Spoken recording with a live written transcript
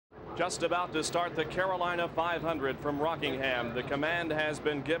Just about to start the Carolina 500 from Rockingham. The command has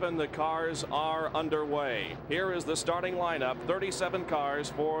been given. The cars are underway. Here is the starting lineup. 37 cars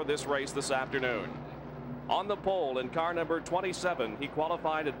for this race this afternoon. On the pole in car number 27, he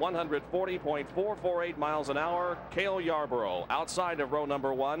qualified at 140.448 miles an hour, Cale Yarborough. Outside of row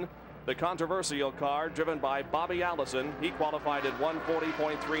number 1, the controversial car driven by Bobby Allison, he qualified at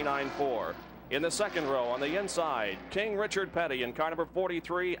 140.394. In the second row on the inside, King Richard Petty in car number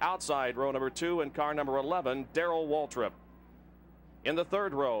 43. Outside row number 2 and car number 11, Darrell Waltrip. In the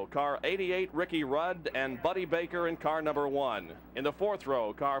third row, car 88, Ricky Rudd and Buddy Baker in car number 1. In the fourth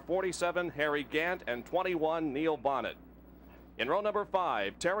row, car 47, Harry Gant and 21, Neil Bonnet. In row number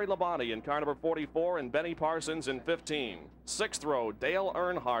 5, Terry Labonte in car number 44 and Benny Parsons in 15. Sixth row, Dale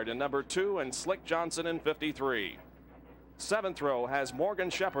Earnhardt in number 2 and Slick Johnson in 53. Seventh row has Morgan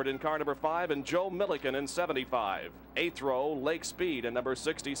Shepherd in car number 5 and Joe Milliken in 75. Eighth row, Lake Speed in number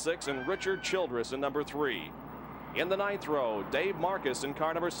 66 and Richard Childress in number 3. In the ninth row, Dave Marcus in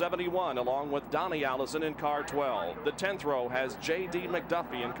car number 71 along with Donnie Allison in car 12. The 10th row has J.D.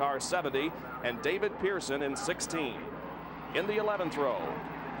 McDuffie in car 70 and David Pearson in 16. In the 11th row,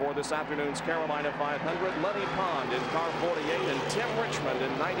 for this afternoon's Carolina 500, Lenny Pond in car 48 and Tim Richmond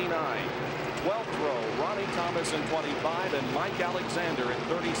in 99. 12th row, Ronnie Thomas in 25 and Mike Alexander in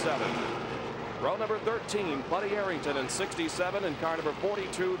 37. Row number 13, Buddy Arrington in 67 and car number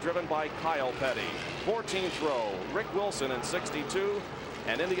 42 driven by Kyle Petty. 14th row, Rick Wilson in 62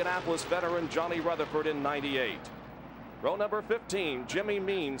 and Indianapolis veteran Johnny Rutherford in 98. Row number 15, Jimmy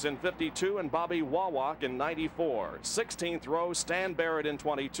Means in 52 and Bobby Wawak in 94. 16th row, Stan Barrett in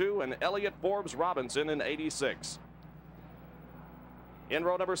 22 and Elliott Forbes Robinson in 86. In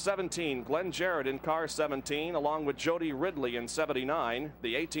row number 17, Glenn Jarrett in car 17 along with Jody Ridley in 79.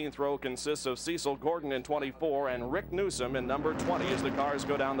 The 18th row consists of Cecil Gordon in 24 and Rick Newsom in number 20 as the cars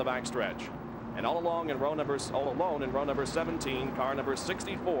go down the backstretch. And all alone in row number 17, car number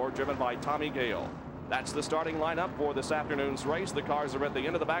 64 driven by Tommy Gale. That's the starting lineup for this afternoon's race. The cars are at the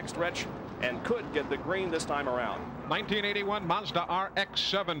end of the backstretch and could get the green this time around. 1981 Mazda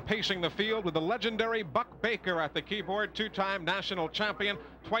RX-7 pacing the field with the legendary Buck Baker at the keyboard, two-time national champion,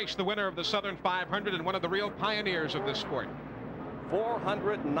 twice the winner of the Southern 500 and one of the real pioneers of this sport.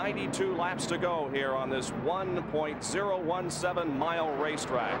 492 laps to go here on this 1.017 mile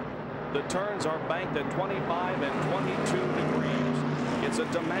racetrack. The turns are banked at 25 and 22 degrees. It's a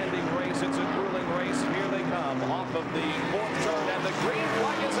demanding race. It's a grueling race. Here they come off of the fourth turn, and the green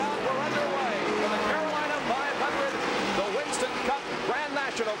flag is out. We're underway for the Carolina 500, the Winston Cup Grand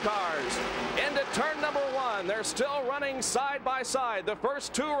National cars. Into turn number 1. They're still running side by side. The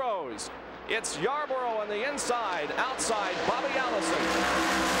first 2 rows. It's Yarborough on the inside. Outside, Bobby Allison.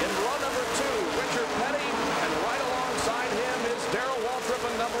 In row number 2, Richard Petty, and right alongside him is Darrell Waltrip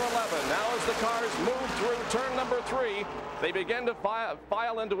in number 11. Now as the cars move through turn number 3, they begin to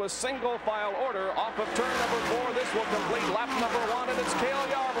file into a single file order off of turn number 4. This will complete lap number 1, and it's Cale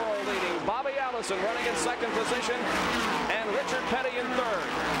Yarborough leading. Bobby Allison running in second position, and Richard Petty in third.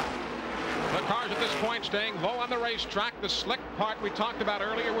 The cars at this point staying low on the racetrack. The slick part we talked about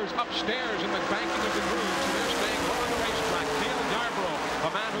earlier was upstairs in the banking of the grooves. So they're staying low on the racetrack. Cale Yarborough,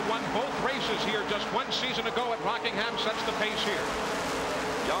 a man who won both races here just 1 season ago at Rockingham, sets the pace here.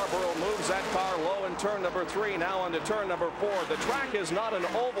 Yarborough moves that car low in turn number 3, now into turn number 4. The track is not an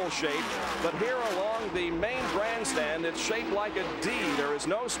oval shape, but here along the main grandstand, it's shaped like a D. There is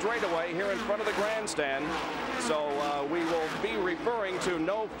no straightaway here in front of the grandstand. So we will be referring to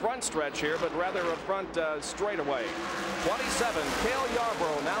no front stretch here, but rather a front straightaway. 27, Cale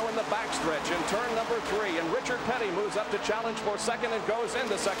Yarborough now in the backstretch in turn number 3, and Richard Petty moves up to challenge for second and goes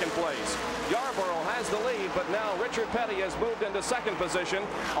into second place. Yarborough has the lead, but now Richard Petty has moved into second position.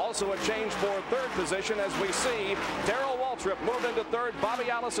 Also a change for third position as we see Darrell Waltrip move into third. Bobby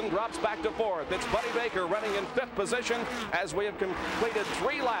Allison drops back to fourth. It's Buddy Baker running in fifth position as we have completed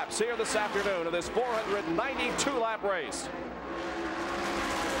 3 laps here this afternoon of this 492-lap race.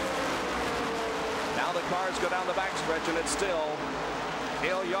 Now the cars go down the backstretch, and it's still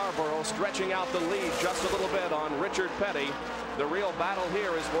Cale Yarborough stretching out the lead just a little bit on Richard Petty. The real battle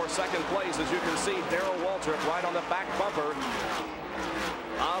here is for second place. As you can see, Darrell Waltrip right on the back bumper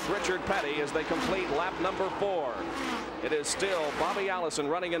of Richard Petty as they complete lap number 4. It is still Bobby Allison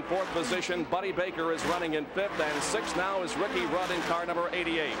running in fourth position. Buddy Baker is running in fifth, and sixth now is Ricky Rudd in car number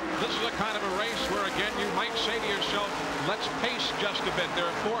 88. This is a kind of a race where, again, you might say to yourself, let's pace just a bit. There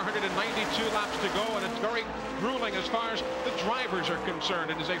are 492 laps to go, and it's very grueling as far as the drivers are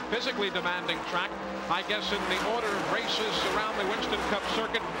concerned. It is a physically demanding track. I guess in the order of races around the Winston Cup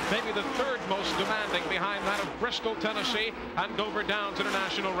circuit, maybe the third most demanding behind that of Bristol, Tennessee, and Dover Downs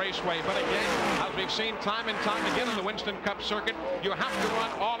International Raceway. But again, as we've seen time and time again in the Winston Cup circuit, you have to run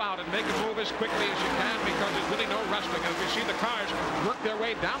all out and make a move as quickly as you can, because there's really no resting. As we see the cars work their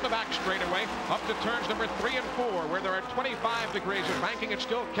way down the back straightaway up to turns number 3 and 4, where there are 25 degrees of banking. It's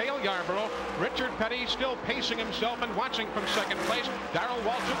still Cale Yarborough. Richard Petty still pacing himself and watching from second place. Darrell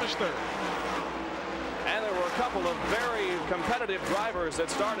Waltrip is third. And there were a couple of very competitive drivers that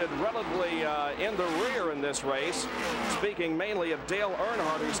started relatively in the rear in this race. Speaking mainly of Dale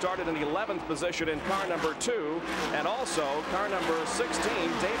Earnhardt, who started in 11th position in car number 2, and also car number 16,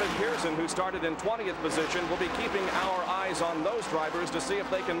 David Pearson, who started in 20th position. We'll be keeping our eyes on those drivers to see if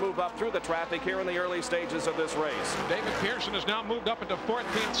they can move up through the traffic here in the early stages of this race. David Pearson has now moved up into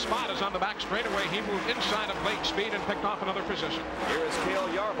 14th spot, as on the back straightaway he moved inside of Blake Speed and picked off another position. Here is Cale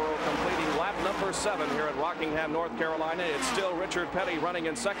Yarborough completing lap number 7 here at Rockingham, North Carolina. It's still Richard Petty running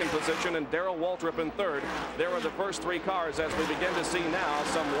in second position and Darrell Waltrip in third. There are the first 3 cars as we begin to see now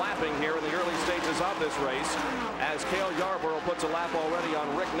some lapping here in the early stages of this race, as Cale Yarborough puts a lap already on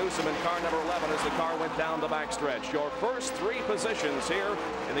Rick Newsom in car number 11 as the car went down the backstretch. Your first 3 positions here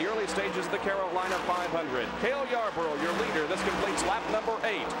in the early stages of the Carolina 500. Cale Yarborough, your leader. This completes lap number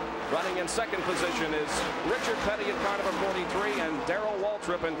 8. Running in second position is Richard Petty in car number 43 and Darrell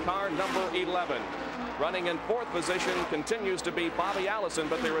Waltrip in car number 11. Running in 4th position continues to be Bobby Allison,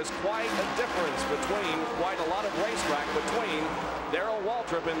 but there is quite a difference between, quite a lot of racetrack between Darrell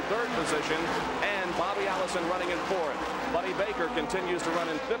Waltrip in 3rd position and Bobby Allison running in 4th. Buddy Baker continues to run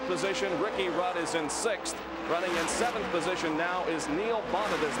in 5th position. Ricky Rudd is in 6th. Running in 7th position now is Neil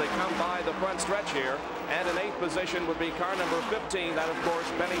Bonnet as they come by the front stretch here. And in 8th position would be car number 15, that of course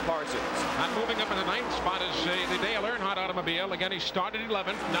Benny Parsons. And moving up in the 9th spot is the Dale Earnhardt automobile. Again, he started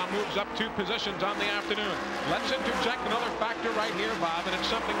 11th, now moves up 2 positions on the afternoon. Let's interject another factor right here, Bob, and it's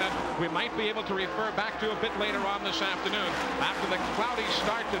something that we might be able to refer back to a bit later on this afternoon. After the cloudy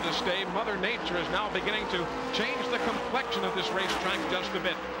start to this day, Mother Nature is now beginning to change the complexion of this racetrack just a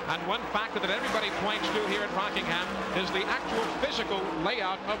bit. And one factor that everybody points to here at Rockingham is the actual physical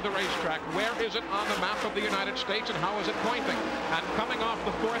layout of the racetrack. Where is it on the map of the United States, and how is it pointing? And coming off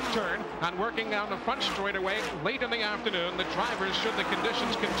the 4th turn and working down the front straightaway late in the afternoon, the drivers, should the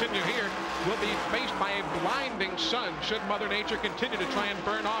conditions continue here, will be faced by a blinding sun should Mother Nature continue to try and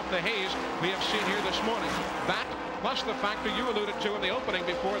burn off the haze we have seen here this morning. That, plus the factor you alluded to in the opening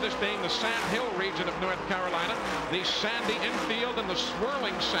before, this being the Sand Hill region of North Carolina, the sandy infield and the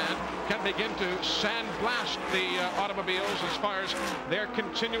swirling sand can begin to sandblast the automobiles as far as they're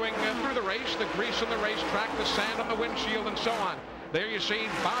continuing through the race, the grease on the racetrack, the sand on the windshield, and so on. There you see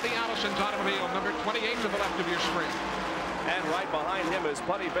Bobby Allison's automobile, number 28 to the left of your screen. And right behind him is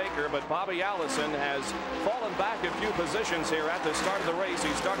Buddy Baker, but Bobby Allison has fallen back a few positions here at the start of the race.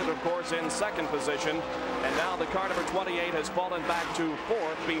 He started, of course, in 2nd position, and now the car number 28 has fallen back to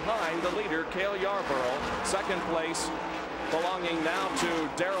 4th behind the leader, Cale Yarborough. 2nd place belonging now to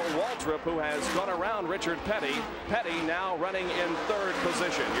Darrell Waltrip, who has gone around Richard Petty. Petty now running in 3rd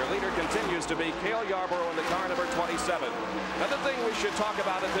position. Your leader continues to be Cale Yarborough in the car number 27. Another thing we should talk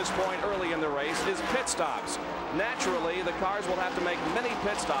about at this point early in the race is pit stops. Naturally, the cars will have to make many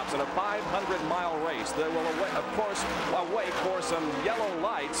pit stops in a 500-mile race. They will, of course, wait for some yellow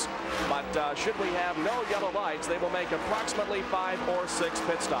lights, but should we have no yellow lights, they will make approximately 5 or 6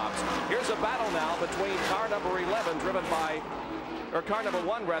 pit stops. Here's a battle now between car number 11, driven by car number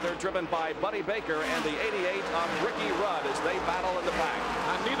 1 rather, driven by Buddy Baker, and the 88 of Ricky Rudd as they battle in the pack.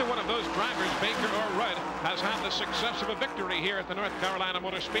 And neither one of those drivers, Baker or Rudd, has had the success of a victory here at the North Carolina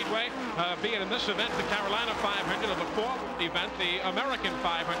Motor Speedway, be it in this event, the Carolina 500, or the 4th event, the American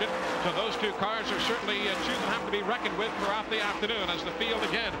 500. So those 2 cars are certainly two that have to be reckoned with throughout the afternoon as the field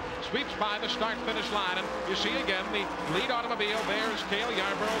again sweeps by the start-finish line. And you see again the lead automobile there is Cale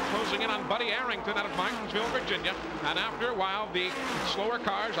Yarborough closing in on Buddy Arrington out of Martinsville, Virginia. And after a while, the slower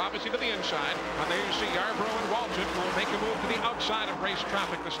cars obviously to the inside, and there you see Yarborough and Waltrip will make a move to the outside of race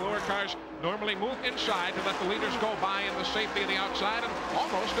traffic. The slower cars normally move inside to let the leaders go by in the safety of the outside, and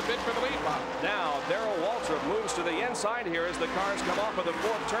almost a bid for the lead, Bob. Now Darrell Waltrip moves to the inside here as the cars come off of the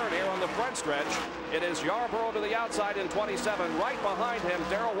 4th turn here on the front stretch. It is Yarborough to the outside in 27. Right behind him,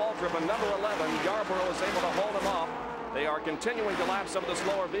 Darrell Waltrip in number 11. Yarborough is able to hold him off. They are continuing to lap some of the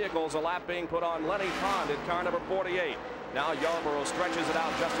slower vehicles, a lap being put on Lenny Pond at car number 48. Now Yarborough stretches it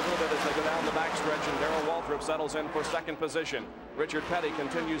out just a little bit as they go down the backstretch, and Darrell Waltrip settles in for 2nd position. Richard Petty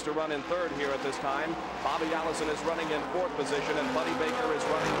continues to run in third here at this time. Bobby Allison is running in fourth position, and Buddy Baker is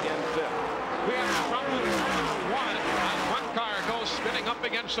running in fifth. We have trouble with one, and one car goes spinning up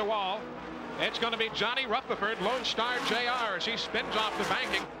against the wall. It's going to be Johnny Rutherford, Lone Star JR, as he spins off the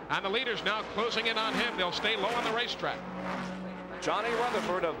banking, and the leader's now closing in on him. They'll stay low on the racetrack. Johnny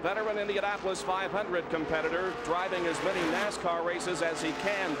Rutherford, a veteran Indianapolis 500 competitor, driving as many NASCAR races as he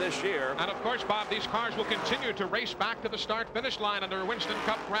can this year. And of course, Bob, these cars will continue to race back to the start-finish line under Winston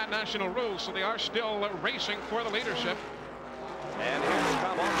Cup Grand National rules, so they are still racing for the leadership. And here they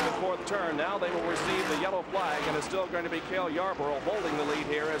come onto the fourth turn. Now they will receive the yellow flag, and it's still going to be Cale Yarborough holding the lead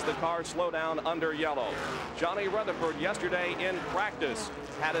here as the cars slow down under yellow. Johnny Rutherford yesterday in practice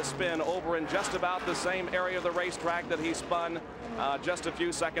had a spin over in just about the same area of the racetrack that he spun just a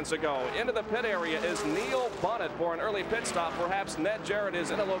few seconds ago. Into the pit area is Neil Bonnet for an early pit stop. Perhaps Ned Jarrett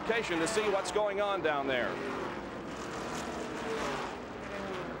is in a location to see what's going on down there.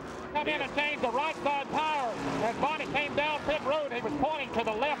 Come in and change the right side tire. As Bonnet came down pit road, he was pointing to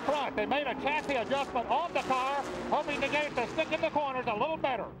the left front. They made a chassis adjustment on the car, hoping to get it to stick in the corners a little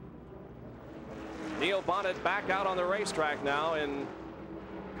better. Neil Bonnet back out on the racetrack now in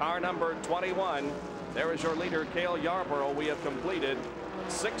car number 21. There is your leader, Cale Yarborough. We have completed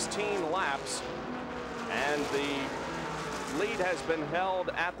 16 laps, and the lead has been held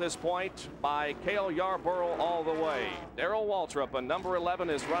at this point by Cale Yarborough all the way. Darrell Waltrip, a number 11,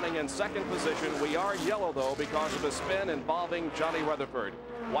 is running in second position. We are yellow, though, because of a spin involving Johnny Rutherford.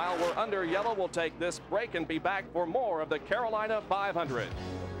 While we're under yellow, we'll take this break and be back for more of the Carolina 500.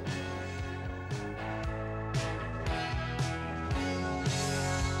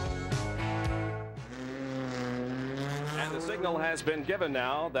 And the signal has been given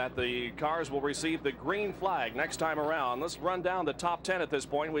now that the cars will receive the green flag next time around. Let's run down the top 10 at this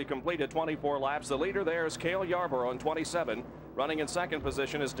point. We've completed 24 laps. The leader there is Cale Yarborough in 27. Running in second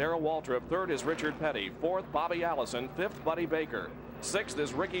position is Darrell Waltrip. Third is Richard Petty. Fourth, Bobby Allison. Fifth, Buddy Baker. Sixth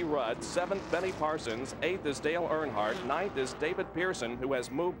is Ricky Rudd. Seventh, Benny Parsons. Eighth is Dale Earnhardt. Ninth is David Pearson, who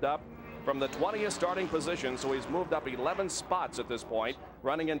has moved up from the 20th starting position, so he's moved up 11 spots at this point.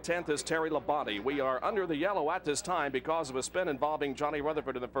 Running in 10th is Terry Labonte. We are under the yellow at this time because of a spin involving Johnny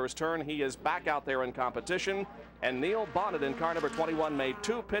Rutherford in the first turn. He is back out there in competition, and Neil Bonnet in car number 21 made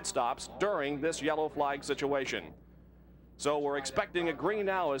 2 pit stops during this yellow flag situation. So we're expecting a green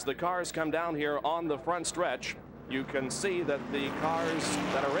now as the cars come down here on the front stretch. You can see that the cars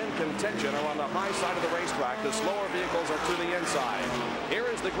that are in contention are on the high side of the racetrack. The slower vehicles are to the inside. Here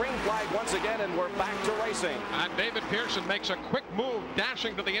is the green flag once again, and we're back to racing. And David Pearson makes a quick move,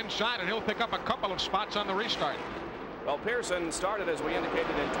 dashing to the inside, and he'll pick up a couple of spots on the restart. Well, Pearson started, as we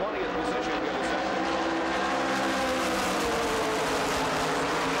indicated, in 20th position here this afternoon.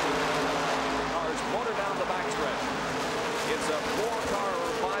 Cars motor down the backstretch. It's a 4-car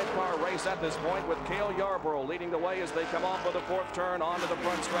or 5-car race at this point, with Cale Yarborough leading the way as they come off of the fourth turn onto the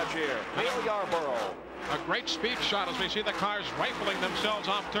front stretch here. Cale Yarborough. A great speed shot as we see the cars rifling themselves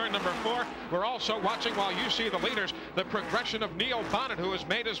off turn number 4. We're also watching, while you see the leaders, the progression of Neil Bonnet, who has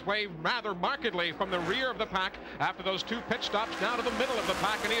made his way rather markedly from the rear of the pack after those 2 pit stops down to the middle of the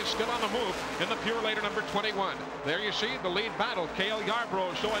pack, and he is still on the move in the Purelator number 21. There you see the lead battle. Cale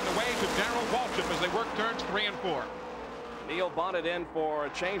Yarborough showing the way to Darrell Waltrip as they work turns 3 and 4. Neil Bonnet in for a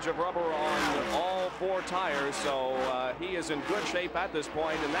change of rubber on all 4 tires, so he is in good shape at this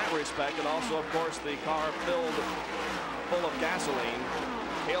point in that respect, and also, of course, the car filled full of gasoline.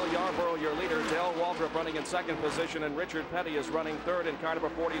 Cale Yarborough, your leader. Darrell Waltrip running in second position, and Richard Petty is running third in car number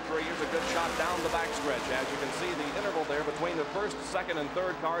 43. Here's a good shot down the backstretch. As you can see, the interval there between the first, second, and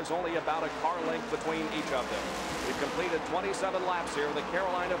third cars only about a car length between each of them. We've completed 27 laps here in the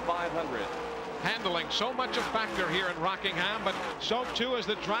Carolina 500. Handling so much a factor here in Rockingham, but so too is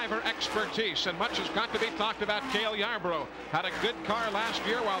the driver expertise, and much has got to be talked about. Cale Yarborough had a good car last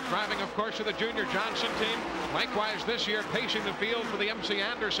year while driving, of course, for the Junior Johnson team. Likewise this year, pacing the field for the MC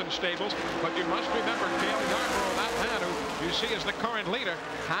Anderson stables. But you must remember, Cale Yarborough, that man who you see as the current leader,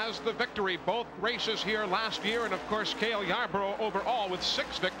 has the victory both races here last year, and of course Cale Yarborough overall with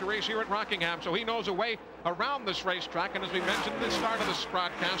 6 victories here at Rockingham. So he knows a way around this racetrack, and as we mentioned at the start of this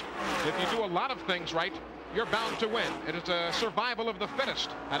broadcast, if you do a lot of things right, you're bound to win. It is a survival of the fittest,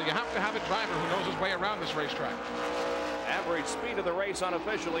 and you have to have a driver who knows his way around this racetrack. Average speed of the race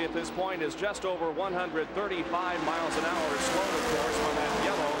unofficially at this point is just over 135 miles an hour. Slowed, of course, on that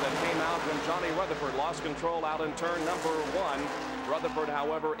yellow that came out when Johnny Rutherford lost control out in turn number 1. Rutherford,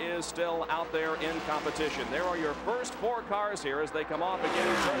 however, is still out there in competition. There are your first 4 cars here as they come off again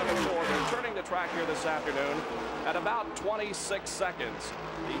in turn number 4. They're turning the track here this afternoon at about 26 seconds.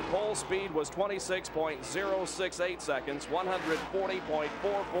 The pole speed was 26.068 seconds,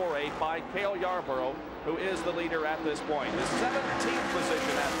 140.448 by Cale Yarborough, who is the leader at this point. His 17th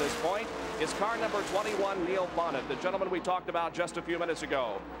position at this point is car number 21, Neil Bonnet, the gentleman we talked about just a few minutes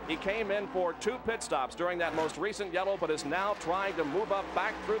ago. He came in for 2 pit stops during that most recent yellow, but is now trying to move up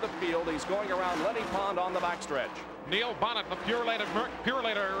back through the field. He's going around Lenny Pond on the backstretch. Neil Bonnet, the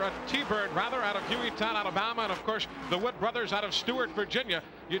Purelator T-Bird, rather, out of Hueytown, Alabama, and of course the Wood brothers out of Stewart, Virginia.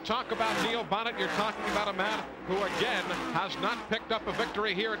 You talk about Neil Bonnet, you're talking about a man who again has not picked up a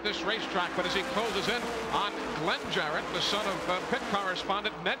victory here at this racetrack, but as he closes in on Glenn Jarrett, the son of pit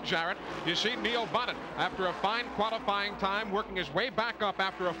correspondent Ned Jarrett, you see Neil Bonnet, after a fine qualifying time, working his way back up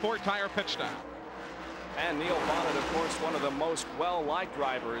after a 4-tire pit stop. And Neil Bonnet, of course, one of the most well-liked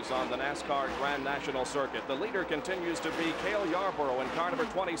drivers on the NASCAR Grand National Circuit. The leader continues to be Cale Yarborough in car number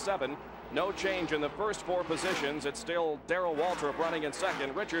 27. No change in the first 4 positions. It's still Darrell Waltrip running in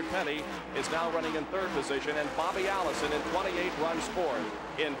second. Richard Petty is now running in 3rd position, and Bobby Allison in 28 runs 4th.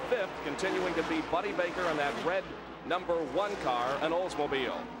 In 5th, continuing to be Buddy Baker in that red number 1 car, an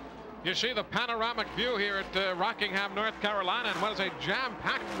Oldsmobile. You see the panoramic view here at Rockingham, North Carolina, and what is a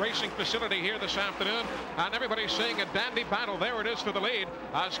jam-packed racing facility here this afternoon. And everybody's seeing a dandy battle. There it is for the lead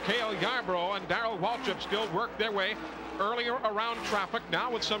as Cale Yarborough and Darrell Waltrip still work their way earlier around traffic,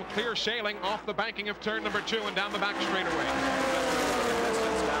 now with some clear sailing off the banking of turn number 2 and down the back straightaway.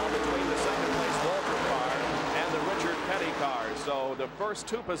 Distance now between the second-place Waltrip car and the Richard Petty car. So the first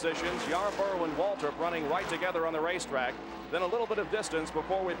 2 positions, Yarborough and Waltrip running right together on the racetrack. Then a little bit of distance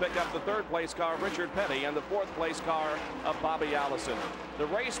before we pick up the 3rd-place car, Richard Petty, and the 4th-place car of Bobby Allison. The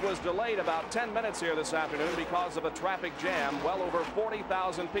race was delayed about 10 minutes here this afternoon because of a traffic jam. Well over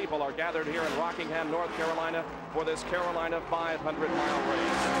 40,000 people are gathered here in Rockingham, North Carolina for this Carolina 500-mile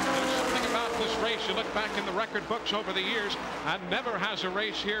race. There's something about this race. You look back in the record books over the years, and never has a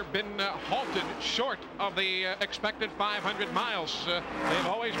race here been halted short of the expected 500 miles. They've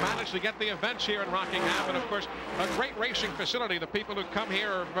always managed to get the events here in Rockingham, and of course, a great racing facility. The people who come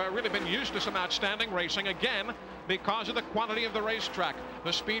here have really been used to some outstanding racing, again, because of the quantity of the racetrack.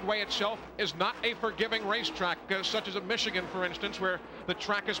 The speedway itself is not a forgiving racetrack, such as in Michigan, for instance, where the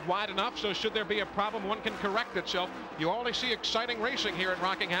track is wide enough, so should there be a problem, one can correct itself. You only see exciting racing here at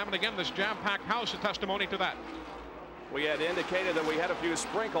Rockingham, and again, this jam-packed house is testimony to that. We had indicated that we had a few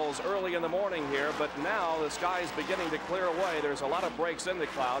sprinkles early in the morning here, but now the sky is beginning to clear away. There's a lot of breaks in the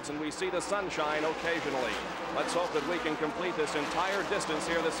clouds, and we see the sunshine occasionally. Let's hope that we can complete this entire distance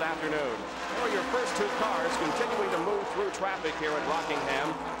here this afternoon. Here are your first 2 cars continuing to move through traffic here at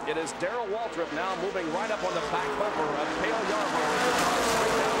Rockingham. It is Darrell Waltrip now moving right up on the back bumper of Cale Yarborough as the car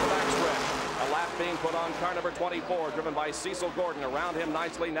straight down the back stretch. A lap being put on car number 24, driven by Cecil Gordon. Around him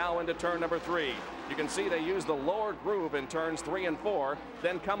nicely now into turn number 3. You can see they use the lower groove in turns 3 and 4,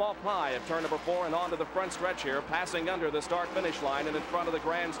 then come off high at turn number 4 and onto the front stretch here, passing under the start-finish line and in front of the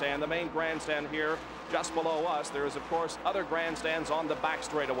grandstand, the main grandstand here just below us. There is, of course, other grandstands on the back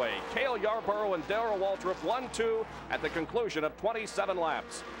straightaway. Cale Yarborough and Darrell Waltrip 1-2 at the conclusion of 27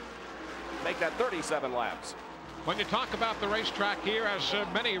 laps. Make that 37 laps. When you talk about the racetrack here, as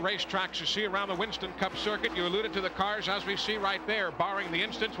many racetracks you see around the Winston Cup circuit, you alluded to the cars as we see right there, barring the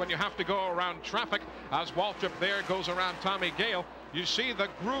instance when you have to go around traffic, as Waltrip there goes around Tommy Gale. You see the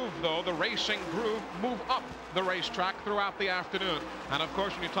groove, though, the racing groove, move up the racetrack throughout the afternoon. And, of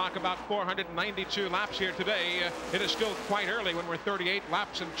course, when you talk about 492 laps here today, it is still quite early when we're 38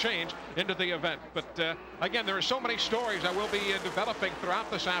 laps and change into the event. But, again, there are so many stories that will be developing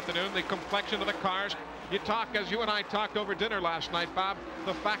throughout this afternoon, the complexion of the cars. You talk, as you and I talked over dinner last night, Bob,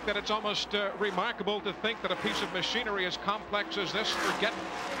 the fact that it's almost remarkable to think that a piece of machinery as complex as this, forget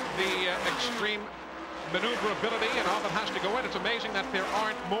the extreme maneuverability and all that has to go in. It's amazing that there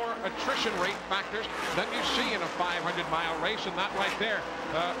aren't more attrition rate factors than you see in a 500-mile race, and that right there,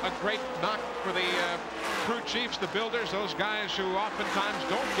 a great knock for the crew chiefs, the builders, those guys who oftentimes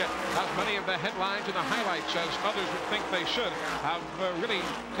don't get as many of the headlines and the highlights as others would think they should, have really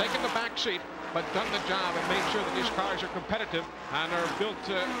taken the back seat, but done the job and made sure that these cars are competitive and are built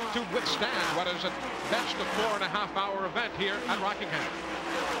to withstand what is at best a 4.5-hour event here at Rockingham.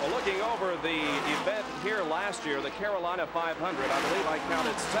 Well, looking over the event here last year, the Carolina 500, I believe I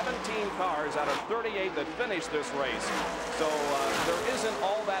counted 17 cars out of 38 that finished this race. So there isn't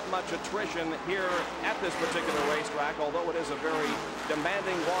all that much attrition here at this particular racetrack, although it is a very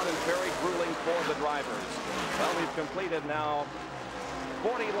demanding one and very grueling for the drivers. Well, we've completed now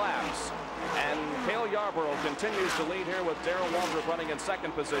 40 laps And Cale Yarborough continues to lead here with Darrell Waltrip running in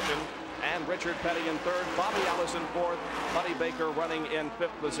second position, and Richard Petty in third, Bobby Allison fourth, Buddy Baker running in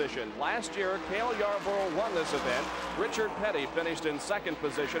fifth position. Last year, Cale Yarborough won this event. Richard Petty finished in second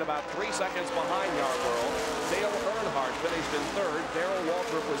position, about 3 seconds behind Yarborough. Dale Earnhardt finished in third. Darrell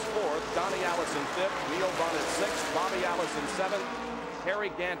Waltrip was fourth. Donnie Allison fifth. Neil Bonnet sixth. Bobby Allison seventh.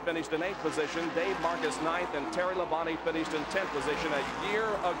 Harry Gant finished in 8th position, Dave Marcus 9th, and Terry Labonte finished in 10th position a year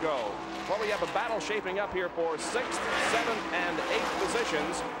ago. Well, we have a battle shaping up here for 6th, 7th, and 8th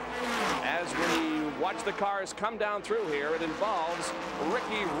positions. As we watch the cars come down through here, it involves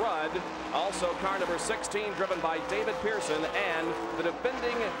Ricky Rudd, also car number 16, driven by David Pearson, and the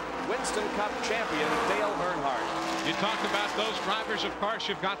defending Winston Cup champion, Dale Earnhardt. You talked about those drivers, of course.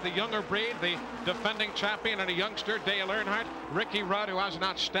 You've got the younger breed, the defending champion and a youngster, Dale Earnhardt. Ricky Rudd, who has an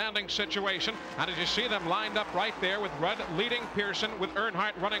outstanding situation. And as you see them lined up right there with Rudd leading Pearson, with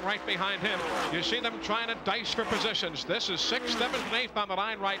Earnhardt running right behind him, you see them trying to dice for positions. This is 6th, 7th, and 8th on the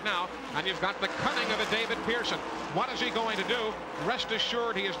line right now. And you've got the cunning of a David Pearson. What is he going to do? Rest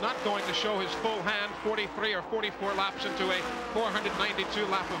assured he is not going to show his full hand 43 or 44 laps into a 492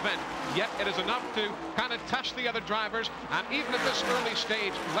 lap event. Yet it is enough to kind of test the other drivers, and even at this early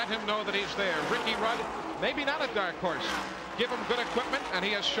stage, let him know that he's there. Ricky Rudd, maybe not a dark horse. Give him good equipment, and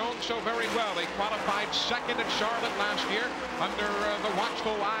he has shown so very well. He qualified second at Charlotte last year under the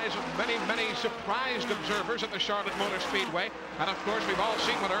watchful eyes of many, many surprised observers at the Charlotte Motor Speedway. And of course, we've all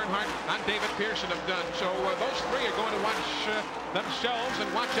seen what Earnhardt and David Pearson have done. So those three are going to watch themselves and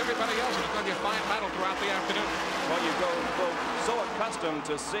watch everybody else, and it's going to be a fine battle throughout the afternoon. Well, you go so accustomed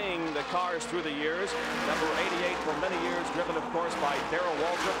to seeing the cars through the years. Number 88 for many years, driven, of course, by Darrell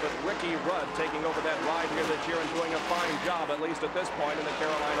Waltrip, but Ricky Rudd taking over that ride here this year and doing a fine job, at least at this point, in the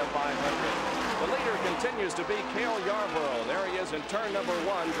Carolina 500. The leader continues to be Cale Yarborough. There he is in turn number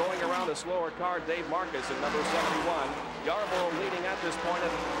 1, going around a slower car, Dave Marcus in number 71. Yarborough leading at this point at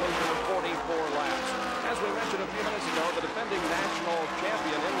the conclusion of 44 laps. As we mentioned a few minutes ago, the defending national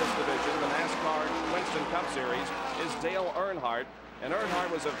champion in this division, the NASCAR Winston Cup Series, is Dale Earnhardt. And Earnhardt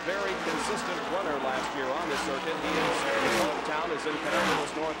was a very consistent runner last year on the circuit. His hometown is in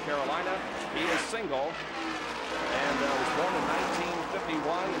Canapolis, North Carolina. He is single and was born in 1951.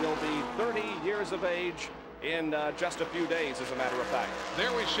 He'll be 30 years of age in just a few days, as a matter of fact.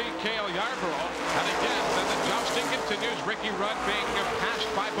 There we see Cale Yarborough. And again, then the jousting continues. Ricky Rudd being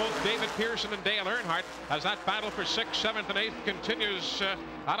passed by both David Pearson and Dale Earnhardt as that battle for 6th, 7th, and 8th continues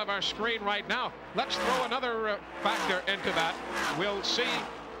out of our screen right now. Let's throw another factor into that. We'll see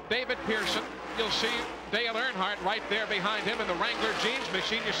David Pearson. You'll see Dale Earnhardt right there behind him in the Wrangler jeans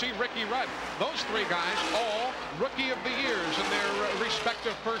machine. You see Ricky Rudd. Those three guys, all Rookie of the Years in their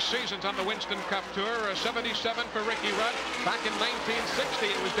respective first seasons on the Winston Cup Tour. 77 for Ricky Rudd. Back in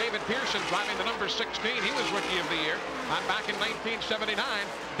 1960, it was David Pearson driving the number 16. He was Rookie of the Year. And back in 1979,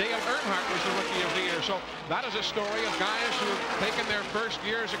 Dale Earnhardt was the Rookie of the Year. So that is a story of guys who have taken their first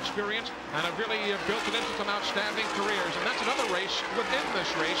year's experience and have really built it into some outstanding careers. And that's another race within this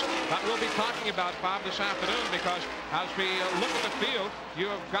race that we'll be talking about, Bob, this afternoon, because as we look at the field, you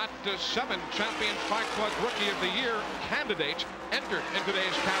have got 7 Champion Spark Plug Rookie of the Year candidates entered in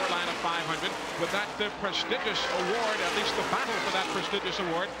today's Carolina 500 with that prestigious award, at least the battle for that prestigious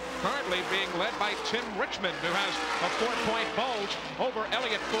award, currently being led by Tim Richmond, who has a 4-point bulge over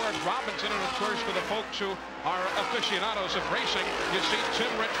Elliott Ford Robinson. And of course, for the folks who are aficionados of racing, you see Tim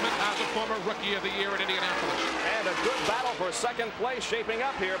Richmond as a former Rookie of the Year in Indianapolis. And a good battle for second place shaping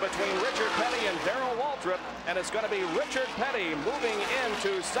up here between Richard Petty and Darrell Waltrip. And it's going to be Richard Petty moving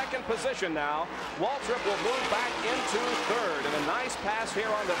into second position now. Waltrip will move back into third. And a nice pass here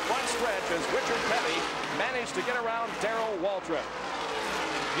on the front stretch as Richard Petty managed to get around Darrell Waltrip.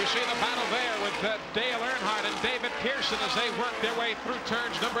 You see the battle there with Dale Earnhardt and David Pearson as they work their way through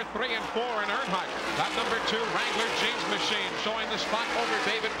turns number 3 and 4. And Earnhardt, that number 2 Wrangler jeans machine, showing the spot over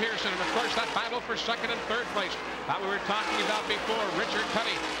David Pearson. And of course, that battle for second and third place that we were talking about before. Richard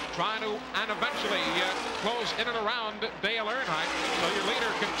Petty trying to and eventually close in and around Dale Earnhardt. So your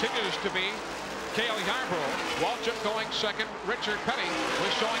leader continues to be Cale Yarborough. Waltrip going second. Richard Petty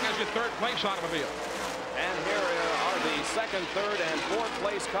was showing as your third place automobile. And here are the second, third, and fourth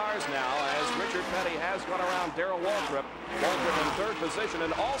place cars now as Richard Petty has gone around Darrell Waltrip. Waltrip in third position,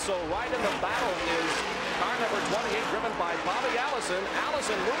 and also right in the battle is car number 28 driven by Bobby Allison.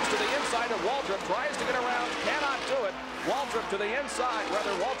 Allison moves to the inside of Waltrip, tries to get around, cannot do it. Waltrip to the inside,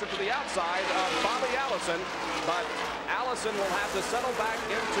 rather Waltrip to the outside of Bobby Allison, but Allison will have to settle back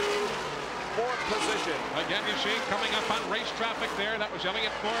into 4th position. Again, you see, coming up on race traffic there, that was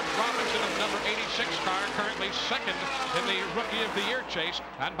Elliott Ford Robinson of number 86 car, currently 2nd in the Rookie of the Year chase,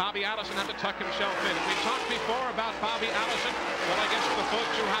 and Bobby Allison had to tuck himself in. We talked before about Bobby Allison, but I guess the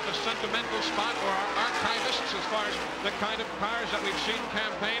folks who have a sentimental spot or are archivists as far as the kind of cars that we've seen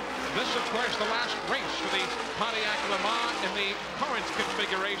campaign, this, of course, the last race for the Pontiac Le Mans in the current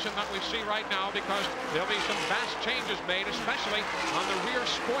configuration that we see right now, because there'll be some vast changes made, especially on the rear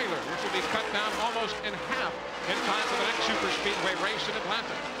spoiler, which will be cut down almost in half in time for the next super speedway race in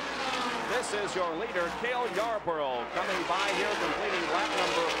Atlanta. This is your leader, Cale Yarborough, coming by here, completing lap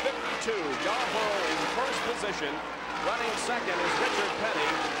number 52. Yarborough in 1st position. Running 2nd is Richard Petty.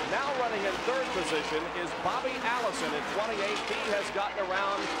 Now running in 3rd position is Bobby Allison in 28th. He has gotten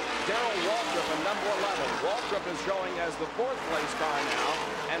around Darrell Waltrip in number 11. Waltrip is showing as the 4th place car now,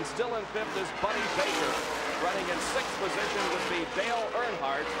 and still in 5th is Buddy Baker. Running in 6th position would be Dale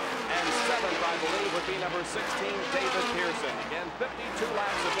Earnhardt, and 7th, I believe, would be number 16, David Pearson. Again, 52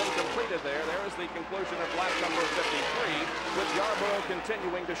 laps have been completed there. There is the conclusion of lap number 53, with Yarborough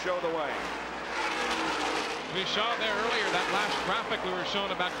continuing to show the way. We saw there earlier that last graphic we were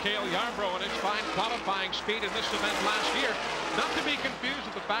shown about Cale Yarborough and his fine qualifying speed in this event last year. Not to be confused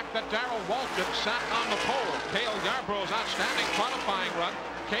with the fact that Darrell Waltrip sat on the pole. Cale Yarborough's outstanding qualifying run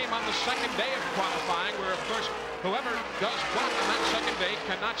came on the 2nd day of qualifying, where, of course, whoever does what on that 2nd day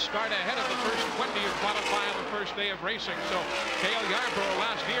cannot start ahead of the first 20 who qualify on the 1st day of racing. So Cale Yarborough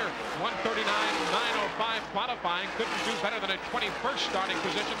last year, 1:39.905 qualifying, couldn't do better than a 21st starting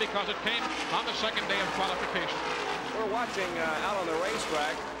position because it came on the 2nd day of qualification. We're watching out on the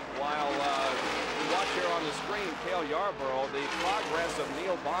racetrack while we watch here on the screen Cale Yarborough, the progress of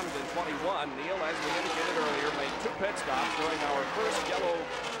Neil Bonnet in 21. Neil, as we indicated earlier, made 2 pit stops during our first yellow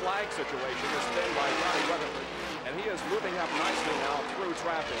flag situation, a spin by Johnny Rutherford, and he is moving up nicely now through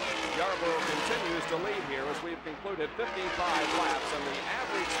traffic. Yarborough continues to lead here as we've concluded 55 laps, and the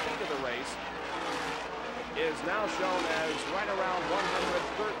average speed of the race is now shown as right around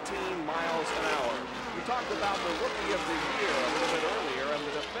 113 miles an hour. We talked about the Rookie of the Year a little bit earlier, and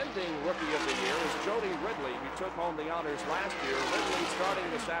the defending Rookie of the Year is Jody Ridley, who took home the honors last year. Ridley starting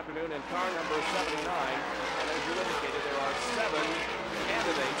this afternoon in car number 79, and as you indicated, there are 7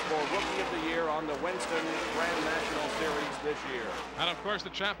 candidates for Rookie of the Year on the Winston Grand National Series this year. And of course,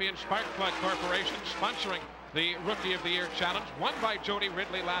 the champion Spark Plug Corporation sponsoring the Rookie of the Year Challenge, won by Jody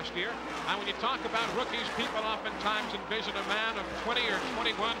Ridley last year. And when you talk about rookies, people oftentimes envision a man of 20 or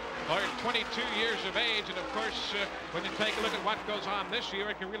 21 or 22 years of age. And of course, when you take a look at what goes on this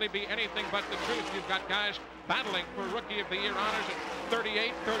year, it can really be anything but the truth. You've got guys battling for Rookie of the Year honors at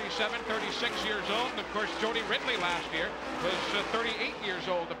 38, 37, 36 years old. And of course, Jody Ridley last year was 38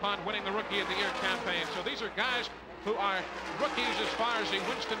 years old upon winning the Rookie of the Year campaign. So these are guys who are rookies as far as the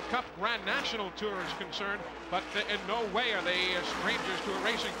Winston Cup Grand National Tour is concerned, but in no way are they strangers to a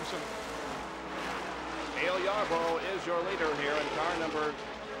racing facility. Cale Yarborough is your leader here in car number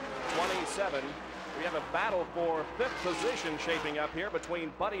 27. We have a battle for 5th position shaping up here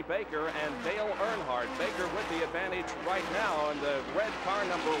between Buddy Baker and Dale Earnhardt. Baker with the advantage right now in the red car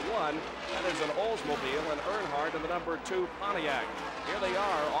number 1. That is an Oldsmobile, and Earnhardt in the number 2 Pontiac. Here they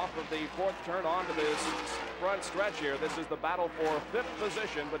are off of the 4th turn onto this front stretch here. This is the battle for 5th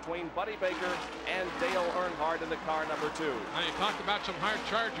position between Buddy Baker and Dale Earnhardt in the car number 2. Now you talk about some hard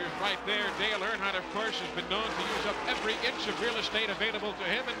chargers right there. Dale Earnhardt, of course, has been known to use up every inch of real estate available to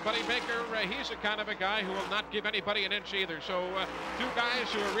him, and Buddy Baker, he's the kind of a guy who will not give anybody an inch either. So 2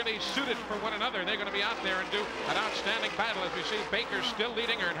 guys who are really suited for one another. They're going to be out there and do an outstanding battle as we see Baker still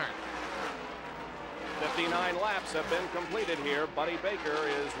leading Earnhardt. 59 laps have been completed here. Buddy Baker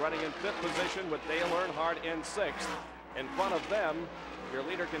is running in 5th position with Dale Earnhardt in 6th. In front of them, your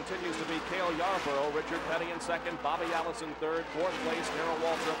leader continues to be Cale Yarborough, Richard Petty in 2nd, Bobby Allison 3rd, 4th place Darrell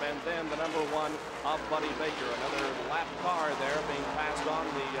Waltrip, and then the number 1 of Buddy Baker. Another lap car there being passed on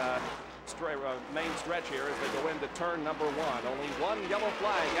the main stretch here as they go into turn number 1. Only 1 yellow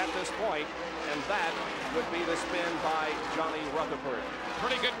flag at this point, and that would be the spin by Johnny Rutherford.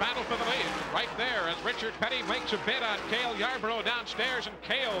 Pretty good battle for the lead right there as Richard Petty makes a bid on Cale Yarborough downstairs, and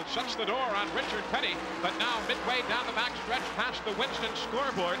Cale shuts the door on Richard Petty. But now midway down the back stretch past the Winston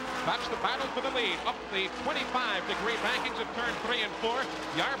scoreboard, that's the battle for the lead. Up the 25-degree bankings of turn 3 and 4.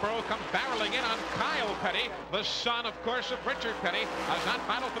 Yarborough comes barreling in on Kyle Petty, the son, of course, of Richard Petty, as that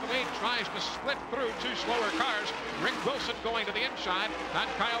battle for the lead tries to split through 2 slower cars. Rick Wilson going to the inside, and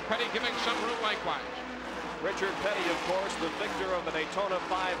Kyle Petty giving some room likewise. Richard Petty, of course, the victor of the Daytona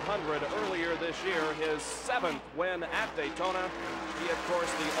 500 earlier this year, his 7th win at Daytona. He, of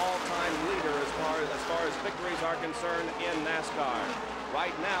course, the all-time leader as far as victories are concerned in NASCAR.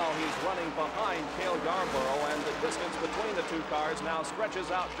 Right now, he's running behind Cale Yarborough, and the distance between the two cars now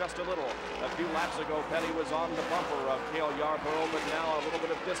stretches out just a little. A few laps ago, Petty was on the bumper of Cale Yarborough, but now a little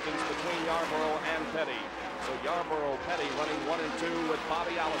bit of distance between Yarborough and Petty. So Yarborough, Petty running 1 and 2 with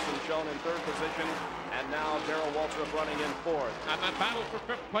Bobby Allison shown in 3rd position, and now Darrell Waltrip running in 4th. And that battle for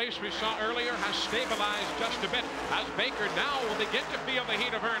 5th place we saw earlier has stabilized just a bit as Baker now will begin to feel the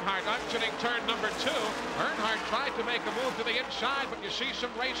heat of Earnhardt exiting turn number 2. Earnhardt tried to make a move to the inside, but you see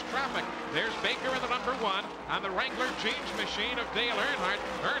some race traffic. There's Baker in the number 1 and the Wrangler jeans machine of Dale Earnhardt.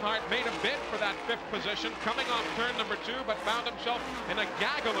 Earnhardt made a bid for that 5th position coming off turn number 2, but found himself in a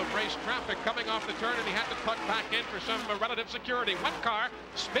gaggle of race traffic coming off the turn, and he had to tuck back in for some relative security. One car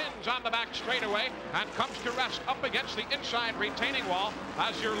spins on the back straightaway and comes to rest up against the inside retaining wall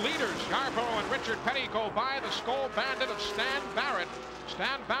as your leaders, Yarborough and Richard Petty, go by the Skull Bandit of Stan Barrett.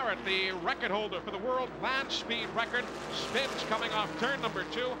 Stan Barrett, the record holder for the world land speed record, spins coming off turn number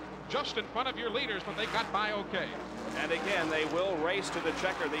 2 just in front of your leaders, but they got by okay. And again, they will race to the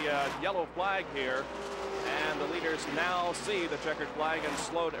checker, the yellow flag here. And the leaders now see the checkered flag and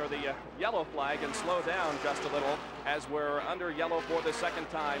the yellow flag and slow down just a little as we're under yellow for the 2nd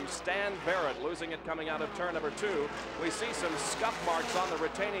time. Stan Barrett losing it coming out of turn number 2. We see some scuff marks on the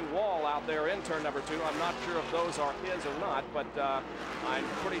retaining wall out there in turn number 2. I'm not sure if those are his or not, but I'm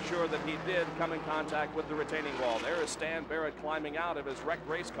pretty sure that he did come in contact with the retaining wall. There is Stan Barrett climbing out of his wrecked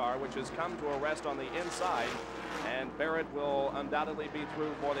race car, which has come to a rest on the inside, and Barrett will undoubtedly be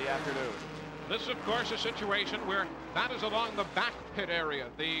through for the afternoon. This, of course, a situation where that is along the back pit area.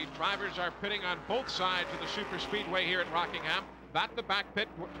 The drivers are pitting on both sides of the super speedway here at Rockingham. That the back pit,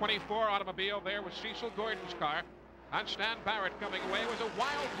 24 automobile there with Cecil Gordon's car. And Stan Barrett coming away. It was a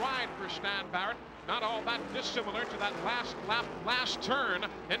wild ride for Stan Barrett. Not all that dissimilar to that last lap, last turn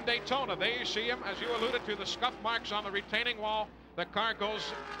in Daytona. There you see him, as you alluded to, the scuff marks on the retaining wall. The car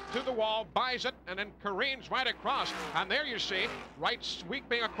goes to the wall, buys it, and then careens right across. And there you see, right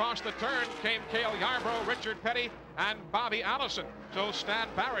sweeping across the turn came Cale Yarborough, Richard Petty, and Bobby Allison. So Stan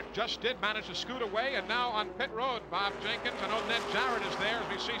Barrett just did manage to scoot away, and now on pit road, Bob Jenkins, I know Ned Jarrett is there as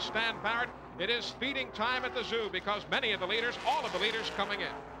we see Stan Barrett. It is feeding time at the zoo because many of the leaders, all of the leaders coming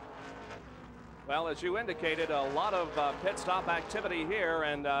in. Well, as you indicated, a lot of pit stop activity here.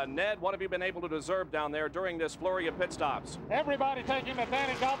 And Ned, what have you been able to observe down there during this flurry of pit stops? Everybody taking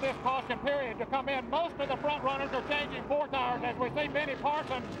advantage of this caution period to come in. Most of the front runners are changing 4 tires, as we see Benny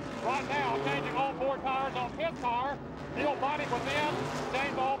Parsons right now changing all 4 tires on his car. Neil Bonnet was in,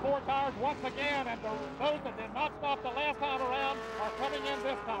 changed all 4 tires once again, and those that did not stop the last time around are coming in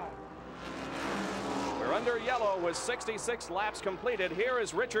this time. We're under yellow with 66 laps completed. Here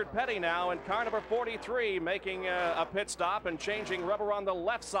is Richard Petty now in car number 43 making a pit stop and changing rubber on the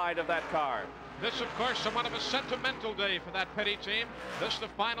left side of that car. This, of course, somewhat of a sentimental day for that Petty team. This is the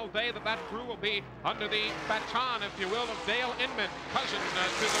final day that crew will be under the baton, if you will, of Dale Inman, cousin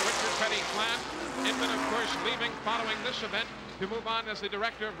to the Richard Petty clan. Inman, of course, leaving following this event to move on as the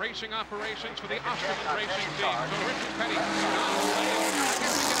director of racing operations for the Osterman racing team. So Richard Petty, I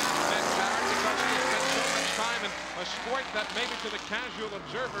guess we can ask that, Jared, because he has spent so much time in a sport that maybe to the casual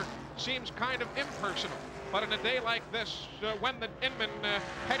observer seems kind of impersonal. But in a day like this, when the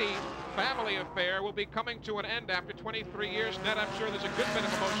Inman-Petty family affair will be coming to an end after 23 years, Ned, I'm sure there's a good bit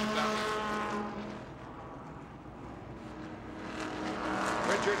of emotion down there.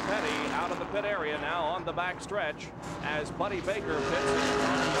 Richard Petty out of the pit area now on the back stretch as Buddy Baker pits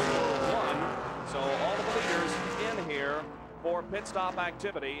number 1. So all of the leaders in here for pit stop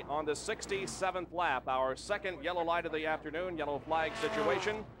activity on the 67th lap, our second yellow light of the afternoon, yellow flag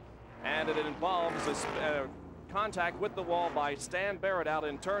situation. And it involves a contact with the wall by Stan Barrett out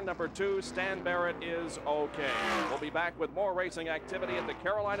in turn number 2. Stan Barrett is okay. We'll be back with more racing activity at the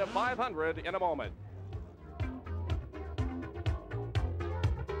Carolina 500 in a moment.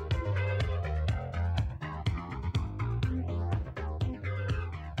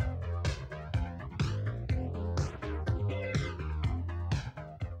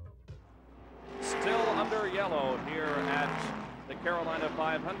 Still under yellow here at the Carolina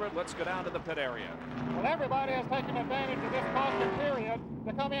 500. Let's go down to the pit area. Well, everybody has taken advantage of this caution period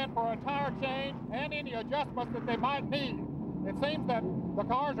to come in for a tire change and any adjustments that they might need. It seems that the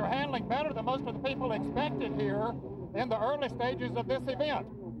cars are handling better than most of the people expected here in the early stages of this event.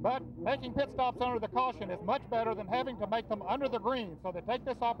 But making pit stops under the caution is much better than having to make them under the green. So they take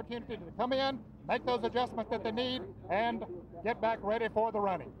this opportunity to come in, make those adjustments that they need, and get back ready for the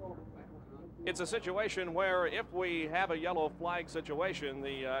running. It's a situation where if we have a yellow flag situation,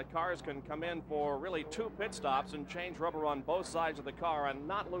 the cars can come in for really 2 pit stops and change rubber on both sides of the car and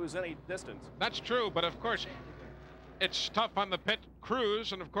not lose any distance. That's true, but of course, it's tough on the pit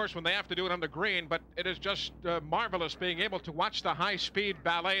crews, and of course when they have to do it on the green, but it is just marvelous being able to watch the high-speed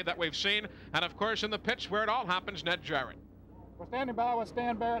ballet that we've seen, and of course in the pits where it all happens, Ned Jarrett. We're standing by with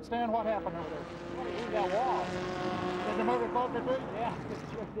Stan Barrett. Stan, what happened over there? We moved that wall. Did you move it closer to you? Yeah, it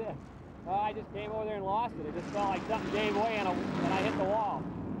sure did. I just came over there and lost it. It just felt like something gave way and I hit the wall.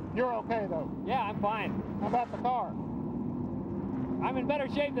 You're okay, though? Yeah, I'm fine. How about the car? I'm in better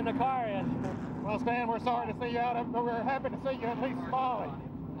shape than the car is. Well, Stan, we're sorry to see you out, but we're happy to see you at least smiling.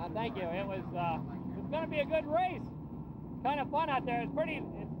 Thank you. It was going to be a good race. Kind of fun out there. It's pretty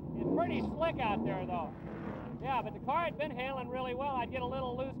slick out there, though. Yeah, but the car had been handling really well. I'd get a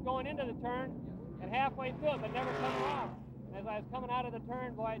little loose going into the turn and halfway through it, but never coming off. As I was coming out of the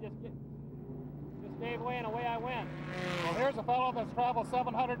turn, boy, it just gave way and away I went. Well, here's a fellow that's traveled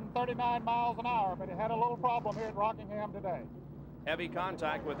 739 miles an hour, but he had a little problem here at Rockingham today. Heavy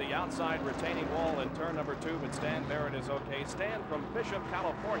contact with the outside retaining wall in turn number 2, but Stan Barrett is okay. Stan from Bishop,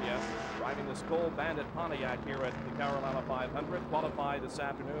 California, driving the Skoal Bandit Pontiac here at the Carolina 500, qualified this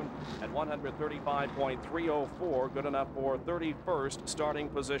afternoon at 135.304, good enough for 31st starting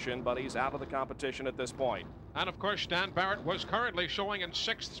position, but he's out of the competition at this point. And of course, Stan Barrett was currently showing in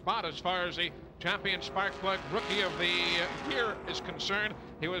 6th spot as far as the champion spark plug rookie of the year is concerned.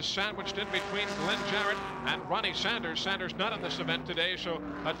 He was sandwiched in between Glenn Jarrett and Ronnie Sanders. Sanders not in this event today, so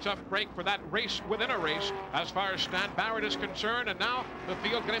a tough break for that race within a race as far as Stan Barrett is concerned. And now the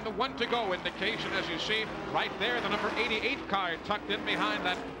field getting the 1 to go indication, as you see right there, the number 88 car tucked in behind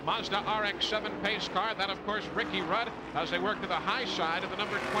that Mazda RX-7 pace car. That, of course, Ricky Rudd, as they work to the high side of the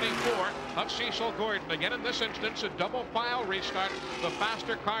number 24 of Cecil Gordon. Again, in this instance, a double file restart. The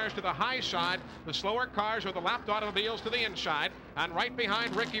faster cars to the high side, the slower cars or the lapped automobiles to the inside. And right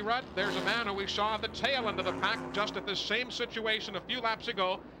behind Ricky Rudd, there's a man who we saw at the tail end of the pack just at this same situation a few laps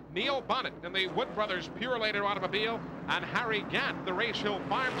ago. Neil Bonnet in the Wood Brothers Purelator automobile, and Harry Gant, the Race Hill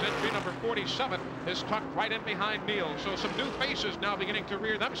Farms entry number 47, is tucked right in behind Neil. So some new faces now beginning to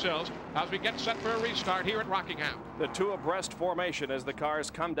rear themselves as we get set for a restart here at Rockingham. The 2 abreast formation as the cars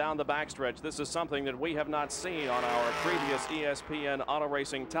come down the backstretch. This is something that we have not seen on our previous ESPN auto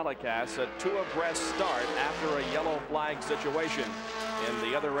racing telecasts. A 2 abreast start after a yellow flag situation. In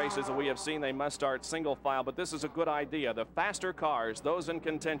the other races that we have seen, they must start single file, but this is a good idea. The faster cars, those in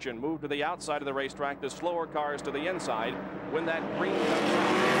contention, move to the outside of the racetrack. The slower cars to the inside. When that green comes out,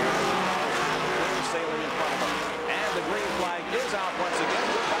 sailing in front of them. And the green flag is out once again.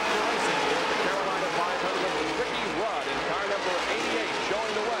 We're back to racing here at the Carolina 500 with Ricky Rudd in car number 88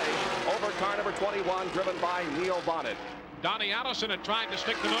 showing the way over car number 21, driven by Neil Bonnet. Donnie Allison had tried to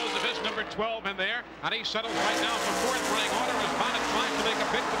stick the nose of his number 12 in there, and he settles right now for 4th running order as Bonnet trying to make a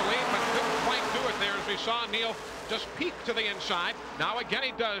bid for the lead, but couldn't quite do it there as we saw Neil just peek to the inside. Now again he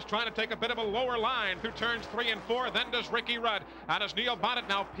does, trying to take a bit of a lower line through turns 3 and 4. Then does Ricky Rudd. And as Neil Bonnet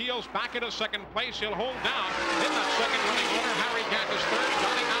now peels back into 2nd place, he'll hold down in that 2nd running order. Harry Gant is 3rd,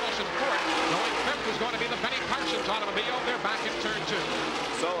 Donnie Allison 4th. Going 5th is going to be the Benny Parsons automobile. They're back in turn 2.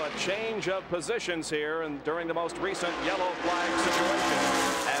 So a change of positions here and during the most recent yellow flag situation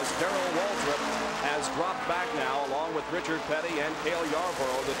as Darrell Waltrip has dropped back now along with Richard Petty and Cale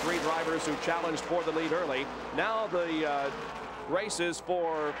Yarborough, the 3 drivers who challenged for the lead early. Now the races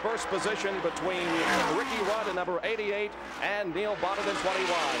for first position between Ricky Rudd in number 88 and Neil Bonnet in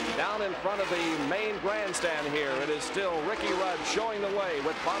 21. Down in front of the main grandstand here, it is still Ricky Rudd showing the way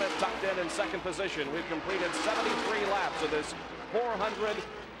with Bonnet tucked in 2nd position. We've completed 73 laps of this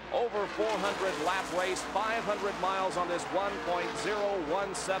over 400 lap race, 500 miles on this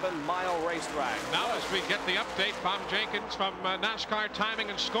 1.017 mile racetrack. Now as we get the update, Bob Jenkins from NASCAR Timing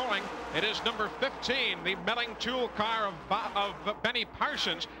and Scoring, it is number 15, the Melling Tool car of Benny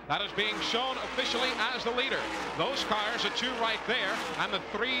Parsons, that is being shown officially as the leader. Those cars, the 2 right there, and the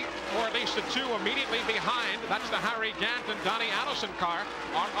 3, or at least the 2 immediately behind, that's the Harry Gant and Donnie Allison car,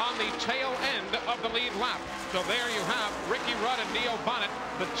 are on the tail end of the lead lap. So there you have Ricky Rudd and Neil Bonnet,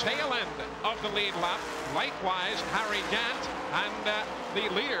 the tail end of the lead lap. Likewise, Harry Gant, and the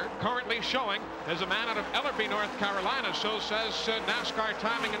leader currently showing is a man out of Ellerby, North Carolina. So says NASCAR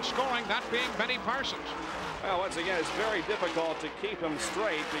Timing and Scoring, that being Benny Parsons. Well, once again, it's very difficult to keep them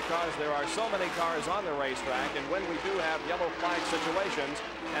straight because there are so many cars on the racetrack, and when we do have yellow flag situations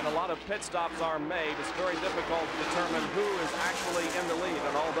and a lot of pit stops are made, it's very difficult to determine who is actually in the lead.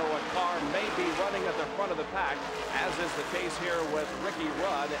 And although a car may be running at the front of the pack, as is the case here with Ricky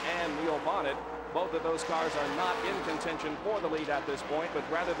Rudd and Neil Bonnet, both of those cars are not in contention for the lead at this point, but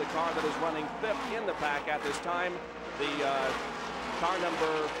rather the car that is running 5th in the pack at this time, the car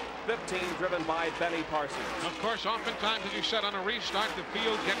number 15 driven by Benny Parsons. Of course, oftentimes, as you said, on a restart, the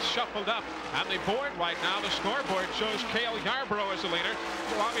field gets shuffled up. And the board right now, the scoreboard shows Cale Yarborough as the leader.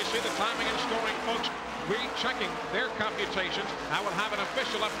 So obviously, the timing and scoring folks rechecking their computations. I will have an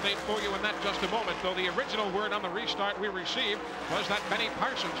official update for you in that just a moment, though the original word on the restart we received was that Benny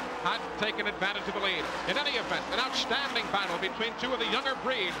Parsons had taken advantage of the lead. In any event, an outstanding battle between two of the younger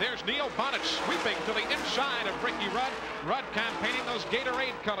breed. There's Neil Bonnet sweeping to the inside of Ricky Rudd. Rudd campaigning those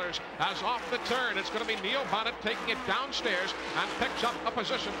Gatorade colors as off the turn. It's going to be Neil Bonnet taking it downstairs and picks up a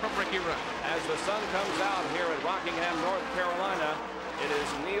position from Ricky Rudd. As the sun comes out here at Rockingham, North Carolina, it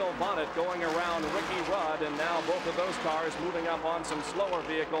is Neil Bonnet going around Ricky Rudd, and now both of those cars moving up on some slower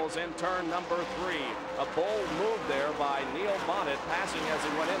vehicles in turn number 3. A bold move there by Neil Bonnet, passing as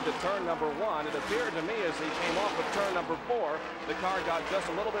he went into turn number 1. It appeared to me as he came off of turn number 4, the car got just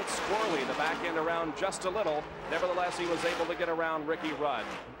a little bit squirrely, the back end around just a little. Nevertheless, he was able to get around Ricky Rudd.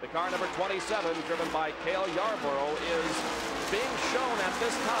 The car number 27, driven by Cale Yarborough, is being shown at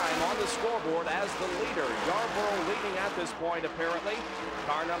this time on the scoreboard as the leader. Yarborough leading at this point, apparently.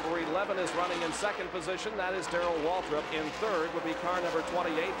 Car number 11 is running in second position. That is Darrell Waltrip. In third would be car number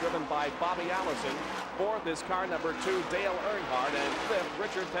 28, driven by Bobby Allison. Fourth is car number 2, Dale Earnhardt. And fifth,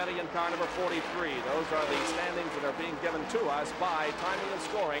 Richard Petty in car number 43. Those are the standings that are being given to us by timing and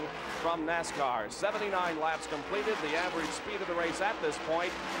scoring from NASCAR. 79 laps completed. The average speed of the race at this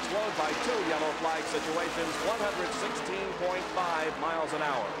point, slowed by 2 yellow flag situations, 116.5 miles an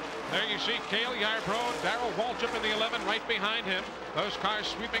hour. There you see Cale Yarborough, Darrell Waltrip in the 11 right behind him. Those cars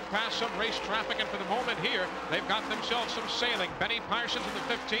sweeping past some race traffic, and for the moment here, they've got themselves some sailing. Benny Parsons in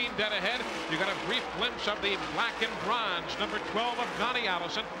the 15 dead ahead. You got a brief glimpse of the black and bronze, number 12 of Donnie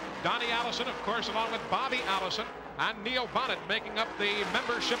Allison. Donnie Allison, of course, along with Bobby Allison and Neil Bonnet, making up the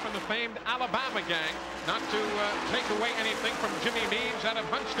membership in the famed Alabama gang. Not to take away anything from Jimmy Means out of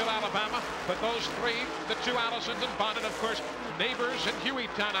Huntsville, Alabama, but those three, the two Allisons and Bonnet, of course, neighbors in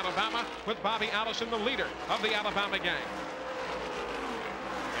Hueytown, Alabama, with Bobby Allison, the leader of the Alabama gang.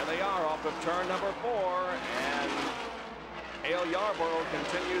 Here they are off of turn number 4, and Cale Yarborough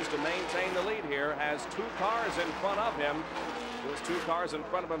continues to maintain the lead here, has 2 cars in front of him. Those 2 cars in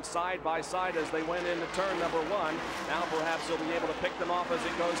front of him side by side as they went into turn number 1. Now perhaps he'll be able to pick them off as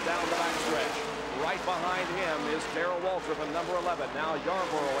he goes down the back stretch. Right behind him is Darrell Waltrip in number 11. Now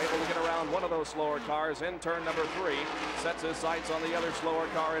Yarborough able to get around one of those slower cars in turn number 3. Sets his sights on the other slower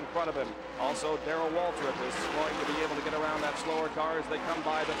car in front of him. Also, Darrell Waltrip is going to be able to get around that slower car as they come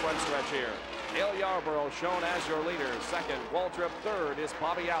by the front stretch here. Cale Yarborough shown as your leader. Second, Waltrip. Third is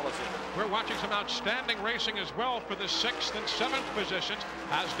Bobby Allison. We're watching some outstanding racing as well for the 6th and 7th positions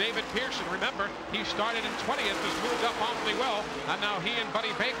as David Pearson, remember, he started in 20th, has moved up awfully well, and now he and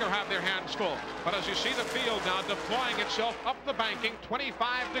Buddy Baker have their hands full. But as you see the field now deploying itself up the banking, 25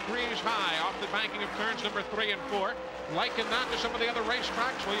 degrees high off the banking of turns number 3 and 4. Liken that to some of the other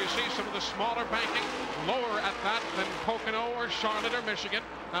racetracks where you see some of the smaller banking lower at that than Pocono or Charlotte or Michigan.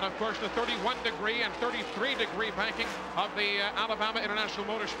 And of course the 31 degree and 33 degree banking of the Alabama International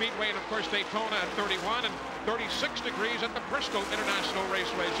Motor Speedway, and of course Daytona at 31 and 36 degrees at the Bristol International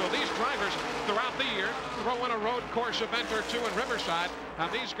Raceway. So these drivers throughout the year throw in a road course event or 2 in Riverside.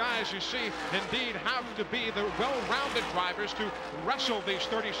 And these guys, you see, indeed have to be the well-rounded drivers to wrestle these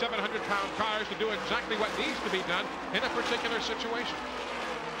 3,700-pound cars to do exactly what needs to be done in a particular situation.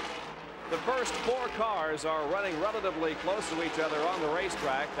 The first 4 cars are running relatively close to each other on the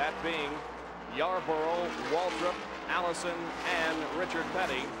racetrack, that being Yarborough, Waltrip, Allison, and Richard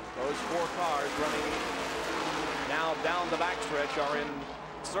Petty. Those 4 cars running now down the backstretch are in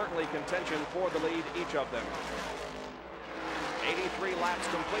certainly contention for the lead, each of them. 83 laps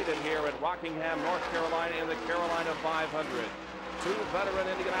completed here at Rockingham, North Carolina in the Carolina 500. 2 veteran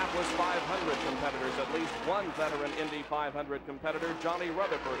Indianapolis 500 competitors, at least 1 veteran Indy 500 competitor, Johnny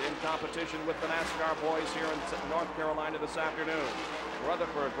Rutherford, in competition with the NASCAR boys here in North Carolina this afternoon.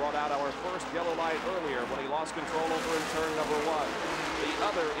 Rutherford brought out our first yellow light earlier when he lost control over in turn number 1. The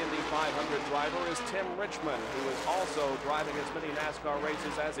other Indy 500 driver is Tim Richmond, who is also driving as many NASCAR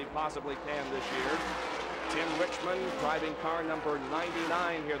races as he possibly can this year. Tim Richmond driving car number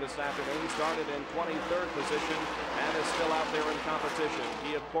 99 here this afternoon, started in 23rd position and is still out there in competition.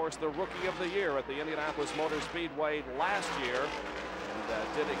 He, of course, the Rookie of the Year at the Indianapolis Motor Speedway last year.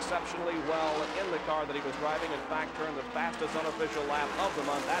 and did exceptionally well in the car that he was driving. In fact, turned the fastest unofficial lap of the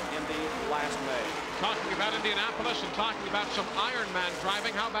month at Indy last May. Talking about Indianapolis and talking about some Ironman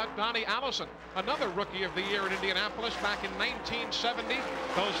driving, how about Donnie Allison, another Rookie of the Year in Indianapolis back in 1970,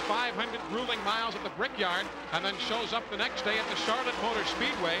 those 500 grueling miles at the Brickyard, and then shows up the next day at the Charlotte Motor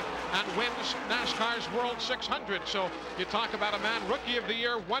Speedway and wins NASCAR's World 600. So you talk about a man, Rookie of the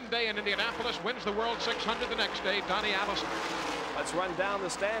Year one day in Indianapolis, wins the World 600 the next day, Donnie Allison. Let's run down the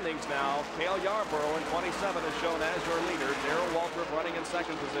standings now. Cale Yarborough in 27 is shown as your leader. Darrell Waltrip running in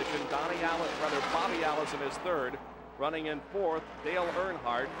second position. Bobby Allison is third. Running in fourth, Dale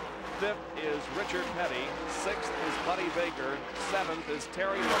Earnhardt. Fifth is Richard Petty. Sixth is Buddy Baker. Seventh is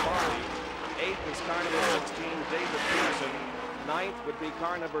Terry Labonte. Eighth is car number 16, David Pearson. Ninth would be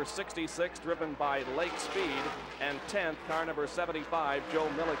car number 66, driven by Lake Speed. And 10th, car number 75, Joe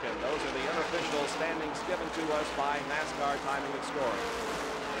Milliken. Those are the unofficial standings given to us by NASCAR Timing and Scoring.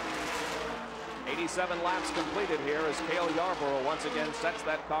 87 laps completed here as Cale Yarborough once again sets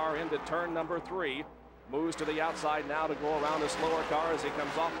that car into turn number 3. Moves to the outside now to go around a slower car as he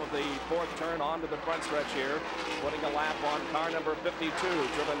comes off of the fourth turn onto the front stretch here. Putting a lap on car number 52,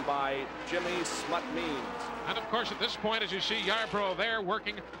 driven by Jimmy Smut Means. And of course, at this point, as you see Yarborough there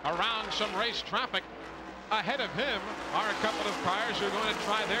working around some race traffic, ahead of him are a couple of cars who are going to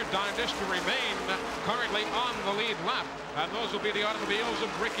try their darndest to remain currently on the lead lap. And those will be the automobiles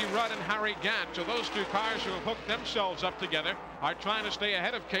of Ricky Rudd and Harry Gant. So those two cars who have hooked themselves up together are trying to stay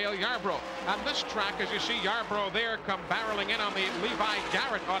ahead of Cale Yarborough. And this track, as you see Yarborough there come barreling in on the Levi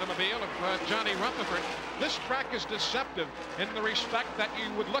Garrett automobile of Johnny Rutherford, this track is deceptive in the respect that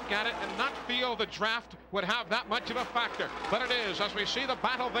you would look at it and not feel the draft would have that much of a factor. But it is, as we see the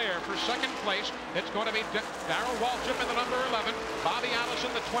battle there for second place. It's going to be Darrell Waltrip in the number 11, Bobby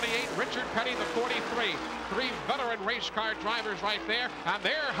Allison the 28, Richard Petty the 43. Three veteran race car drivers right there, and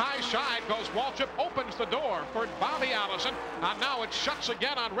there high side goes Waltrip, opens the door for Bobby Allison, and now it shuts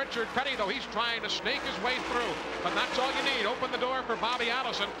again on Richard Petty, though he's trying to snake his way through. But that's all you need. Open the door for Bobby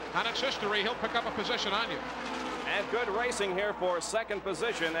Allison, and it's history. He'll pick up a position on you. And good racing here for second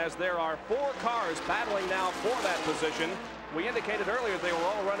position as there are 4 cars battling now for that position. We indicated earlier they were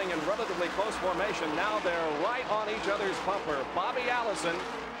all running in relatively close formation. Now they're right on each other's bumper. Bobby Allison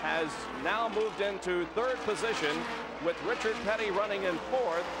has now moved into third position with Richard Petty running in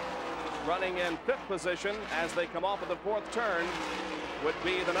fourth. Running in fifth position as they come off of the fourth turn would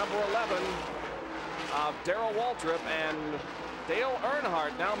be the number 11 of Darrell Waltrip, and Dale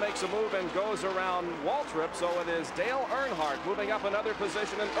Earnhardt now makes a move and goes around Waltrip. So it is Dale Earnhardt moving up another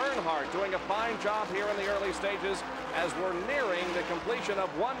position, and Earnhardt doing a fine job here in the early stages as we're nearing the completion of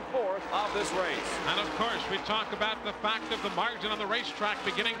 1/4 of this race. And of course, we talk about the fact of the margin on the racetrack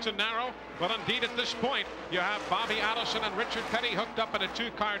beginning to narrow. Well, indeed, at this point, you have Bobby Allison and Richard Petty hooked up in a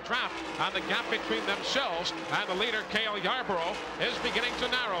 2-car draft, and the gap between themselves and the leader, Cale Yarborough, is beginning to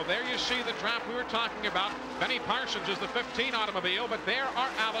narrow. There you see the draft we were talking about. Benny Parsons is the 15 automobile, but there are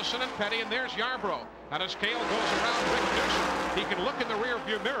Allison and Petty, and there's Yarborough. And as Cale goes around Rick Newsom, he can look in the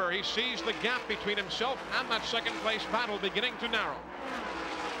rearview mirror. He sees the gap between himself and that second place battle beginning to narrow.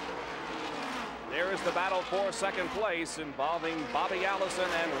 There is the battle for second place involving Bobby Allison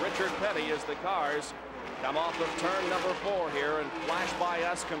and Richard Petty as the cars come off of turn number 4 here and flash by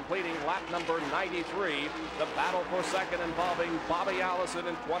us, completing lap number 93. The battle for second involving Bobby Allison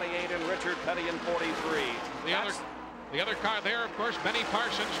in 28 and Richard Petty in 43. The other car there, of course, Benny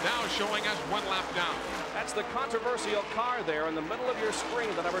Parsons, now showing us 1 lap down. That's the controversial car there in the middle of your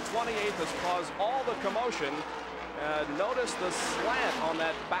screen. The number 28 has caused all the commotion. Notice the slant on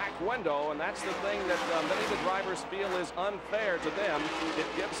that back window, and that's the thing that many of the drivers feel is unfair to them. It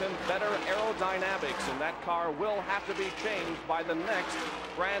gives him better aerodynamics, and that car will have to be changed by the next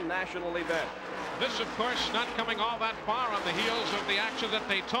Grand National event. This, of course, not coming all that far on the heels of the action at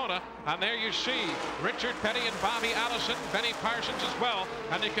Daytona. And there you see Richard Petty and Bobby Allison, Benny Parsons as well.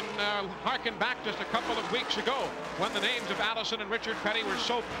 And you can harken back just a couple of weeks ago when the names of Allison and Richard Petty were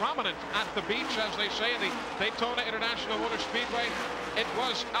so prominent at the beach, as they say, the Daytona International Motor Speedway. It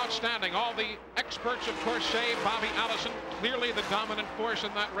was outstanding. All the experts, of course, say Bobby Allison clearly the dominant force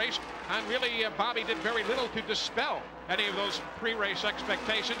in that race. And really, Bobby did very little to dispel any of those pre-race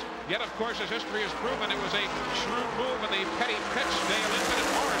expectations. Yet, of course, as history has proven, it was a shrewd move in the Petty pits. Dale Inman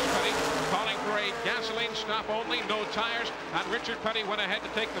and Morris Petty calling for a gasoline stop only, no tires, and Richard Petty went ahead to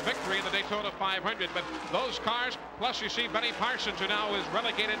take the victory in the Daytona 500. But those cars, plus you see Benny Parsons, who now is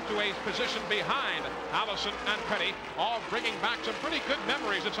relegated to a position behind Allison and Petty, all bringing back some pretty good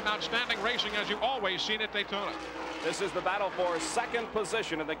memories and some outstanding racing, as you've always seen at Daytona. This is the battle for second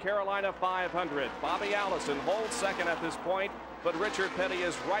position in the Carolina 500. Bobby Allison holds second at this point, but Richard Petty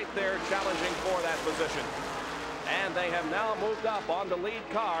is right there challenging for that position. And they have now moved up on the lead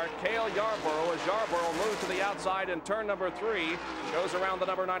car, Cale Yarborough, as Yarborough moves to the outside in turn number 3. Goes around the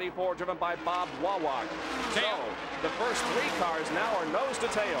number 94, driven by Bob Wawak. So, the first 3 cars now are nose to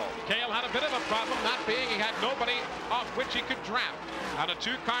tail. Cale had a bit of a problem, that being he had nobody off which he could draft. On a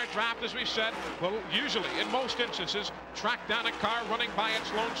 2-car draft, as we said, will usually, in most instances, track down a car running by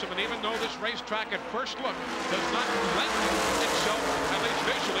its lonesome. And even though this racetrack at first look does not lend itself, at least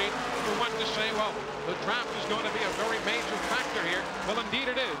visually, for one to say, well, the draft is going to be a very major factor here. Well, indeed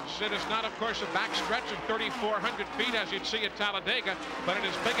it is. It is not, of course, a backstretch of 3,400 feet as you'd see at Talladega, but it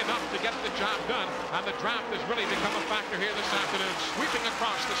is big enough to get the job done. And the draft has really become a factor here this afternoon. Sweeping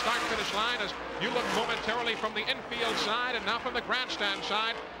across the start-finish line as you look momentarily from the infield side and now from the grandstand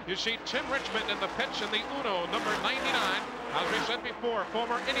side, you see Tim Richmond in the pits in the Uno, number 99. As we said before,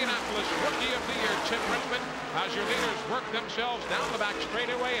 former Indianapolis Rookie of the Year, Tim Richmond, as your leaders work themselves down the back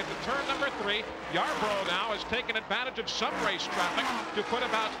straightaway into turn number 3. Yarborough now has taken advantage of some race traffic to put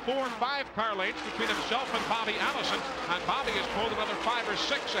about 4 or 5 car lengths between himself and Bobby Allison, and Bobby has pulled another 5 or 6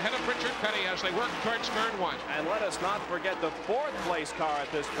 ahead of Richard Petty as they work towards turn 1. And let us not forget the 4th place car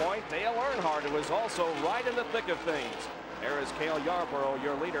at this point, Dale Earnhardt, who is also right in the thick of things. There is Cale Yarborough,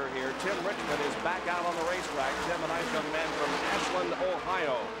 your leader here. Tim Richmond is back out on the racetrack. Tim, a nice young man from Ashland,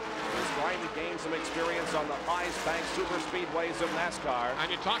 Ohio. He's trying to gain some experience on the highest bank super speedways of NASCAR.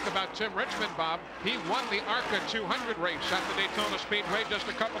 And you talk about Tim Richmond, Bob. He won the ARCA 200 race at the Daytona Speedway just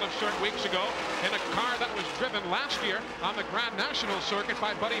a couple of short weeks ago in a car that was driven last year on the Grand National circuit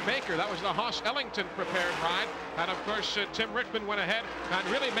by Buddy Baker. That was the Haas Ellington prepared ride. And of course, Tim Richmond went ahead and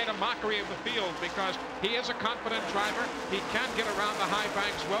really made a mockery of the field because he is a confident driver. He can get around the high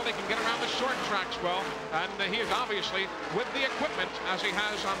banks well. He can get around the short tracks well. And he is obviously, with the equipment as he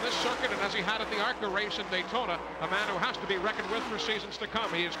has on this circuit and as he had at the ARCA race in Daytona, a man who has to be reckoned with for seasons to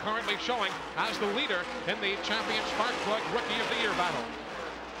come. He is currently showing as the leader in the Champion Spark Plug Rookie of the Year battle.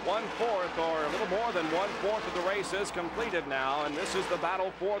 1/4 or a little more than 1/4 of the race is completed now, and this is the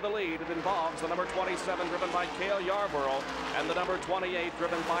battle for the lead. It involves the number 27 driven by Cale Yarborough and the number 28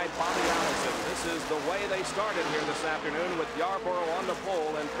 driven by Bobby Allison. This is the way they started here this afternoon with Yarborough on the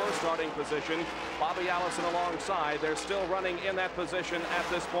pole in first starting position. Bobby Allison alongside. They're still running in that position at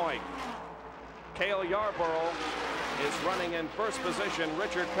this point. Cale Yarborough is running in first position.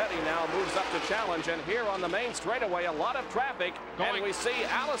 Richard Petty now moves up to challenge, and here on the main straightaway, a lot of traffic, and we see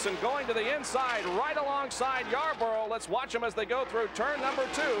Allison going to the inside right alongside Yarborough. Let's watch them as they go through turn number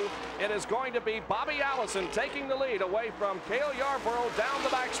 2. It is going to be Bobby Allison taking the lead away from Cale Yarborough down the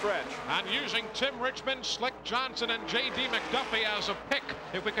backstretch. And using Tim Richmond, Slick Johnson, and J.D. McDuffie as a pick,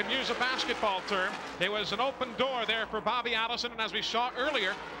 if we can use a basketball term. It was an open door there for Bobby Allison, and as we saw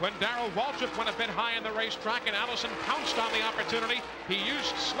earlier, when Darrell Waltrip went a bit high in the racetrack and Allison pounced on the opportunity, he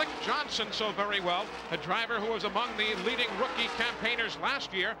used Slick Johnson so very well, a driver who was among the leading rookie campaigners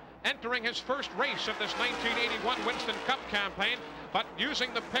last year, entering his first race of this 1981 Winston Cup campaign, but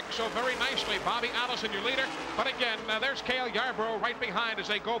using the pick so very nicely. Bobby Allison, your leader, but again, there's Cale Yarborough right behind as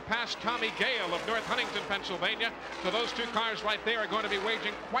they go past Tommy Gale of North Huntington, Pennsylvania. So those 2 cars right there are going to be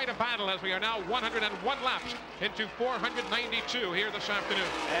waging quite a battle as we are now 101 laps into 492 here this afternoon.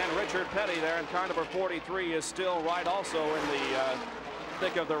 And Richard Petty there in car number 43 is still right also in the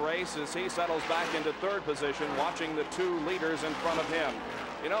thick of the race as he settles back into third position, watching the 2 leaders in front of him.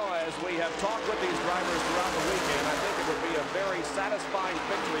 You know, as we have talked with these drivers throughout the weekend, I think it would be a very satisfying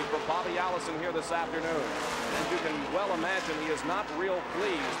victory for Bobby Allison here this afternoon. And you can well imagine he is not real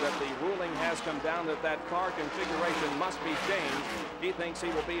pleased that the ruling has come down that that car configuration must be changed. He thinks he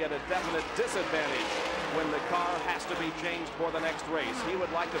will be at a definite disadvantage when the car has to be changed for the next race. He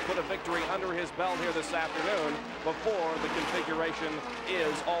would like to put a victory under his belt here this afternoon before the configuration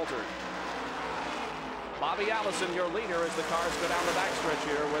is altered. Bobby Allison, your leader, as the cars go down the backstretch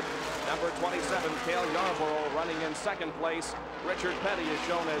here with number 27, Cale Yarborough, running in second place. Richard Petty is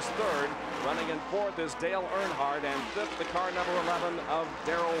shown as third. Running in fourth is Dale Earnhardt, and fifth, the car number 11 of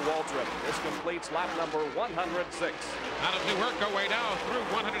Darrell Waltrip. This completes lap number 106. And as we work our way now through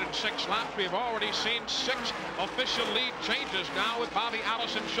 106 laps, we've already seen 6 official lead changes now with Bobby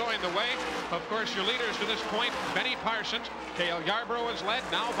Allison showing the way. Of course, your leaders to this point, Benny Parsons, Cale Yarborough has led,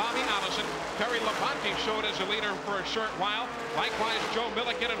 now Bobby Allison. Terry Labonte showed as a leader for a short while. Likewise, Joe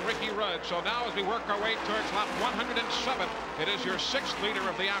Milliken and Ricky Rudd. So now as we work our way towards lap 107, it is your 6th leader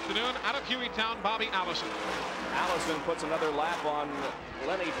of the afternoon out of Hueytown, Bobby Allison. Allison puts another lap on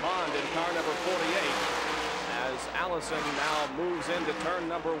Lenny Pond in car number 48. as Allison now moves into turn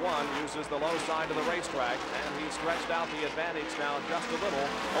number 1, uses the low side of the racetrack, and he's stretched out the advantage now just a little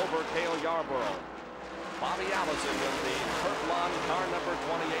over Cale Yarborough. Bobby Allison in the Kirklon car number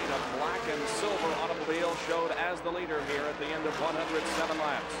 28, a black and silver automobile, showed as the leader here at the end of 107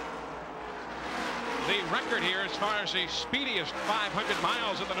 laps. The record here as far as the speediest 500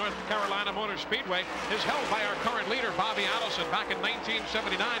 miles at the North Carolina Motor Speedway is held by our current leader, Bobby Allison, back in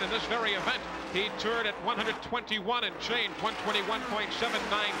 1979 in this very event. He toured at 121 and change,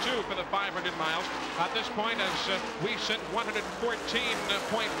 121.792 for the 500 miles. At this point, as we sit 114.5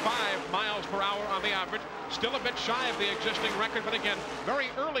 miles per hour on the average, still a bit shy of the existing record, but again,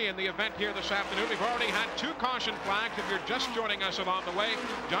 very early in the event here this afternoon. We've already had 2 caution flags. If you're just joining us along the way,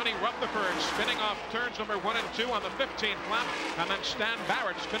 Johnny Rutherford spinning off turns number 1 and 2 on the 15th lap, and then Stan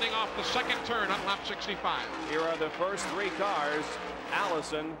Barrett spinning off the 2nd turn on lap 65. Here are the first 3 cars: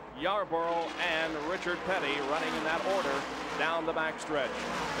 Allison, Yarborough, and Richard Petty, running in that order down the backstretch.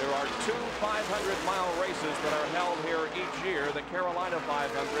 There are 2 500-mile races that are held here each year. The Carolina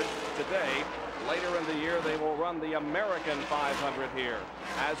 500 today. Later in the year, they will run the American 500 here.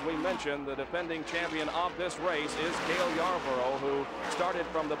 As we mentioned, the defending champion of this race is Cale Yarborough, who started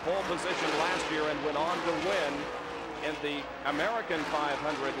from the pole position last year and went on to win in the American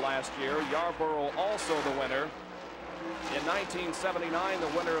 500 last year. Yarborough also the winner. In 1979, the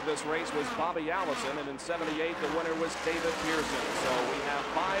winner of this race was Bobby Allison, and in 78, the winner was David Pearson. So we have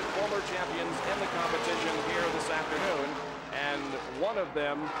 5 former champions in the competition here this afternoon, and one of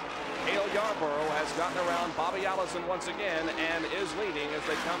them, Cale Yarborough, has gotten around Bobby Allison once again and is leading as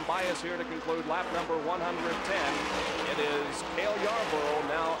they come by us here to conclude lap number 110. It is Cale Yarborough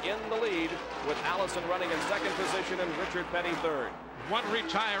now in the lead, with Allison running in 2nd position and Richard Petty 3rd. One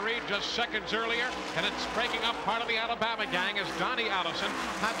retiree just seconds earlier, and it's breaking up part of the Alabama gang as Donnie Allison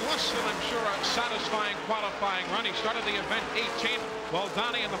had less than, I'm sure, a satisfying qualifying run. He started the event 18th, while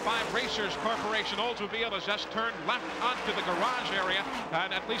Donnie and the 5 Racers Corporation Oldsmobile has just turned left onto the garage area,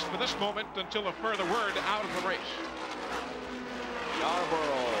 and at least for this moment, until a further word, out of the race.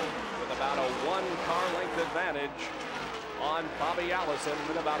 Yarborough with about a 1-car length advantage on Bobby Allison,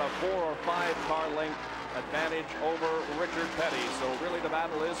 and about a 4 or 5 car length advantage over Richard Petty. So really the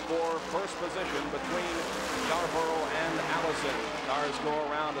battle is for first position between Yarborough and Allison. Cars go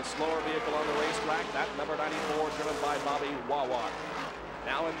around a slower vehicle on the racetrack. That number 94 driven by Bobby Wawak.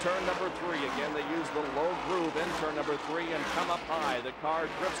 Now in turn number 3, again they use the low groove in turn number 3 and come up high. The car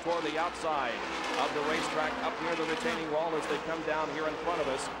drifts toward the outside of the racetrack up near the retaining wall as they come down here in front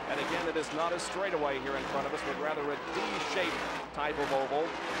of us. And again, it is not a straightaway here in front of us, but rather a D-shaped type of oval.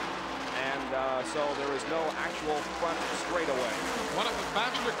 And so there is no actual front straightaway. One of the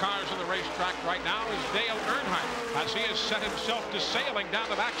faster cars on the racetrack right now is Dale Earnhardt, as he has set himself to sailing down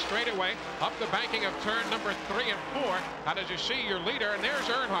the back straightaway up the banking of turn number 3 and 4. And as you see, your leader, and there's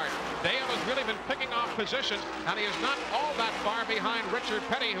Earnhardt. Dale has really been picking off positions, and he is not all that far behind Richard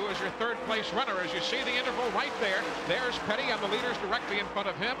Petty, who is your 3rd place runner. As you see the interval right there, there's Petty, and the leader's directly in front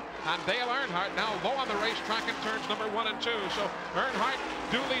of him. And Dale Earnhardt now low on the racetrack in turns number 1 and 2. So Earnhardt,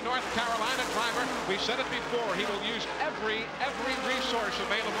 duly North Carolina driver. We said it before, he will use every resource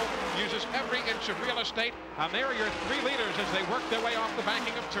available, uses every inch of real estate, and there are your 3 leaders as they work their way off the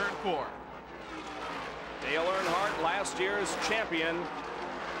banking of turn 4. Dale Earnhardt, last year's champion,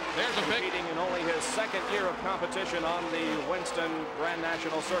 there's a big, competing in only his 2nd year of competition on the Winston Grand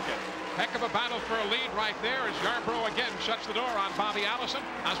National Circuit. Heck of a battle for a lead right there as Yarborough again shuts the door on Bobby Allison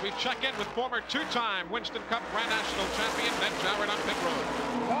as we check in with former 2-time Winston Cup Grand National champion Ned Jarrett on pit road.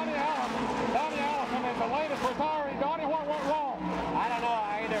 Donnie Allison is the latest retiree. Donnie, what went wrong? I don't know.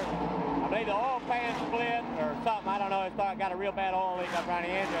 I believe the oil fan split or something. I don't know. It's got a real bad oil leak up around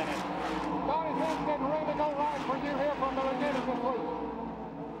the engine. Donnie, things didn't really go right for you here from the beginning this week.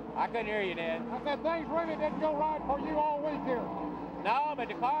 I couldn't hear you, Ned. I said things really didn't go right for you all week here. No, but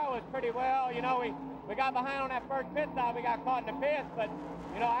the car was pretty well. You know, we got behind on that first pit stop. We got caught in the pits, but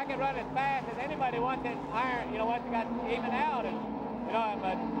you know, I can run as fast as anybody once it iron. You know, once it got even out, and you know,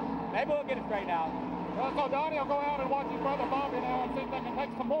 but maybe we'll get it straightened out. Well, so Donnie will go out and watch his brother Bobby now and see if they can take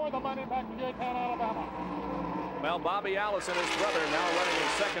some more of the money back to J-Town, Alabama. Well, Bobby Allison, his brother, now running in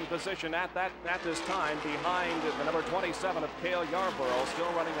 2nd position at this time, behind the number 27 of Cale Yarborough.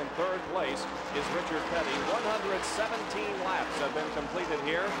 Still running in 3rd place is Richard Petty. 117 laps have been completed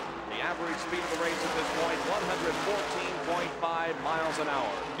here. The average speed of the race at this point, 114.5 miles an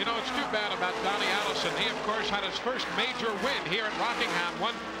hour. You know, it's too bad about Donnie Allison. He, of course, had his first major win here at Rockingham.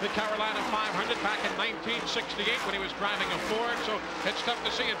 Won the Carolina 500 back in 1968 when he was driving a Ford. So it's tough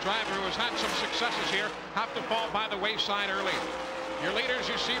to see a driver who has had some successes here have to fall by the wayside early. Your leaders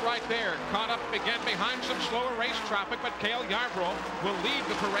you see right there, caught up again behind some slower race traffic, but Cale Yarborough will lead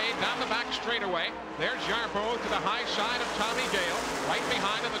the parade down the back straightaway. There's Yarborough to the high side of Tommy Gale. Right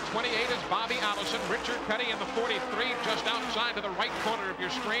behind him, the 28 is Bobby Allison. Richard Petty in the 43 just outside to the right corner of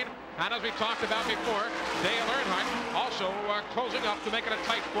your screen. And as we talked about before, Dale Earnhardt also closing up to make it a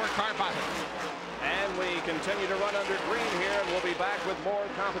tight four-car battle. And we continue to run under green here, and we'll be back with more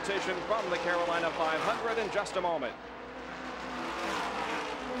competition from the Carolina 500 in just a moment.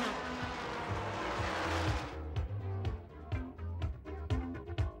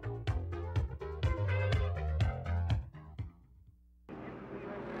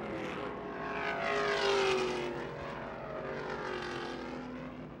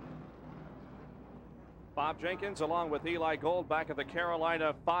 Bob Jenkins along with Eli Gold back at the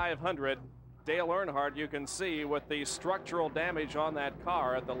Carolina 500. Dale Earnhardt, you can see with the structural damage on that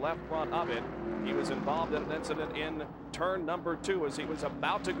car at the left front of it. He was involved in an incident in turn number 2 as he was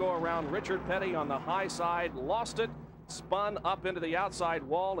about to go around Richard Petty on the high side, lost it, spun up into the outside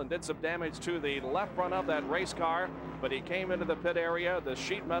wall and did some damage to the left front of that race car. But he came into the pit area. The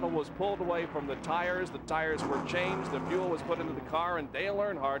sheet metal was pulled away from the tires. The tires were changed. The fuel was put into the car, and Dale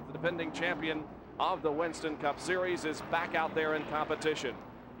Earnhardt, the defending champion of the Winston Cup Series, is back out there in competition.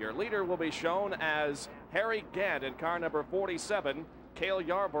 Your leader will be shown as Harry Gant in car number 47. Cale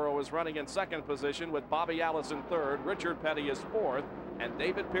Yarborough is running in second position with Bobby Allison third. Richard Petty is fourth, and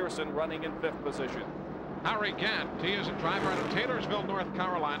David Pearson running in fifth position. Harry Gant, he is a driver out of Taylorsville, North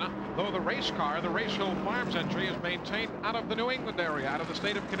Carolina, though the race car, the Race Hill Farms entry, is maintained out of the New England area, out of the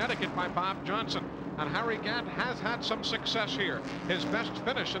state of Connecticut by Bob Johnson. And Harry Gant has had some success here. His best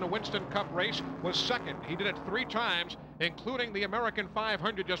finish in a Winston Cup race was second. He did it 3 times, including the American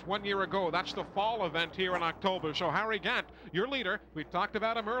 500 just 1 year ago. That's the fall event here in October. So Harry Gant, your leader, we talked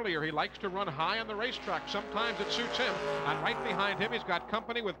about him earlier. He likes to run high on the racetrack. Sometimes it suits him. And right behind him, he's got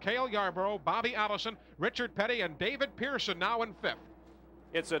company with Cale Yarborough, Bobby Allison, Richard Petty, and David Pearson now in fifth.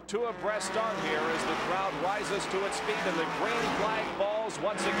 It's a 2 abreast start here as the crowd rises to its feet and the green flag falls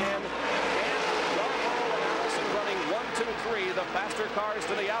once again. Yarborough and Allison running 1, 2, 3. The faster cars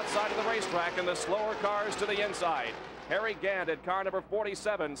to the outside of the racetrack and the slower cars to the inside. Harry Gant at car number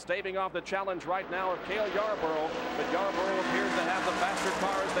 47, staving off the challenge right now of Cale Yarborough, but Yarborough appears to have the faster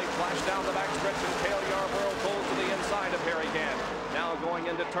cars. They flash down the backstretch, and Cale Yarborough pulls to the inside of Harry Gant. Now going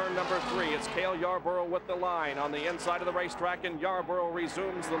into turn number 3, it's Cale Yarborough with the line on the inside of the racetrack, and Yarborough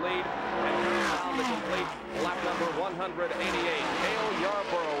resumes the lead and comes down to complete lap number 188. Cale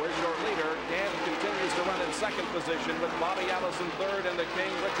Yarborough is your leader. Gant continues to run in second position with Bobby Allison third and the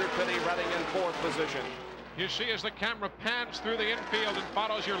King Richard Petty running in fourth position. You see as the camera pans through the infield and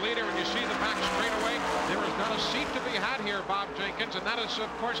follows your leader, and you see the back straightaway, there is not a seat to be had here, Bob Jenkins, and that has,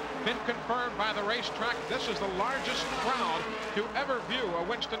 of course, been confirmed by the racetrack. This is the largest crowd to ever view a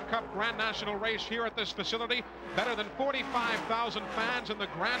Winston Cup Grand National race here at this facility. Better than 45,000 fans in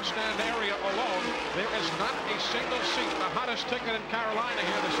the grandstand area alone. There is not a single seat, the hottest ticket in Carolina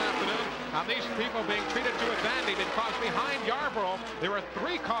here this afternoon. And these people being treated to a dandy because behind Yarborough, there are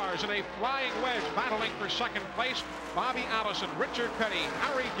 3 cars in a flying wedge battling for second place. Bobby Allison, Richard Petty,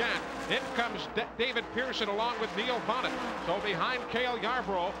 Harry Gant. In comes David Pearson along with Neil Bonnet. So behind Cale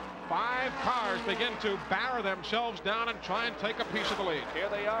Yarborough, 5 cars begin to barre themselves down and try and take a piece of the lead. Here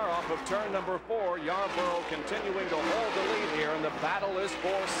they are off of turn number 4. Yarborough continuing to hold the lead here, and the battle is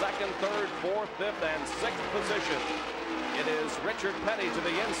for second, third, fourth, fifth, and sixth position. It is Richard Petty to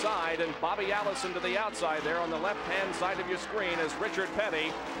the inside and Bobby Allison to the outside there on the left-hand side of your screen as Richard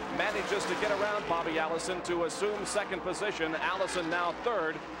Petty manages to get around Bobby Allison to assume second position. Allison now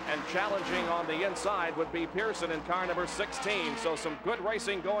third, and challenging on the inside would be Pearson in car number 16. So some good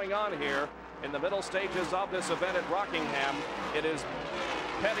racing going on here in the middle stages of this event at Rockingham. It is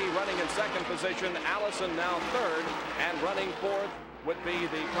Petty running in second position, Allison now third, and running fourth would be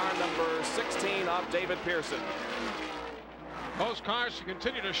the car number 16 of David Pearson. Those cars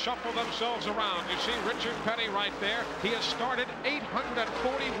continue to shuffle themselves around. You see Richard Petty right there. He has started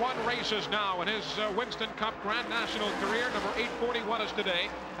 841 races now in his Winston Cup Grand National career. Number 841 is today.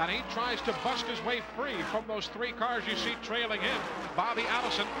 And he tries to bust his way free from those 3 cars you see trailing him. Bobby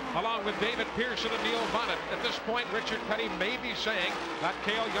Allison along with David Pearson and Neil Bonnet. At this point, Richard Petty may be saying that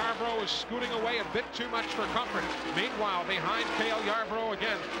Cale Yarborough is scooting away a bit too much for comfort. Meanwhile, behind Cale Yarborough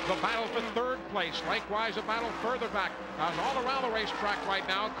again, the battle for third place. Likewise, a battle further back. As all around the racetrack right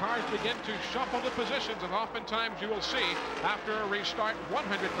now, cars begin to shuffle the positions, and oftentimes you will see, after a restart,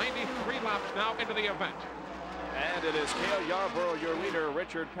 193 laps now into the event. And it is Cale Yarborough, your leader.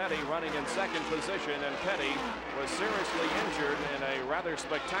 Richard Petty running in second position, and Petty was seriously injured in a rather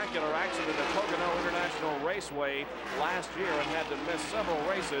spectacular accident at Pocono International Raceway last year and had to miss several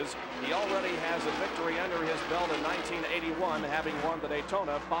races. He already has a victory under his belt in 1981, having won the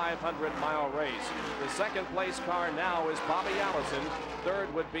Daytona 500-mile race. The second place car now is Bobby Allison.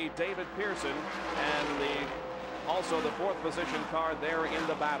 Third would be David Pearson, and also the fourth position car there in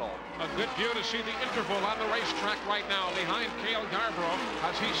the battle. A good view to see the interval on the racetrack right now behind Cale Yarborough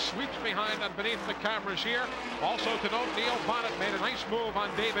as he sweeps behind and beneath the cameras here. Also to note, Neil Bonnet made a nice move on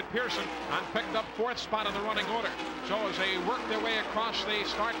David Pearson and picked up fourth spot in the running order. So as they work their way across the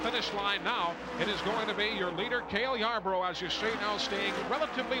start-finish line now, it is going to be your leader Cale Yarborough, as you see now, staying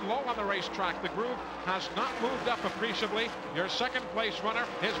relatively low on the racetrack. The groove has not moved up appreciably. Your second place runner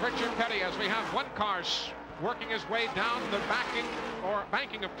is Richard Petty, as we have one car working his way down the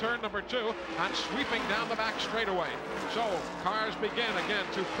banking of turn number 2 and sweeping down the back straightaway. So cars begin again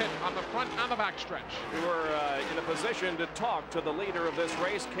to pit on the front and the back stretch. We were in a position to talk to the leader of this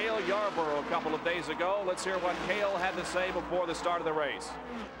race, Cale Yarborough, a couple of days ago. Let's hear what Cale had to say before the start of the race.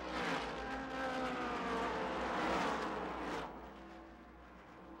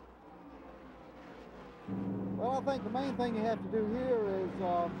 Well, I think the main thing you have to do here is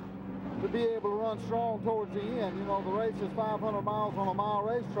to be able to run strong towards the end. You know, the race is 500 miles on a mile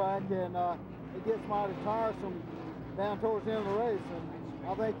racetrack, and it gets mighty tiresome down towards the end of the race. And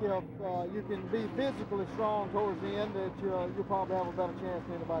I think if you can be physically strong towards the end, that you'll probably have a better chance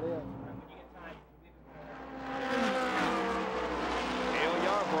than anybody else. Cale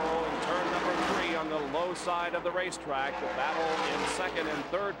Yarborough in turn number 3 on the low side of the racetrack. The battle in second and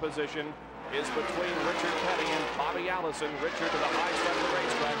third position is between Richard Petty and Bobby Allison. Richard to the high side of the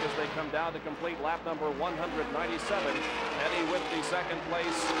racetrack as they come down to complete lap number 197. Petty with the second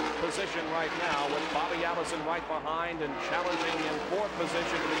place position right now, with Bobby Allison right behind, and challenging in fourth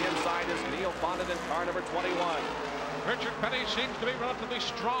position to the inside is Neil Bonnet in car number 21. Richard Petty seems to be relatively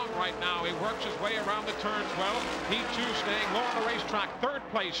strong right now. He works his way around the turns well. He too staying low on the racetrack. Third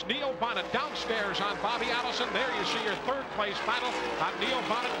place, Neil Bonnet downstairs on Bobby Allison. There you see your third place battle. Neil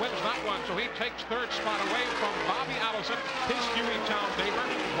Bonnet wins that one, so he takes third spot away from Bobby Allison, his Hueytown neighbor.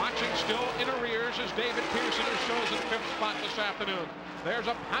 Watching still in arrears is David Pearson, who shows in fifth spot this afternoon. There's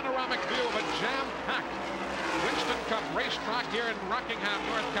a panoramic view of a jam-packed Winston Cup racetrack here in Rockingham,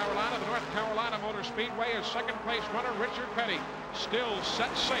 North Carolina. The North Carolina Motor Speedway is second place runner Richard Petty still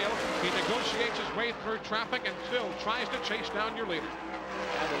set sail. He negotiates his way through traffic and still tries to chase down your leader.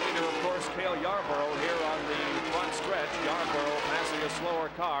 And the leader, of course, Cale Yarborough here on the front stretch. Yarborough passing a slower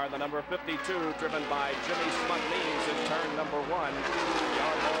car, the number 52, driven by Jimmy Smutnees in turn number 1.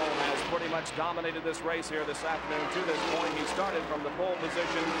 Yarborough has pretty much dominated this race here this afternoon to this point. He started from the pole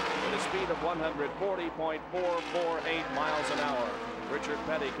position with a speed of 140.448 miles an hour. Richard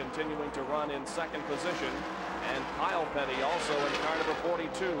Petty continuing to run in second position. And Kyle Petty, also in car number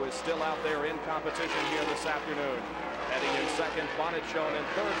 42, is still out there in competition here this afternoon. Petty in second, Bonnet shown in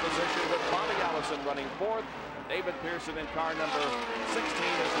third position, with Bobby Allison running fourth. David Pearson in car number 16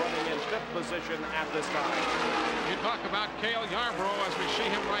 is running in fifth position at this time. You talk about Cale Yarborough as we see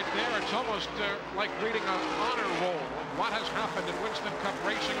him right there. It's almost like reading an honor roll of what has happened in Winston Cup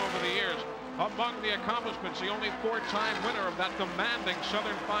racing over the years. Among the accomplishments, the only four-time winner of that demanding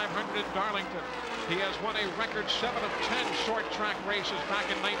Southern 500 in Darlington. He has won a record 7 of 10 short track races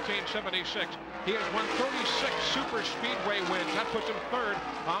back in 1976. He has won 36 super speedway wins. That puts him third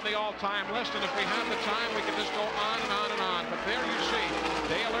on the all-time list. And if we have the time, we can just go on and on and on. But there you see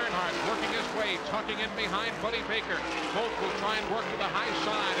Dale Earnhardt working his way, tucking in behind Buddy Baker. Both will try and work to the high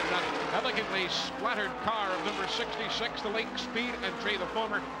side of that elegantly splattered car of number 66, the Lake Speed entry, the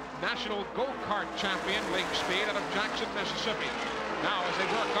former national go-kart champion, Lake Speed, out of Jackson, Mississippi. Now, as they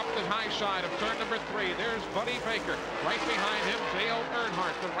work up the high side of turn number 3, there's Buddy Baker. Right behind him, Dale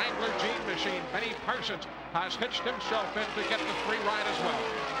Earnhardt, the Wrangler Gene Machine. Benny Parsons has hitched himself in to get the free ride as well.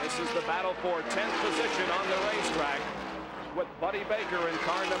 This is the battle for 10th position on the racetrack, with Buddy Baker in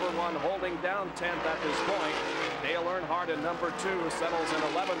car number 1 holding down 10th at this point. Dale Earnhardt in number 2 settles in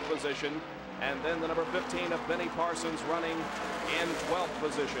 11th position. And then the number 15 of Benny Parsons running in 12th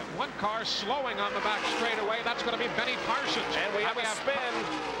position. One car slowing on the back straightaway. That's going to be Benny Parsons. And we have a spin.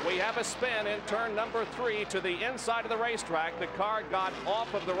 We have a spin in turn number 3 to the inside of the racetrack. The car got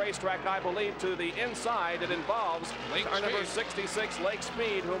off of the racetrack, I believe, to the inside. It involves car number 66, Lake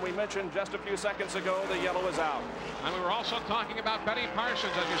Speed, whom we mentioned just a few seconds ago. The yellow is out. And we were also talking about Benny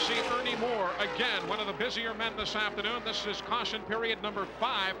Parsons. As you see, Ernie Moore, again, one of the busier men this afternoon. This is caution period number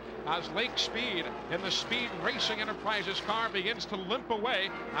 5 as Lake Speed Speed in the Speed Racing Enterprises car begins to limp away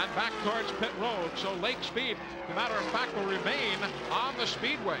and back towards pit road. So Lake Speed, as a matter of fact, will remain on the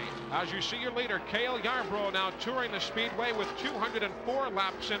speedway. As you see your leader, Cale Yarborough, now touring the speedway with 204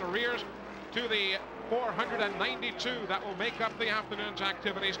 laps in arrears to the 492 that will make up the afternoon's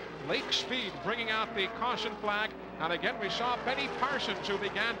activities. Lake Speed bringing out the caution flag. And again, we saw Benny Parsons, who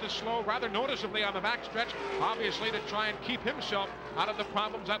began to slow rather noticeably on the backstretch, obviously to try and keep himself out of the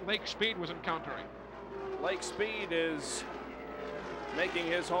problems that Lake Speed was encountering. Lake Speed is making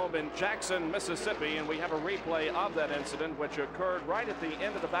his home in Jackson, Mississippi, and we have a replay of that incident, which occurred right at the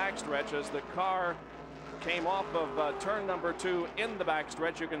end of the backstretch as the car came off of turn number 2 in the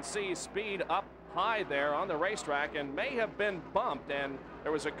backstretch. You can see Speed up high there on the racetrack and may have been bumped, and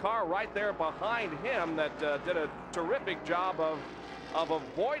there was a car right there behind him that did a terrific job of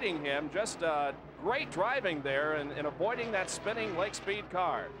avoiding him. Just great driving there and avoiding that spinning Lake Speed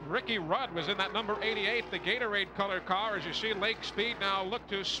car. Ricky Rudd was in that number 88, the Gatorade color car. As you see, Lake Speed now look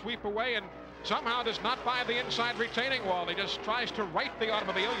to sweep away and somehow does not buy the inside retaining wall. He just tries to right the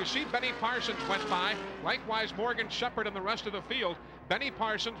automobile. You see Benny Parsons went by, likewise Morgan Shepherd and the rest of the field. Benny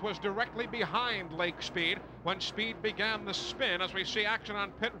Parsons was directly behind Lake Speed when Speed began the spin, as we see action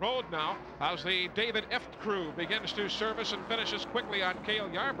on pit road now as the David Ift crew begins to service and finishes quickly on Cale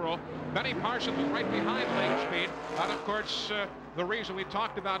Yarborough. Benny Parsons was right behind Lake Speed, and of course the reason we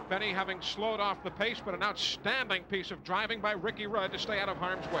talked about Benny having slowed off the pace, but an outstanding piece of driving by Ricky Rudd to stay out of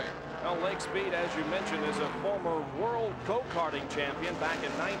harm's way. Well, Lake Speed, as you mentioned, is a former world go-karting champion. Back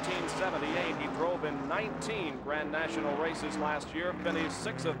in 1978, he drove in 19 Grand National races last year, finished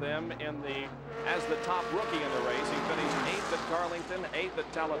 6 of them as the top rookie in the race. He finished 8th at Darlington, 8th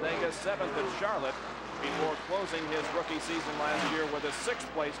at Talladega, 7th at Charlotte, before closing his rookie season last year with a 6th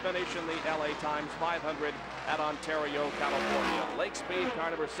place finish in the LA Times 500 at Ontario, California. Lake Speed,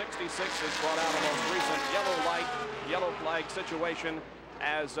 car number 66, has brought out a most recent yellow flag situation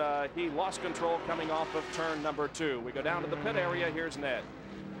as he lost control coming off of turn number 2. We go down to the pit area. Here's Ned.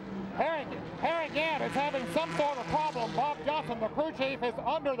 Harry Gant is having some sort of problem. Bob Johnson, the crew chief, is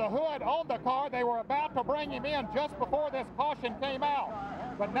under the hood on the car. They were about to bring him in just before this caution came out.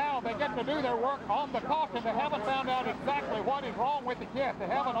 But now they get to do their work on the caution. They haven't found out exactly what is wrong with the kit. They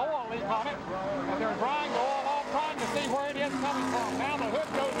have an oil leak on it, and they're drying the oil off, trying to see where it is coming from. Now the hood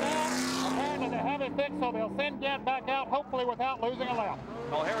goes down. Apparently they have it fixed, so they'll send Gant back out, hopefully without losing a lap.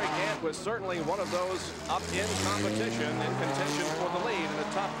 Well, Harry Gant was certainly one of those up in competition, in contention for the lead, and a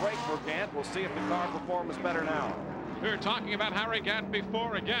tough break for Gant. We'll see if the car performs better now. We were talking about Harry Gant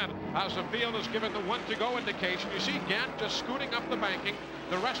before again, as the field is given the 1-to-go indication. You see Gant just scooting up the banking.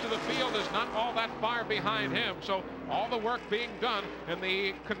 The rest of the field is not all that far behind him, so all the work being done in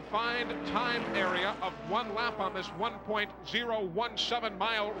the confined time area of 1 lap on this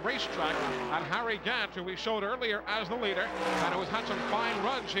 1.017-mile racetrack. And Harry Gant, who we showed earlier as the leader, and who has had some fine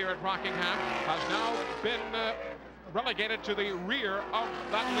runs here at Rockingham, has now been relegated to the rear of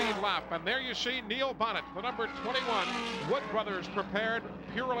that lead lap. And there you see Neil Bonnet, the number 21 Wood Brothers prepared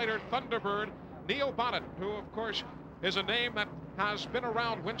Purolator Thunderbird. Neil Bonnet, who of course is a name that has been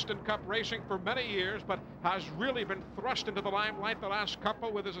around Winston Cup racing for many years, but has really been thrust into the limelight the last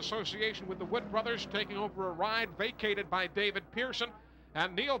couple with his association with the Wood Brothers, taking over a ride vacated by David Pearson.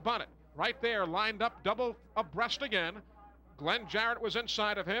 And Neil Bonnet right there lined up double abreast again. Glenn Jarrett was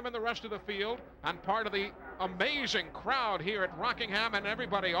inside of him and the rest of the field, and part of the amazing crowd here at Rockingham, and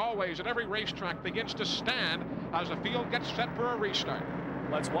everybody always at every racetrack begins to stand as the field gets set for a restart.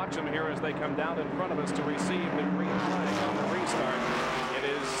 Let's watch them here as they come down in front of us to receive the green flag on the restart. It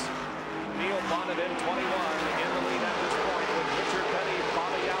is Neil Bonnet in 21 in the lead at this point with Richard Petty,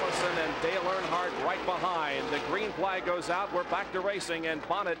 Bobby Allison, and Dale Earnhardt right behind. The green flag goes out. We're back to racing, and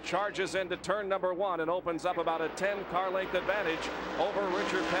Bonnet charges into turn number 1 and opens up about a 10-car length advantage over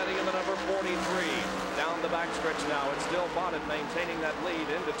Richard Petty in the number 43. Down the backstretch now, it's still Bonnet maintaining that lead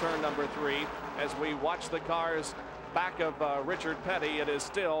into turn number 3 as we watch the cars back of Richard Petty. It is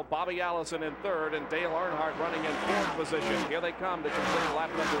still Bobby Allison in 3rd and Dale Earnhardt running in 4th position. Here they come to complete lap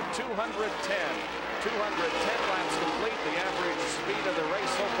number 210. 210 laps complete. The average speed of the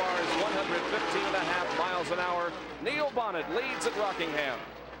race so far is 115.5 miles an hour. Neil Bonnet leads at Rockingham.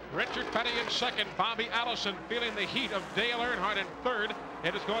 Richard Petty in 2nd, Bobby Allison feeling the heat of Dale Earnhardt in 3rd.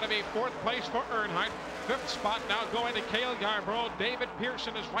 It is going to be 4th place for Earnhardt. 5th spot now going to Cale Yarborough. David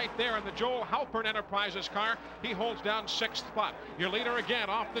Pearson is right there in the Joel Halpern Enterprises car. He holds down 6th spot. Your leader again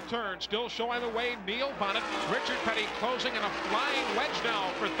off the turn, still showing the way, Neil Bonnet. Richard Petty closing in a flying wedge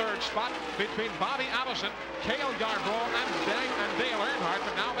now for 3rd spot between Bobby Allison, Cale Yarborough, and Dale Earnhardt,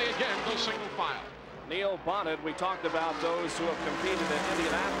 but now they again go single file. Neil Bonnet, we talked about those who have competed in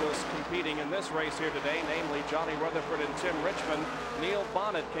Indianapolis, competing in this race here today, namely Johnny Rutherford and Tim Richmond. Neil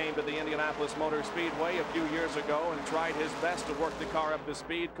Bonnet came to the Indianapolis Motor Speedway a few years ago and tried his best to work the car up to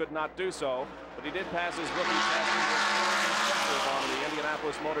speed, could not do so, but he did pass his rookie test on the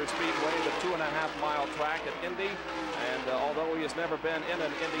Indianapolis Motor Speedway, the 2.5-mile track at Indy, and although he has never been in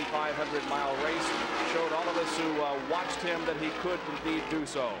an Indy 500-mile race, showed all of us who watched him that he could indeed do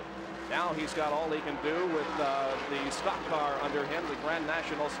so. Now he's got all he can do with the stock car under him, the Grand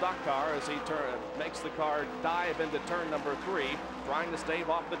National stock car, as he makes the car dive into turn number 3, trying to stave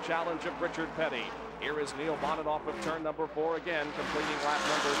off the challenge of Richard Petty. Here is Neil Bonnet off of turn number 4 again, completing lap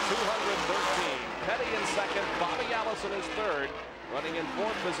number 213. Petty in second, Bobby Allison is third. Running in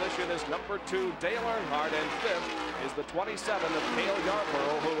 4th position is number 2, Dale Earnhardt, and 5th is the 27 of Cale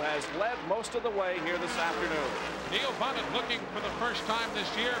Yarborough, who has led most of the way here this afternoon. Neil Bonnet looking for the first time this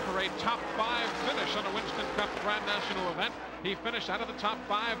year for a top 5 finish on a Winston Cup Grand National event. He finished out of the top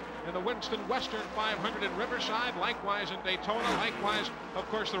 5 in the Winston Western 500 in Riverside, likewise in Daytona, likewise, of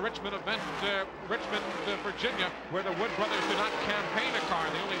course, the Richmond event, Richmond, Virginia, where the Wood brothers do not campaign a car.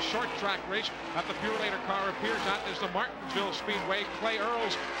 The only short track race that the Purelator car appears at is the Martinsville Speedway, Clay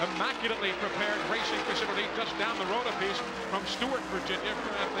Earl's immaculately prepared racing facility just down the road a piece from Stewart, Virginia,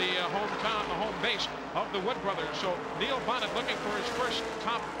 at the hometown, the home base of the Wood brothers. So Neil Bonnet looking for his first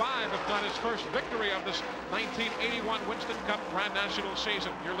top 5, if not his first victory of this 1981 Winston Cup Grand National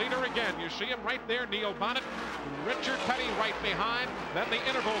season. Your leader again, you see him right there, Neil Bonnet, Richard Petty right behind, then the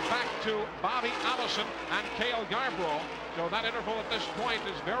interval back to Bobby Allison and Cale Yarborough. So that interval at this point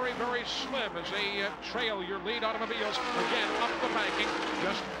is very, very slim as they trail your lead automobiles again up the banking.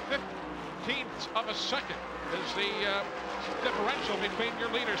 Just 15ths of a second is the differential between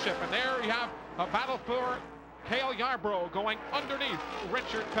your leadership. And there you have a battle for Cale Yarborough going underneath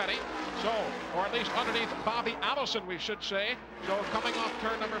Richard Petty, or at least underneath Bobby Allison, we should say. So coming off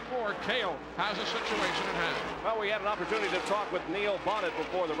turn number 4, Cale has a situation in hand. Well, we had an opportunity to talk with Neil Bonnet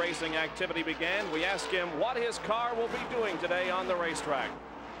before the racing activity began. We asked him what his car will be doing today on the racetrack.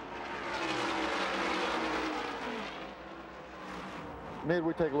 Ned,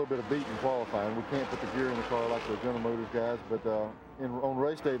 we take a little bit of beat in qualifying. We can't put the gear in the car like the General Motors guys, but on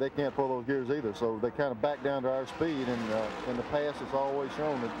race day they can't pull those gears either. So they kind of back down to our speed, and in the past it's always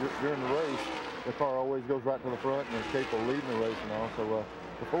shown that during the race the car always goes right to the front and is capable of leading the race and all. So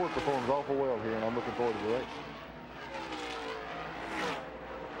the Ford performs awful well here, and I'm looking forward to the race.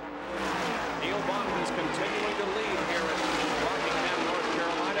 Neil Bonnet is continuing to lead here at Rockingham, North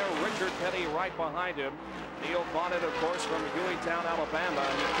Carolina. Richard Petty right behind him. Neil Bonnet, of course, from Hueytown, Alabama.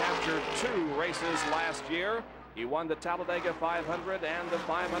 He captured 2 races last year. He won the Talladega 500 and the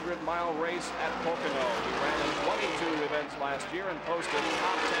 500-mile race at Pocono. He ran in 22 events last year and posted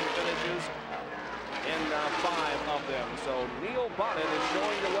top 10 finishes in 5 of them. So Neil Bonnet is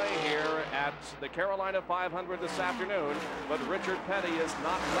showing the way here at the Carolina 500 this afternoon, but Richard Petty is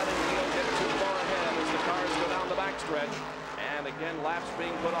not letting Neil get too far ahead as the cars go down the backstretch. And again, laps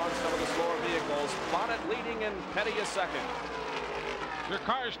being put on some of the slower vehicles. Bonnet leading and Petty is second. Your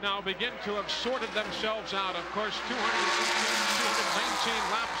cars now begin to have sorted themselves out. Of course, 219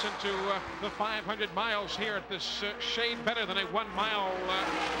 laps into the 500 miles here at this shade better than a 1-mile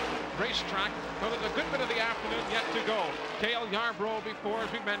racetrack. But there's a good bit of the afternoon yet to go. Cale Yarborough, before,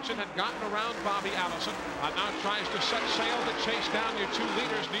 as we mentioned, had gotten around Bobby Allison. Now tries to set sail to chase down your 2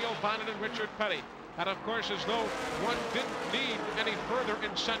 leaders, Neil Bonnet and Richard Petty. And of course, as though one didn't need any further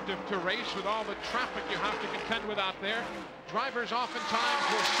incentive to race with all the traffic you have to contend with out there, drivers oftentimes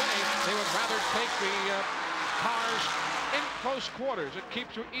will say they would rather take the cars in close quarters. It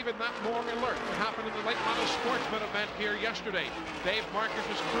keeps you even that more alert. What happened in the late model sportsman event here yesterday. Dave Marcus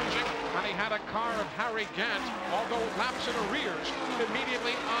was cruising, and he had a car of Harry Gant, although laps in arrears,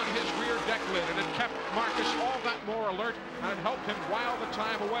 immediately on his rear deck lid, and it kept Marcus all that more alert, and it helped him while the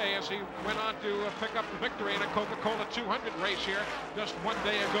time away as he went on to pick up the victory in a Coca-Cola 200 race here just 1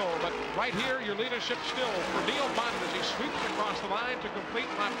 day ago. But right here, your leadership still for Neil Bonnet as he sweeps across the line to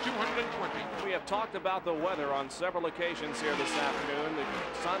complete lap 220. We have talked about the weather on several occasions here this afternoon. The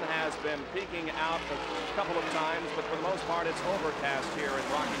sun has been peeking out a couple of times, but for the most part it's overcast here in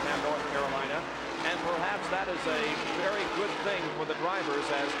Rockingham, North Carolina. And perhaps that is a very good thing for the drivers,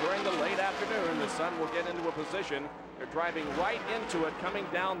 as during the late afternoon the sun will get into a position. They're driving right into it coming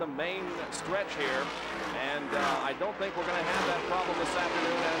down the main stretch here, and I don't think we're going to have that problem this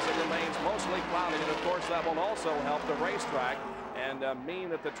afternoon as it remains mostly cloudy. And of course that will also help the racetrack and mean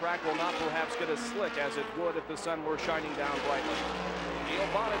that the track will not perhaps get as slick as it would if the sun were shining down brightly. Neil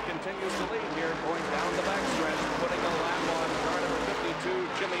Bonnet continues to lead here, going down the backstretch, putting a lap on car number 52,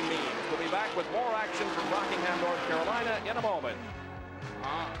 Jimmy Means. We'll be back with more action from Rockingham, North Carolina in a moment.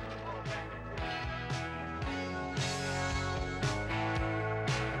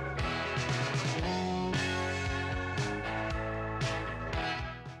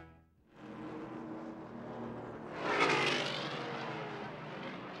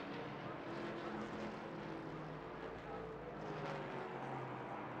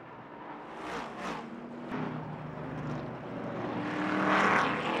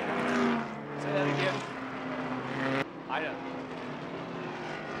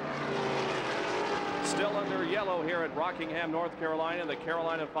 Still under yellow here at Rockingham, North Carolina, the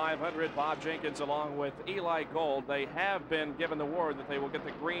Carolina 500. Bob Jenkins along with Eli Gold. They have been given the word that they will get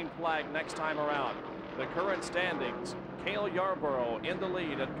the green flag next time around. The current standings, Cale Yarborough in the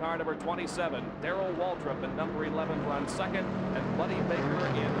lead at car number 27. Darrell Waltrip in number 11 runs second, and Buddy Baker in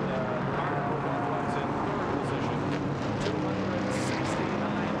car number 1 runs in third position.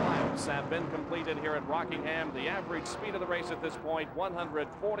 269 laps have been completed here at Rockingham. The average speed of the race at this point,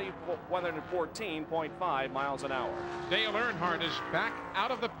 114.5 miles an hour. Dale Earnhardt is back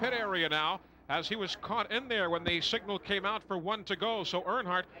out of the pit area now, as he was caught in there when the signal came out for 1 to go. So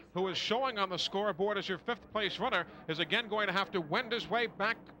Earnhardt, who is showing on the scoreboard as your 5th place runner, is again going to have to wend his way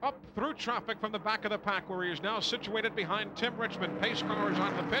back up through traffic from the back of the pack, where he is now situated behind Tim Richmond. Pace cars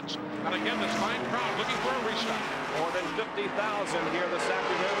on the pits, and again this fine crowd looking for a restart. More than 50,000 here this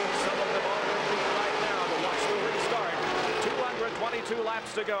afternoon. Some of them on their feet right now to watch the restart. 222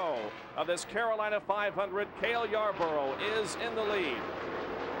 laps to go of this Carolina 500. Cale Yarborough is in the lead.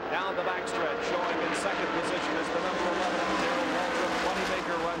 Down the backstretch, showing in second position is the number 11, Darrell Waltrip. Buddy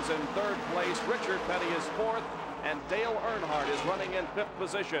Baker runs in third place. Richard Petty is fourth, and Dale Earnhardt is running in 5th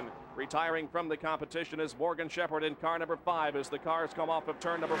position. Retiring from the competition is Morgan Shepherd in car number 5. As the cars come off of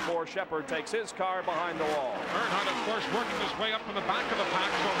turn number 4, Shepherd takes his car behind the wall. Earnhardt, of course, working his way up from the back of the pack,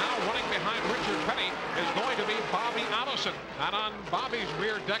 so now running behind Richard Petty is going to be Bobby Allison. And on Bobby's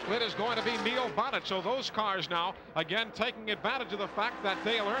rear deck lid is going to be Neil Bonnet. So those cars now, again, taking advantage of the fact that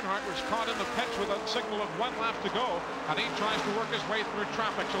Dale Earnhardt was caught in the pits with a signal of 1 lap to go, and he tries to work his way through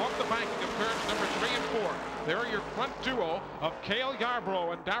traffic. So up the banking of turns number 3 and 4. There are your front duo of Cale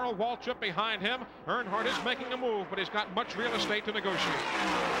Yarborough and Darrell Waltrip behind him. Earnhardt is making a move, but he's got much real estate to negotiate.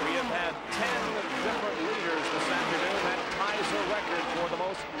 We have had 10 different leaders this afternoon. That ties a record for the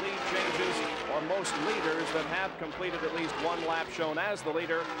most lead changes, or most leaders that have completed at least 1 lap, shown as the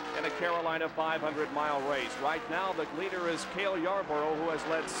leader in a Carolina 500-mile race. Right now, the leader is Cale Yarborough, who has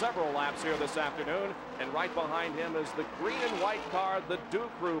led several laps here this afternoon. And right behind him is the green and white car, the Do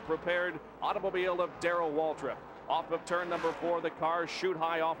Crew prepared automobile of Darrell Waltrip. Off of turn number 4, the cars shoot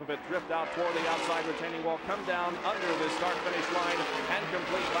high off of it, drift out toward the outside retaining wall, come down under the start-finish line, and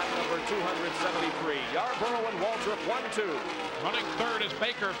complete lap number 273. Yarborough and Waltrip 1-2. Running third is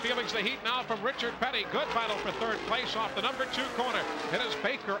Baker, feeling the heat now from Richard Petty. Good battle for third place off the number 2 corner. It is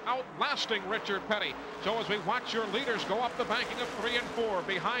Baker outlasting Richard Petty. So as we watch your leaders go up the banking of 3 and 4,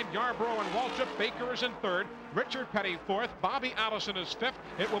 behind Yarborough and Waltrip, Baker is in third, Richard Petty 4th, Bobby Allison is 5th.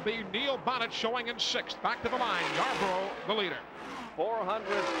 It will be Neil Bonnet showing in 6th. Back to the line, Yarborough the leader.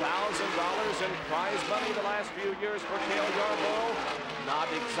 $400,000 in prize money the last few years for Cale Yarborough. Not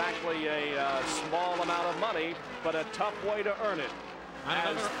exactly a small amount of money, but a tough way to earn it.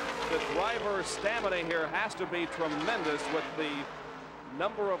 As the driver's stamina here has to be tremendous with the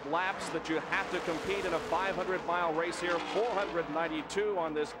number of laps that you have to compete in a 500-mile race here. 492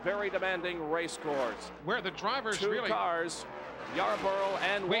 on this very demanding race course. Where the drivers 2 cars, Yarborough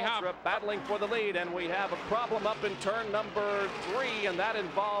and Waltrip battling for the lead, and we have a problem up in turn number 3, and that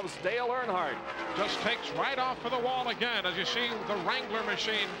involves Dale Earnhardt. Just takes right off for the wall again as you see the Wrangler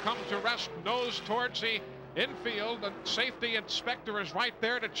machine come to rest, nose towards the infield. The safety inspector is right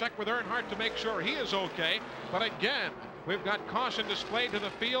there to check with Earnhardt to make sure he is okay. But again, we've got caution displayed to the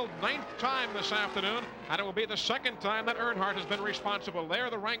field, 9th time this afternoon, and it will be the 2nd time that Earnhardt has been responsible. There,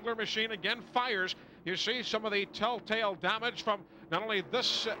 the Wrangler machine again fires. You see some of the telltale damage from not only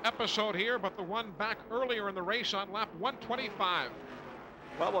this episode here, but the one back earlier in the race on lap 125.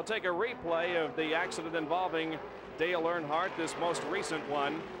 Well, we'll take a replay of the accident involving Dale Earnhardt, this most recent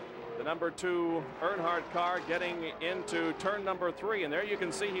one. The number 2 Earnhardt car getting into turn number 3, and there you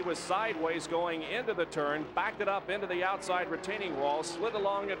can see he was sideways going into the turn, backed it up into the outside retaining wall, slid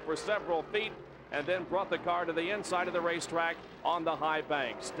along it for several feet, and then brought the car to the inside of the racetrack on the high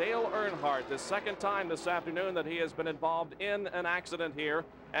banks. Dale Earnhardt, the 2nd time this afternoon that he has been involved in an accident here,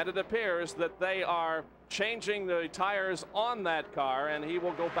 and it appears that they are changing the tires on that car, and he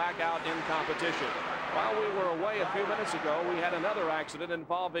will go back out in competition. While we were away a few minutes ago, we had another accident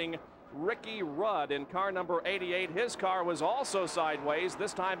involving Ricky Rudd in car number 88. His car was also sideways,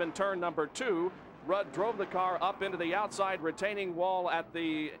 this time in turn number 2. Rudd drove the car up into the outside retaining wall at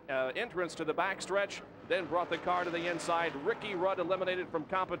the entrance to the backstretch, then brought the car to the inside. Ricky Rudd eliminated from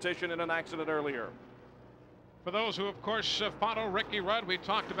competition in an accident earlier. For those who, of course, follow Ricky Rudd, we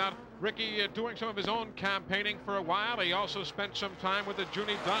talked about Ricky doing some of his own campaigning for a while. He also spent some time with the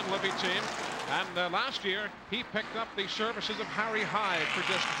Junie Dunleavy team. And last year, he picked up the services of Harry Hyde for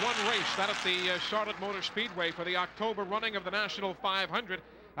just one race, that at the Charlotte Motor Speedway for the October running of the National 500.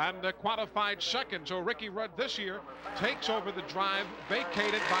 and qualified second. So Ricky Rudd this year takes over the drive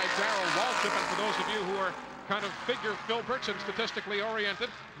vacated by Darrell Waltrip. And for those of you who are kind of figure filberts and statistically oriented,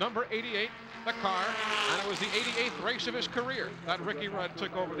 number 88, the car, and it was the 88th race of his career that Ricky Rudd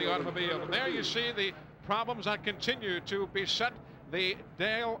took over the automobile. And there you see the problems that continue to beset the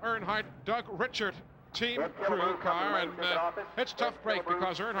Dale Earnhardt, Doug Richard team crew car, and it's tough break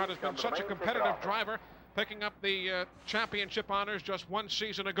because Earnhardt has been such a competitive driver, picking up the championship honors just one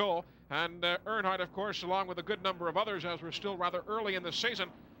season ago. And Earnhardt, of course, along with a good number of others, as we're still rather early in the season,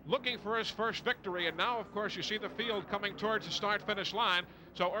 looking for his first victory. And now, of course, you see the field coming towards the start-finish line.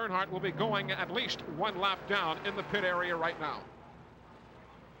 So Earnhardt will be going at least one lap down in the pit area right now.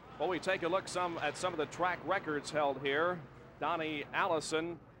 Well, we take a look at some of the track records held here. Donnie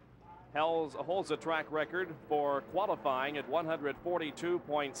Allison holds a track record for qualifying at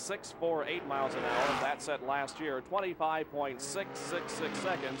 142.648 miles an hour. That set last year, 25.666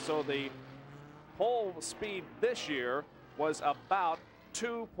 seconds. So the pole speed this year was about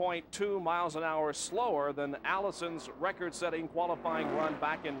 2.2 miles an hour slower than Allison's record-setting qualifying run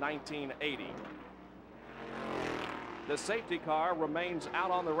back in 1980. The safety car remains out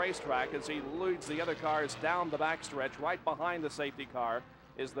on the racetrack as he leads the other cars down the backstretch. Right behind the safety car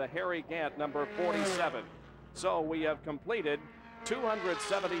is the Harry Gant, number 47. So we have completed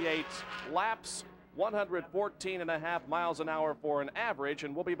 278 laps, 114.5 miles an hour for an average,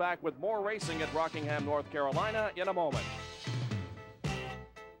 and we'll be back with more racing at Rockingham, North Carolina in a moment.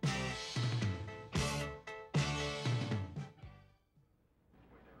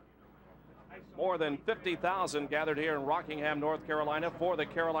 More than 50,000 gathered here in Rockingham, North Carolina for the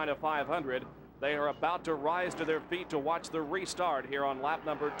Carolina 500. They are about to rise to their feet to watch the restart here on lap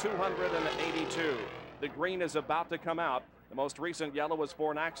number 282. The green is about to come out. The most recent yellow was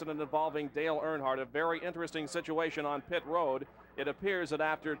for an accident involving Dale Earnhardt, a very interesting situation on pit road. It appears that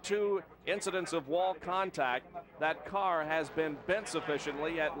after 2 incidents of wall contact, that car has been bent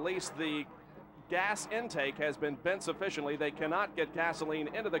sufficiently, at least the gas intake has been bent sufficiently. They cannot get gasoline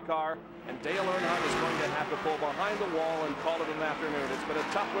into the car, and Dale Earnhardt is going to have to pull behind the wall and call it an afternoon. It's been a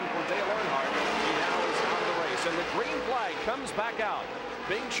tough one for Dale Earnhardt. He now is out of the race, and the green flag comes back out.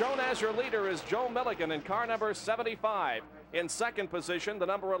 Being shown as your leader is Joe Milliken in car number 75. In second position, the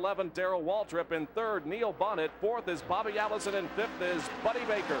number 11, Darrell Waltrip. In third, Neil Bonnet. Fourth is Bobby Allison, and fifth is Buddy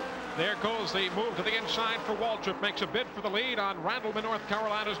Baker. There goes the move to the inside for Waltrip. Makes a bid for the lead on Randleman, North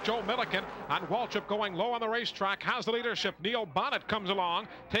Carolina's Joe Milliken. And Waltrip going low on the racetrack has the leadership. Neil Bonnet comes along,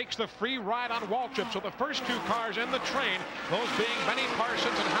 takes the free ride on Waltrip. So the first 2 cars in the train, those being Benny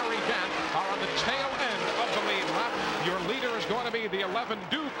Parsons and Harry Gant, are on the tail end of the lead lap. Your leader is going to be the 11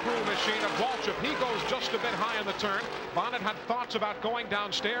 Dew Crew machine of Waltrip. He goes just a bit high in the turn. Bonnet had thoughts about going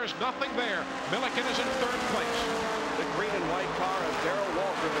downstairs. Nothing there. Milliken is in third place. The green and white car of Darrell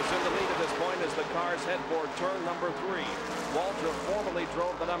Waltrip is in the lead at this point as the cars head for turn number 3. Waltrip formerly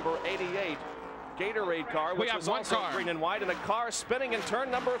drove the number 88 Gatorade car, which was also green and white, and a car spinning in turn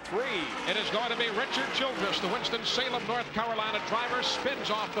number 3. It is going to be Richard Childress, the Winston-Salem, North Carolina driver,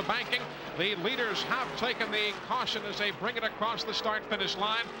 spins off the banking. The leaders have taken the caution as they bring it across the start-finish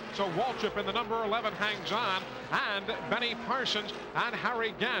line. So Waltrip in the number 11 hangs on, and Benny Parsons and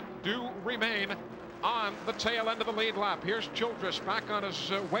Harry Gant do remain on the tail end of the lead lap. Here's Childress back on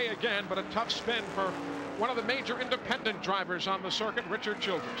his way again, but a tough spin for one of the major independent drivers on the circuit, Richard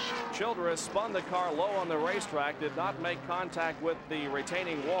Childress. Childress spun the car low on the racetrack, did not make contact with the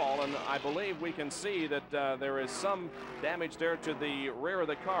retaining wall, and I believe we can see that there is some damage there to the rear of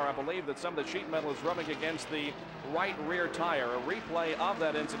the car. I believe that some of the sheet metal is rubbing against the right rear tire. A replay of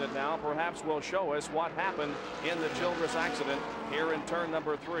that incident now perhaps will show us what happened in the Childress accident here in turn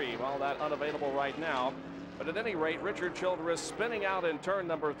number 3. Well, that unavailable right now. But at any rate, Richard Childress spinning out in turn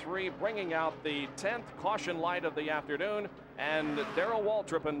number 3, bringing out the 10th caution light of the afternoon, and Darrell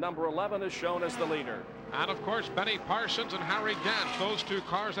Waltrip in number 11 is shown as the leader. And of course, Benny Parsons and Harry Gant, those 2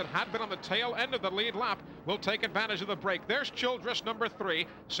 cars that had been on the tail end of the lead lap, will take advantage of the break. There's Childress, number 3,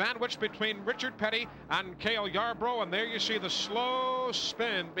 sandwiched between Richard Petty and Cale Yarbrough, and there you see the slow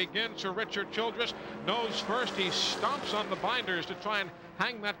spin begins for Richard Childress. Nose first, he stomps on the binders to try and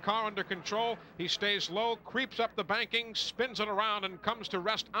hang that car under control. He stays low, creeps up the banking, spins it around, and comes to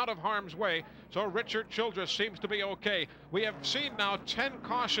rest out of harm's way. So Richard Childress seems to be okay. We have seen now 10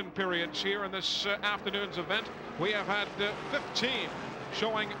 caution periods here in this afternoon's event. We have had 15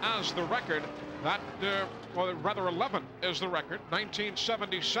 showing as the record. That, or rather 11 is the record,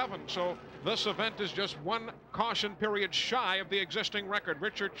 1977. So This event is just one caution period shy of the existing record.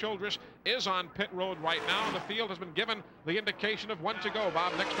 Richard Childress is on pit road right now, and the field has been given the indication of 1 to go,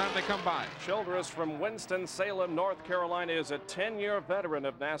 Bob, next time they come by. Childress from Winston-Salem, North Carolina, is a 10-year veteran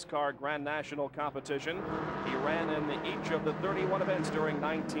of NASCAR Grand National competition. He ran in each of the 31 events during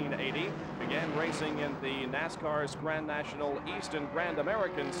 1980, began racing in the NASCAR's Grand National East and Grand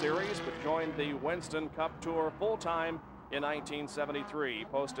American Series, but joined the Winston Cup Tour full-time in 1973.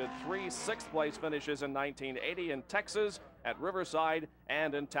 Posted 3 sixth-place finishes in 1980 in Texas, at Riverside,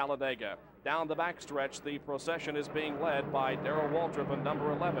 and in Talladega. Down the backstretch, the procession is being led by Darrell Waltrip in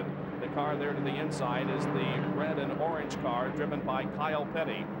number 11. The car there to the inside is the red and orange car driven by Kyle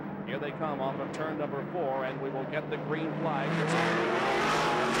Petty. Here they come off of turn number 4, and we will get the green flag.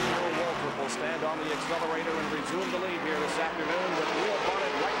 Darrell Waltrip will stand on the accelerator and resume the lead here this afternoon with Neil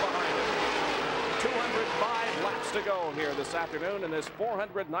Bonnet right behind him. 205 laps to go here this afternoon in this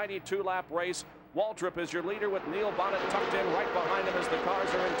 492-lap race. Waltrip is your leader with Neil Bonnet tucked in right behind him as the cars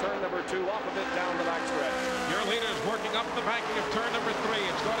are in turn number 2 off of it down the backstretch. Your leader is working up the banking of turn number 3.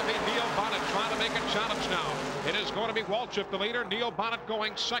 It's going to be Neil Bonnet trying to make a challenge now. It is going to be Waltrip, the leader. Neil Bonnet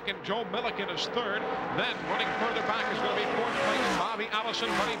going second. Joe Milliken is third. Then running further back is going to be fourth place. Bobby Allison,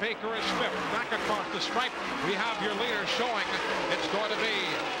 Buddy Baker is fifth. Back across the stripe, we have your leader showing it's going to be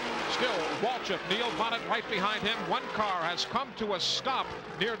still Waltrip. Neil Bonnet right behind him. One car has come to a stop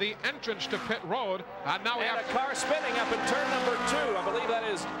near the entrance to pit road. And now we have a car spinning up in turn number 2. I believe that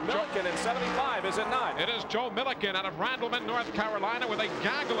is Milliken in 75, is it not? It is Joe Milliken out of Randleman, North Carolina, with a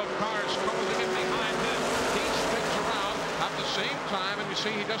gaggle of cars closing in behind him. He spins around at the same time, and you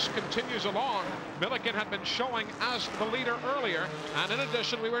see he just continues along. Milliken had been showing as the leader earlier, and in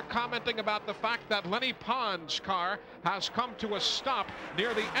addition, we were commenting about the fact that Lenny Pond's car has come to a stop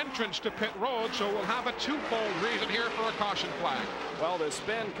near the entrance to pit road, so we'll have a twofold reason here for a caution flag. Well, the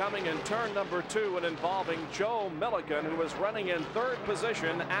spin coming in turn number 2 and involving Joe Milliken, who was running in 3rd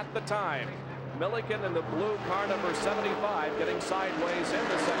position at the time. Milliken in the blue car number 75 getting sideways in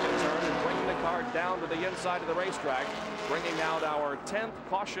the second turn and bringing the car down to the inside of the racetrack, bringing out our 10th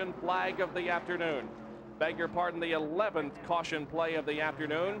caution flag of the afternoon. Beg your pardon, the 11th caution play of the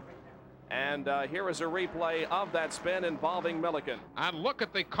afternoon. And here is a replay of that spin involving Milliken. And look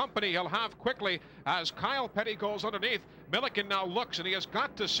at the company he'll have quickly as Kyle Petty goes underneath. Milliken now looks, and he has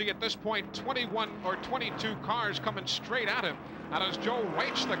got to see at this point 21 or 22 cars coming straight at him. And as Joe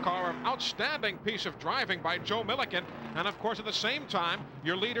waits the car, an outstanding piece of driving by Joe Milliken. And of course, at the same time,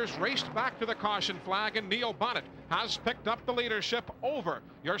 your leaders raced back to the caution flag, and Neil Bonnet has picked up the leadership over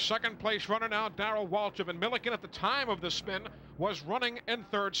your second place runner now, Darrell Waltrip. And Milliken at the time of the spin was running in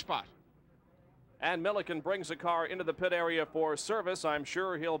 3rd spot. And Milliken brings the car into the pit area for service. I'm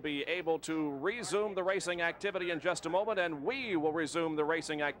sure he'll be able to resume the racing activity in just a moment, and we will resume the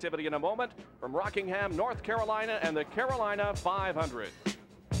racing activity in a moment from Rockingham, North Carolina, and the Carolina 500.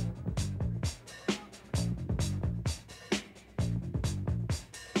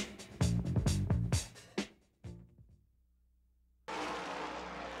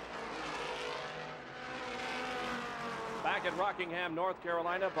 Back at Rockingham, North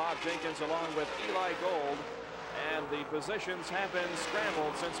Carolina, Bob Jenkins along with Eli Gold. And the positions have been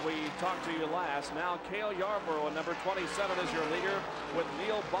scrambled since we talked to you last. Now Cale Yarborough in number 27 is your leader, with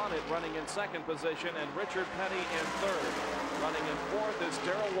Neil Bonnet running in 2nd position and Richard Petty in 3rd. Running in 4th is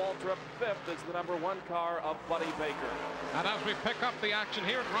Darrell Waltrip. 5th is the number 1 car of Buddy Baker. And as we pick up the action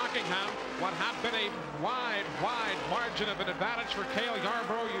here at Rockingham, what had been a wide margin of an advantage for Cale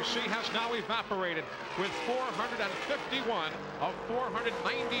Yarborough, you see, has now evaporated with 451 of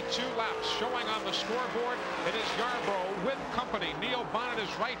 492 laps showing on the scoreboard. It is Yarborough with company. Neil Bonnet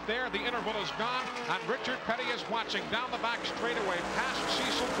is right there. The interval is gone, and Richard Petty is watching down the back straightaway past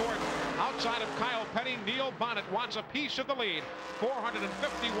Cecil Gordon. Outside of Kyle Petty, Neil Bonnet wants a piece of the lead. 451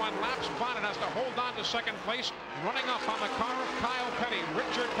 laps. Bonnet has to hold on to 2nd place, running up on the car of Kyle Petty.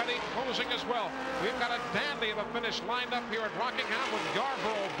 Richard Petty closing as well. We've got a dandy of a finish lined up here at Rockingham with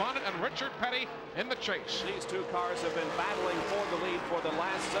Yarborough, Bonnet, and Richard Petty in the chase. These 2 cars have been battling for the lead for the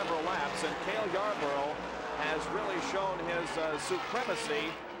last several laps, and Cale Yarborough has really shown his supremacy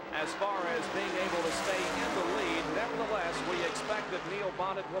as far as being able to stay in the lead. Nevertheless, we expect that Neil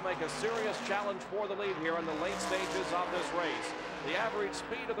Bonnet will make a serious challenge for the lead here in the late stages of this race. The average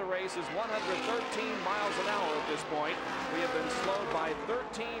speed of the race is 113 miles an hour at this point. We have been slowed by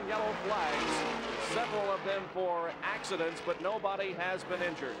 13 yellow flags, several of them for accidents, but nobody has been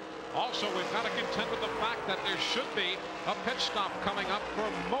injured. Also, we've got to contend with the fact that there should be a pit stop coming up for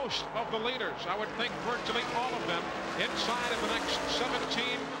most of the leaders. I would think virtually all of them inside of the next 17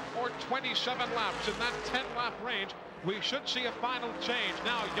 or 27 laps in that 10-lap range. we should see a final change.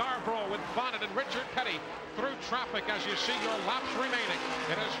 Now Yarborough with Bonnet and Richard Petty through traffic as you see your laps remaining.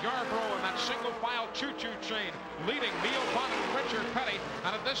 It is Yarborough in that single file choo-choo train leading Neil Bonnet and Richard Petty.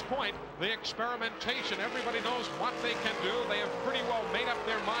 And at this point, the experimentation, everybody knows what they can do. They have pretty well made up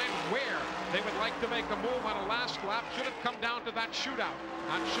their mind where they would like to make a move on a last lap should it come down to that shootout.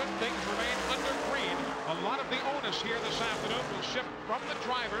 And should things remain under green, a lot of the onus here this afternoon will shift from the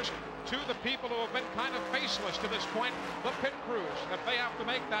drivers to the people who have been kind of faceless to this point, the pit crews. If they have to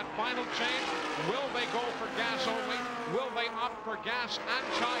make that final change, will they go for gas only? Will they opt for gas and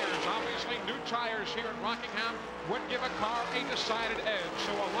tires? Obviously, new tires here at Rockingham would give a car a decided edge.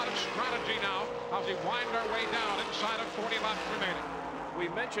 So a lot of strategy now as we wind our way down inside of 40 laps remaining. We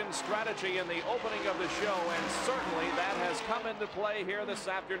mentioned strategy in the opening of the show, and certainly that has come into play here this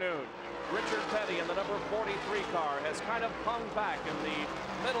afternoon. Richard Petty in the number 43 car has kind of hung back in the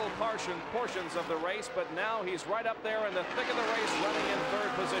middle portions of the race, but now he's right up there in the thick of the race running in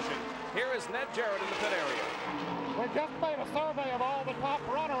third position. Here is Ned Jarrett in the pit area. We just made a survey of all the top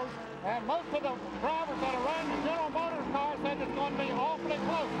runners, and most of the drivers that are running the General Motors car said it's going to be awfully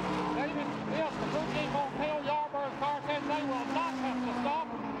close. David, yes, the crew chief on Cale Yarborough's car says they will not have to stop,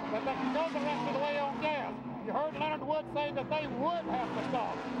 but they can go the rest of the way on gas. You heard Leonard Wood say that they would have to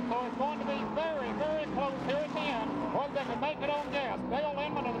stop. So it's going to be very, very close here at the end, whether they can make it on gas. Dale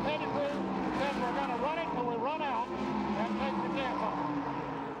Inman of the Petty crew says we're going to run it till we run out and take the gas off.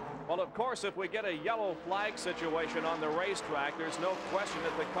 Well, of course, if we get a yellow flag situation on the racetrack, there's no question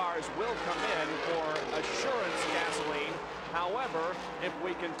that the cars will come in for assurance gasoline. However, if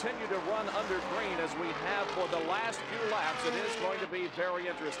we continue to run under green as we have for the last few laps, it is going to be very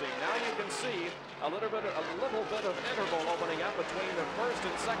interesting. Now you can see a little bit of interval opening up between the first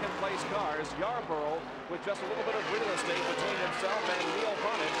and second place cars. Yarborough with just a little bit of real estate between himself and Neil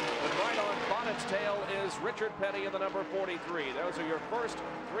Bonnet. But right on Bonnet's tail is Richard Petty in the number 43. Those are your first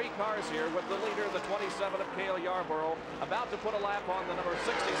three cars here with the leader, the 27 of Cale Yarborough, about to put a lap on the number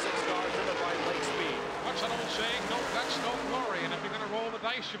 66 car driven by Lake Speed. What's that old saying? No guts, no glory. And if you're going to roll the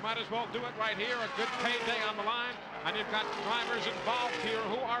dice, you might as well do it right here. A good payday on the line. And you've got drivers involved here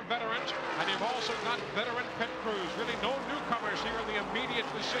who are veterans. And you've also got veteran pit crews. Really no newcomers here in the immediate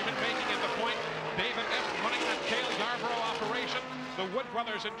decision-making at the point. David F. running that Cale Yarborough operation. The Wood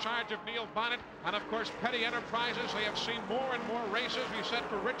brothers in charge of Neil Bonnet. And, of course, Petty Enterprises. They have seen more and more races. We said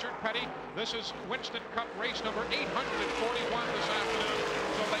for Richard Petty, this is Winston Cup race number 841 this afternoon.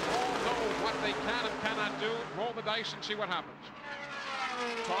 So they all know what they can and cannot do. Roll the dice and see what happens.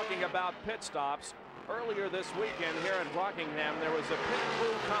 Talking about pit stops, earlier this weekend here in Rockingham, there was a pit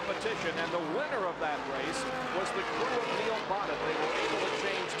crew competition, and the winner of that race was the crew of Neil Bonnet. They were able to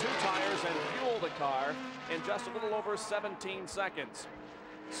change 2 tires and fuel the car in just a little over 17 seconds.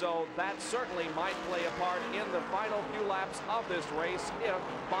 So that certainly might play a part in the final few laps of this race if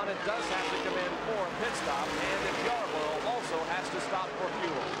Bonnet does have to come in for a pit stop, and if Yarborough also has to stop for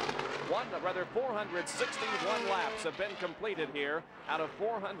fuel. 461 laps have been completed here out of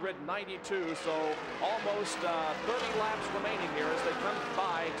 492, so almost 30 laps remaining here as they come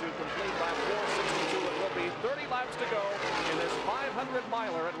by to complete lap 462. It will be 30 laps to go in this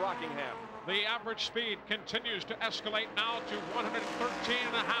 500-miler at Rockingham. The average speed continues to escalate now to 113.5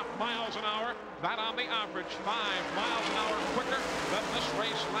 miles an hour. That on the average, 5 miles an hour quicker than this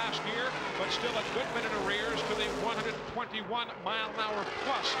race last year, but still a good bit in arrears to the 121 mile an hour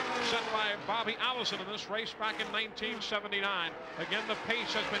plus set by Bobby Allison in this race back in 1979. Again, the pace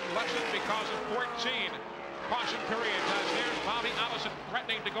has been lessened because of 14 caution periods as there's Bobby Allison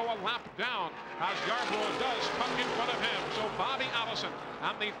threatening to go a lap down as Yarborough does tuck in front of him. So Bobby Allison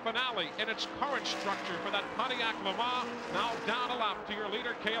and the finale in its current structure for that Pontiac Le Mans, now down a lap to your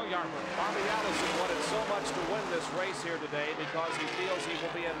leader, Cale Yarborough. Bobby Allison wanted so much to win this race here today because he feels he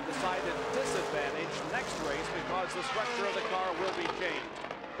will be at a decided disadvantage next race because the structure of the car will be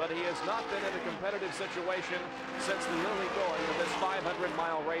changed. But he has not been in a competitive situation since the early going of this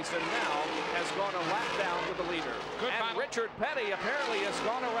 500-mile race, and now has gone a lap down to the leader. Good and battle. Richard Petty apparently has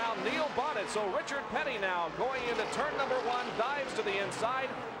gone around Neil Bonnet. So Richard Petty now going into turn number 1, dives to the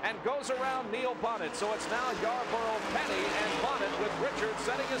inside and goes around Neil Bonnet. So it's now Yarborough, Petty, and Bonnet with Richard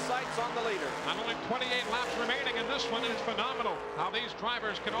setting his sights on the leader. And only 28 laps remaining in this one. Is phenomenal how these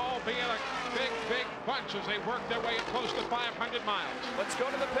drivers can all be in a big, big bunch as they work their way close to 500 miles. Let's go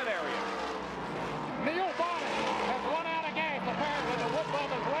to the pit area. Neil Bonnet has run out of gas. Apparently the Wood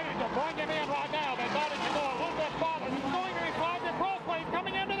brothers ready to bring him in right now. They thought he could go a little bit farther. He's going to slide the crossways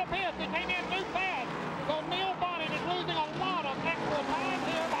coming into the pits. He came in too fast. So Neil Bonnet is losing a lot of extra time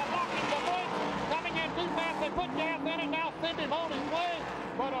here by locking the brakes. Coming in too fast. They put gas in and now send him on his way.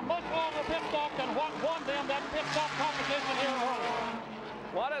 But a much longer pit stop than what won them that pit stop competition.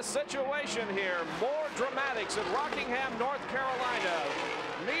 a situation here. More dramatics in Rockingham, North Carolina.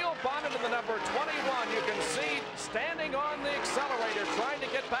 Neil Bonnet in the number 21, you can see standing on the accelerator, trying to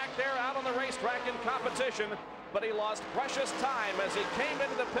get back there out on the racetrack in competition, but he lost precious time as he came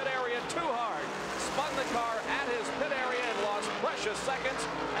into the pit area too hard, spun the car at his pit area and lost precious seconds,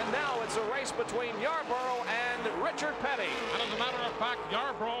 and now it's a race between Yarborough and Richard Petty. And as a matter of fact,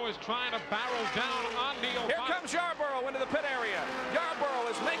 Yarborough is trying to barrel down on Neil Bonnet. Here comes Yarborough into the pit area. Yarborough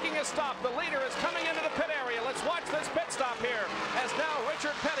is making a stop. The leader is coming into the pit area. Let's watch this pit stop here as now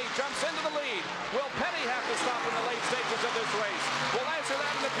Richard Petty jumps into the lead. Will Petty have to stop in the late stages of this race? We'll answer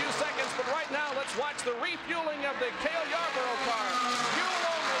that in a few seconds, but right now let's watch the refueling of the Cale Yarborough car. Fuel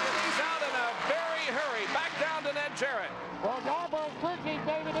only, and he's out in a very hurry. Back down to Ned Jarrett. Well, Yarborough's crew chief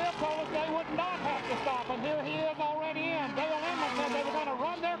David Hill told us they would not have to stop, and here he is already in. Dale Inman said they were going to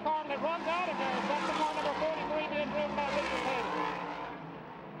run their car, and it runs out of there. Second car number 43 being driven by Richard Petty.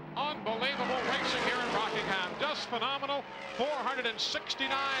 Unbelievable racing here in Rockingham. Just phenomenal. 469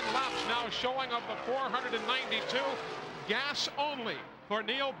 laps now showing of the 492. Gas only for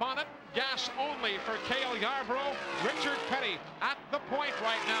Neil Bonnet. Gas only for Cale Yarborough. Richard Petty at the point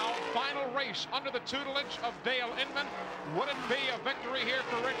right now. Final race under the tutelage of Dale Inman. Would it be a victory here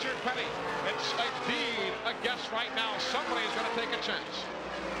for Richard Petty? It's indeed a guess right now. Somebody's going to take a chance.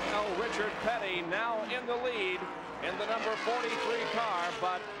 Well, Richard Petty now in the lead in the number 43 car,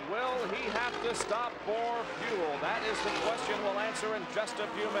 but will he have to stop for fuel? That is the question we'll answer in just a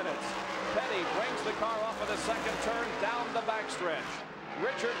few minutes. Petty brings the car off of the second turn down the backstretch.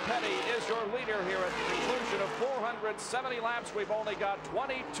 Richard Petty is your leader here at the conclusion of 470 laps. We've only got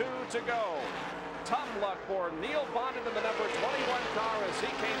 22 to go. Tough luck for Neil Bonnet in the number 21 car as he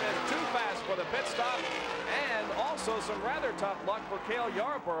came in too fast for the pit stop. And also some rather tough luck for Cale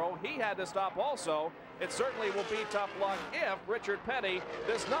Yarborough. He had to stop also. It certainly will be tough luck if Richard Petty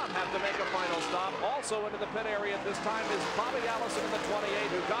does not have to make a final stop. Also into the pit area at this time is Bobby Allison in the 28,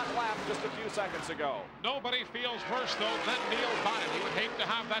 who got lapped just a few seconds ago. Nobody feels worse, though, than Neil Bonnet. He would hate to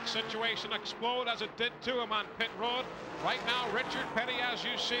have that situation explode as it did to him on pit road. Right now, Richard Petty, as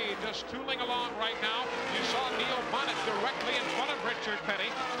you see, just tooling along right now. You saw Neil Bonnet directly in front of Richard Petty.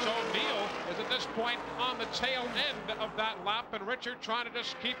 So Neil is at this point on the tail end of that lap, and Richard trying to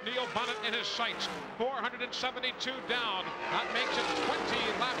just keep Neil Bonnet in his sights. 472 down. That makes it 20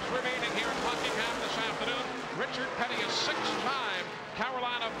 laps remaining here in Rockingham this afternoon. Richard Petty, a 6-time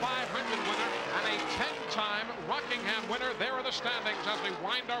Carolina 500 winner and a 10-time Rockingham winner. There are the standings as we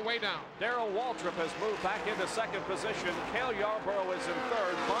wind our way down. Darrell Waltrip has moved back into second position. Cale Yarborough is in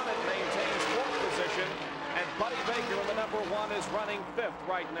third. Bonnet maintains fourth position. And Buddy Baker in the number 1 is running fifth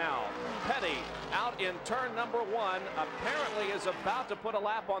right now. Petty out in turn number 1 apparently is about to put a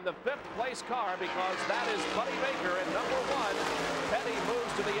lap on the 5th place car because that is Buddy Baker in number 1. Petty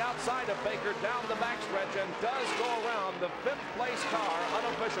moves to the outside of Baker down the backstretch and does go around the 5th place car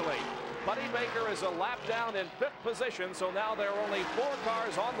unofficially. Buddy Baker is a lap down in 5th position, so now there are only 4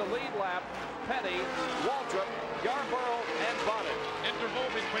 cars on the lead lap. Petty, Waltrip, Yarborough, and Bonnet. Interval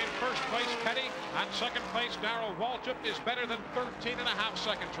between first place Petty and second place Darrell Waltrip is better than 13.5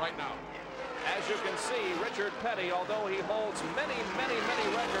 seconds right now. As you can see, Richard Petty, although he holds many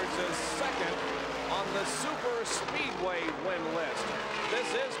records, is second on the super speedway win list. This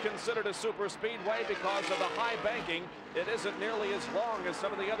is considered a super speedway because of the high banking. It isn't nearly as long as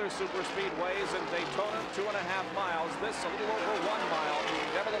some of the other super speedways in Daytona, 2.5 miles. This a little over 1 mile.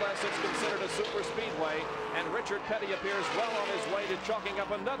 Nevertheless, it's considered a super speedway, and Richard Petty appears well on his way to chalking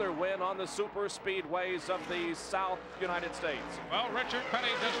up another win on the super speedways of the South United States. Well, Richard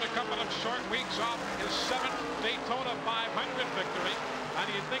Petty just a couple of short weeks off his 7th Daytona 500 victory, and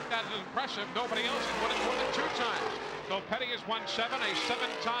you think that is impressive. Nobody else has won it more than 2 times. So Petty has won 7, a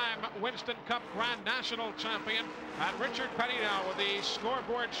 7-time Winston Cup Grand National champion. And Richard Petty now with the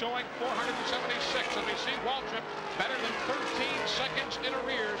scoreboard showing 476. And we see Waltrip better than 13 seconds in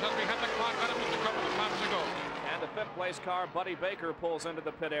arrears as we had the clock on him just a couple of laps ago. And the 5th place car, Buddy Baker, pulls into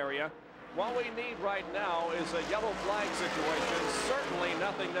the pit area. What we need right now is a yellow flag situation. Certainly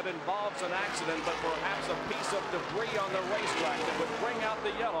nothing that involves an accident, but perhaps a piece of debris on the racetrack that would bring out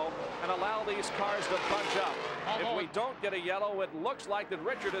the yellow and allow these cars to bunch up. If we don't get a yellow, it looks like that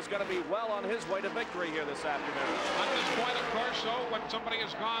Richard is going to be well on his way to victory here this afternoon. At this point, of course, though, when somebody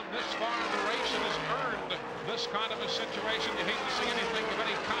has gone this far in the race and has earned this kind of a situation, you hate to see anything of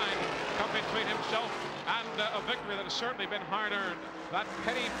any kind come between himself and a victory that has certainly been hard-earned. That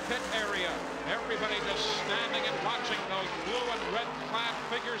Petty pit area, everybody just standing and watching those blue and red clad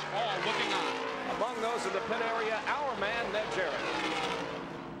figures all looking on. Among those in the pit area, our man, Ned Jarrett.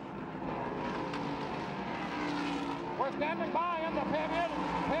 We're We're standing by in the pit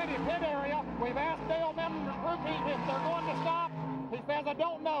area. We've asked Dale Memon and group if they're going to stop. He says, I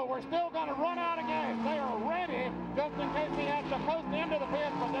don't know. We're still going to run out of gas. They are ready just in case he has to post into the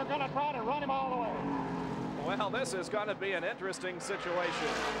pit, but they're going to try to run him all the way. Well, this is going to be an interesting situation.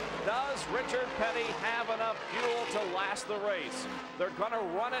 Does Richard Petty have enough fuel to last the race? They're going to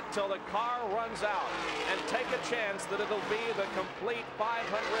run it till the car runs out and take a chance that it'll be the complete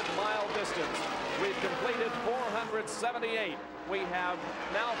 500-mile distance. We've completed 478. We have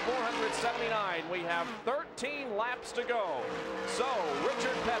now 479. We have 13 laps to go. So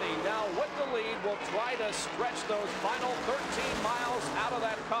Richard Petty now with the lead will try to stretch those final 13 miles out of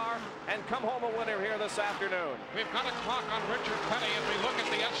that car and come home a winner here this afternoon. We've got a clock on Richard Petty as we look at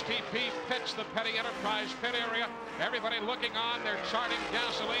the STP pits, the Petty Enterprise pit area. Everybody looking on. They're charting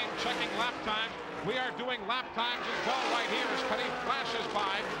gasoline, checking lap times. We are doing lap times as well right here as Petty flashes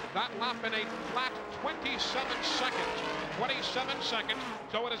by that lap in a flat 27 seconds. 27 seconds,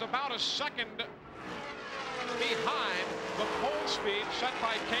 so it is about a second behind the pole speed set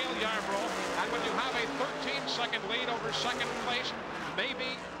by Cale Yarborough. And when you have a 13-second lead over second place,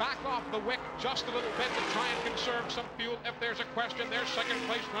 maybe back off the wick just a little bit to try and conserve some fuel. If there's a question, there's second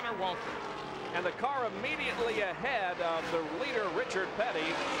place runner Waltrip. And the car immediately ahead of the leader, Richard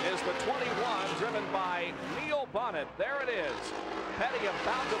Petty, is the 21, driven by Neil Bonnet. There it is. Petty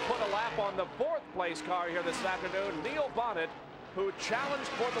about to put a lap on the fourth place car here this afternoon. Neil Bonnet, who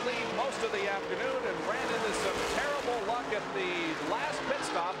challenged for the lead most of the afternoon and ran into some terrible luck at the last pit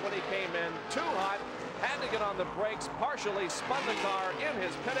stop when he came in too hot. Had to get on the brakes, partially spun the car in his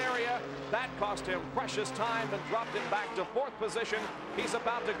pit area. That cost him precious time and dropped him back to fourth position. He's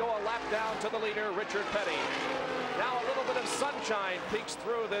about to go a lap down to the leader, Richard Petty. Now a little bit of sunshine peeks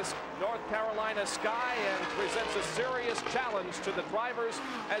through this North Carolina sky and presents a serious challenge to the drivers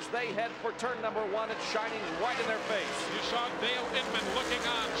as they head for turn number 1. It's shining right in their face. You saw Dale Inman looking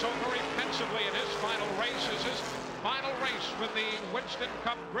on so very pensively in his final race. Is his final race with the Winston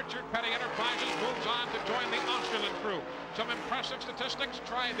Cup. Richard Petty Enterprises moves on to join the Australian crew. Some impressive statistics.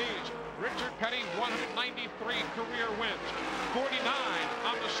 Try these. Richard Petty, 193 career wins, 49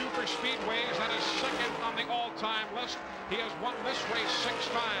 on the super speedways. That is second on the all-time list. He has won this race 6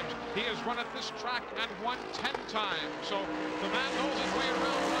 times. He has run at this track and won 10 times. So the man knows his way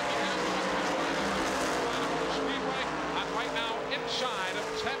around Rockingham Speedway. And right now, inside of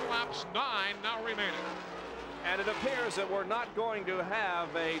 10 laps, 9 now remaining. And it appears that we're not going to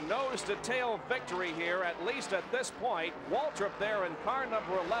have a nose-to-tail victory here, at least at this point. Waltrip there in car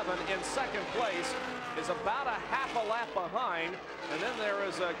number 11 in second place is about a half a lap behind. And then there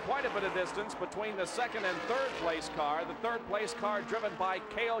is quite a bit of distance between the second and third place car. The third place car driven by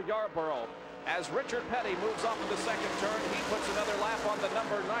Cale Yarborough. As Richard Petty moves off of the second turn, he puts another lap on the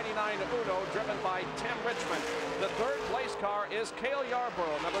number 99 Uno, driven by Tim Richmond. The third place car is Cale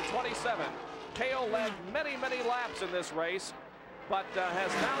Yarborough, number 27. Cale led many, many laps in this race, but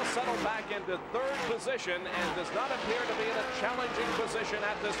has now settled back into third position and does not appear to be in a challenging position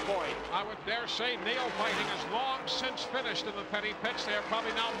at this point. I would dare say Neil Whiting has long since finished in the Petty pits. They are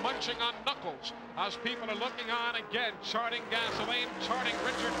probably now munching on knuckles as people are looking on again, charting gasoline, charting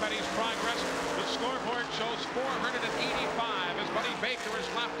Richard Petty's progress. The scoreboard shows 485 as Buddy Baker is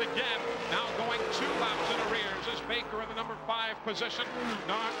lapped again, now going 2 laps in arrears as Baker in the number 5 position,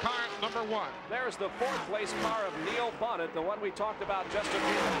 car number 1. There's the fourth place car of Neil Bonnet, the one we talked about just a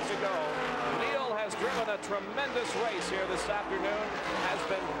few minutes ago. Neil has driven a tremendous race here this afternoon, has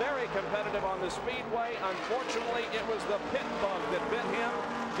been very competitive on the speedway. Unfortunately, it was the pit bug that bit him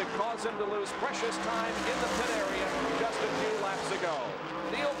to cause him to lose precious time in the pit area just a few laps ago.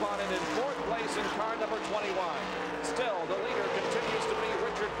 Neil Bonnet in fourth place in car number 21. Still, the leader continues to be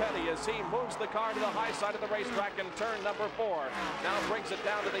Richard Petty as he moves the car to the high side of the racetrack in turn number 4. Now brings it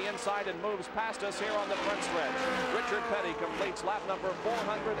down to the inside and moves past us here on the front stretch. Richard Petty completes lap number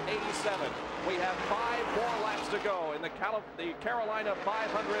 487. We have 5 more laps to go in the Carolina 500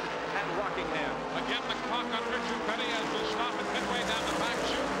 at Rockingham. Again, the clock on Richard Petty as we stop at midway down the back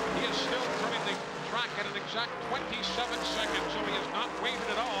chute. He is still turning the track at an exact 27 seconds, so he has not waited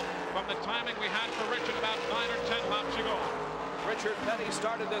at all from the timing we had for Richard about 9 or 10 laps ago. Richard Petty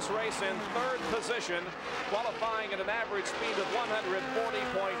started this race in third position, qualifying at an average speed of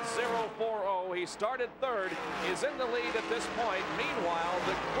 140.040. He started third, is in the lead at this point. Meanwhile,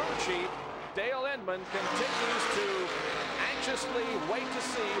 the crew chief, Dale Inman, continues to anxiously wait to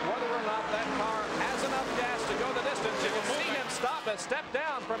see whether or not that car has enough gas to go the distance. You can see him stop and step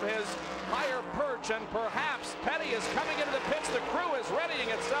down from his higher perch, and perhaps Petty is coming into the pits. The crew is readying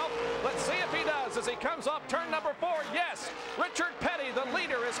itself. Let's see if he does as he comes off turn number 4. Yes, Richard Petty, the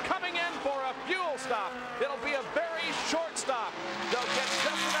leader, is coming in for a fuel stop. It'll be a very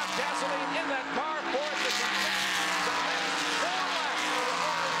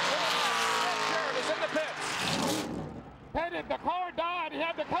the car died. He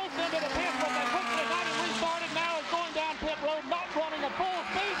had to coast into the pit, but they pushed it out and restarted. Now he's going down pit road, not running at full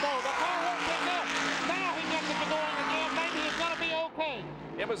speed, though. The car won't pick up. Now he gets it to going again. Maybe he's going to be okay.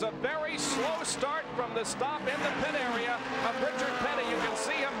 It was a very slow start from the stop in the pit area of Richard Petty. You can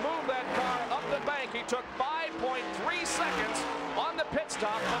see him move that car up the bank. He took 5.3 seconds on the pit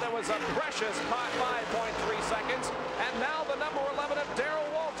stop, but it was a precious 5.3 seconds. And now the number 11 of Darrell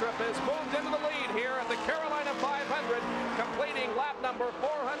Waltrip has moved into the lead here at the Carolina 500, completing lap number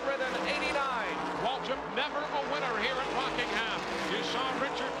 489. Waltrip never a winner here at Rockingham. You saw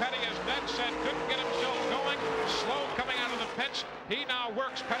Richard Petty, as Ned said, couldn't get himself going. Slow coming out of the pits. He now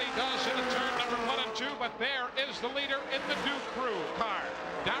works. Petty does into turn number 1 and 2, but there is the leader in the Duke Crew car.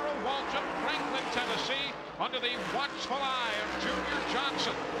 Darrell Waltrip, Franklin, Tennessee, under the watchful eye of Junior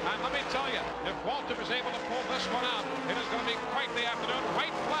Johnson. And let me tell you, if Waltrip is able to pull this one out, it is going to be quite the afternoon.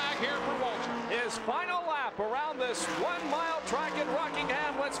 White flag here for Waltrip. His final lap around this 1 mile track in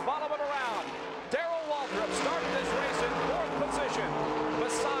Rockingham. Let's follow it around. Darrell Waltrip started this race in 4th position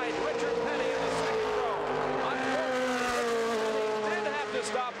beside Richard Petty in the 2nd row. Unfortunately, he did have to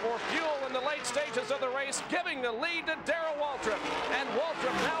stop for fuel in the late stages of the race, giving the lead to Darrell Waltrip. And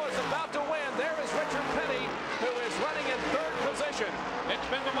Waltrip now is about to win. There is Richard Petty, who is running in 3rd position. It's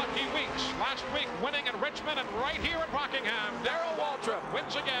been the lucky weeks. Last week winning at Richmond and right here at Rockingham. Darrell Waltrip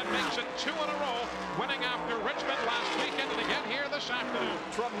wins again, makes it 2 in a row, winning after Richmond last weekend and again here this afternoon.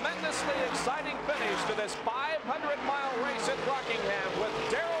 Tremendously exciting finish to this 500-mile race at Rockingham with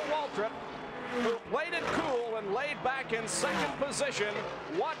Darrell Waltrip, who played it cool and laid back in 2nd position,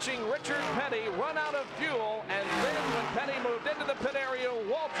 watching Richard Petty run out of fuel. And then when Petty moved into the pit area,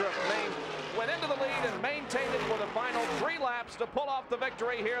 Waltrip went into the lead and maintained it for the final 3 laps to pull off the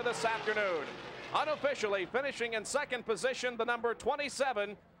victory here this afternoon. Unofficially finishing in 2nd position, the number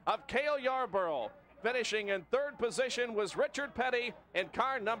 27 of Cale Yarborough. Finishing in 3rd position was Richard Petty in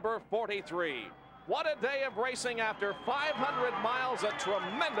car number 43. What a day of racing after 500 miles, a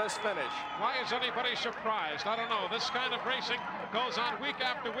tremendous finish. Why is anybody surprised? I don't know. This kind of racing goes on week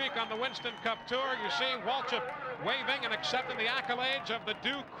after week on the Winston Cup Tour. You see Waltrip waving and accepting the accolades of the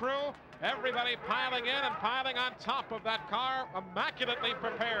Duke Crew. Everybody piling in and piling on top of that car, immaculately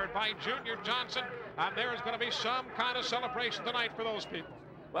prepared by Junior Johnson. And there's going to be some kind of celebration tonight for those people.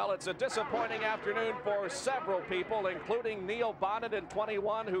 Well, it's a disappointing afternoon for several people, including Neil Bonnet in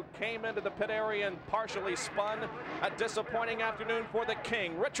 21, who came into the pit area and partially spun. A disappointing afternoon for the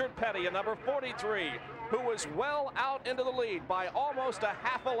King, Richard Petty, in number 43, who was well out into the lead by almost a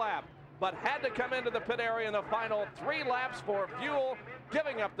half a lap, but had to come into the pit area in the final 3 laps for fuel,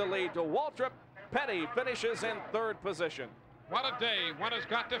 giving up the lead to Waltrip. Petty finishes in 3rd position. What a day one has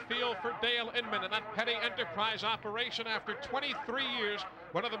got to feel for Dale Inman and that Petty Enterprise operation. After 23 years,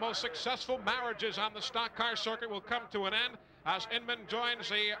 one of the most successful marriages on the stock car circuit will come to an end as Inman joins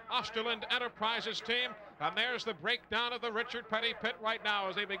the Osterland Enterprises team. And there's the breakdown of the Richard Petty pit right now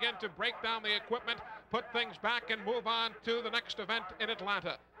as they begin to break down the equipment, put things back, and move on to the next event in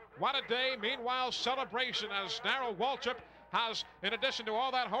Atlanta. What a day. Meanwhile, celebration as Darrell Waltrip has, in addition to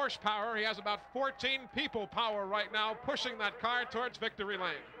all that horsepower, he has about 14 people power right now pushing that car towards victory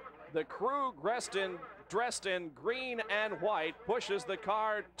lane. The crew dressed in green and white pushes the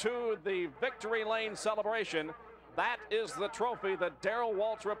car to the victory lane celebration. That is the trophy that Darrell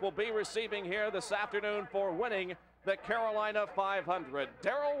Waltrip will be receiving here this afternoon for winning the Carolina 500.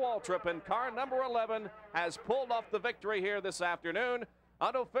 Darrell Waltrip in car number 11 has pulled off the victory here this afternoon.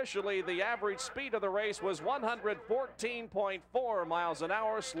 Unofficially, the average speed of the race was 114.4 miles an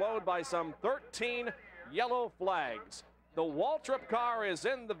hour, slowed by some 13 yellow flags. The Waltrip car is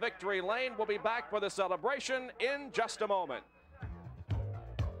in the victory lane. We'll be back for the celebration in just a moment.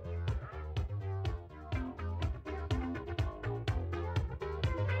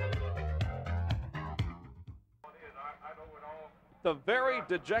 The very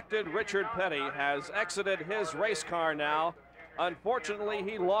dejected Richard Petty has exited his race car now. Unfortunately,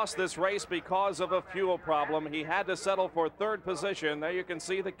 he lost this race because of a fuel problem. He had to settle for 3rd position. There you can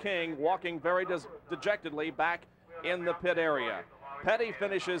see the King walking very dejectedly back in the pit area. Petty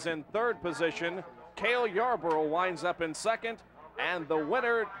finishes in 3rd position. Cale Yarborough winds up in 2nd. And the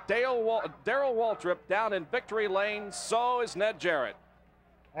winner, Darrell Waltrip, down in victory lane. So is Ned Jarrett.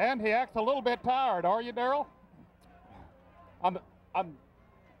 And he acts a little bit tired. Are you, Darrell? I'm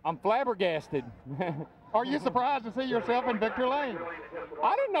flabbergasted. Are you surprised to see yourself in victory lane?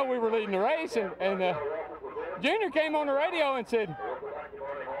 I didn't know we were leading the race, and Junior came on the radio and said,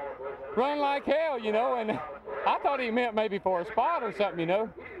 run like hell, you know, and I thought he meant maybe for a spot or something, you know.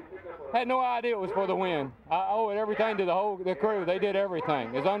 Had no idea it was for the win. I owe everything to the crew. They did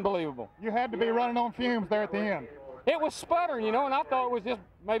everything. It's unbelievable. You had to be running on fumes there at the end. It was sputtering, you know, and I thought it was just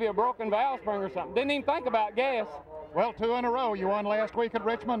maybe a broken valve spring or something. Didn't even think about gas. Well, 2 in a row. You won last week at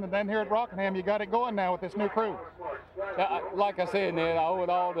Richmond, and then here at Rockingham, you got it going now with this new crew. Like I said, Ned, I owe it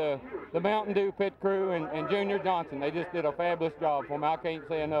all to the Mountain Dew pit crew and Junior Johnson. They just did a fabulous job for me. I can't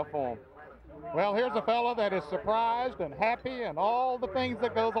say enough for them. Well, here's a fella that is surprised and happy and all the things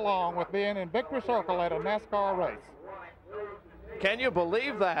that goes along with being in victory circle at a NASCAR race. Can you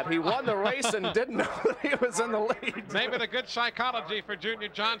believe that? He won the race and didn't know that he was in the lead. Maybe the good psychology for Junior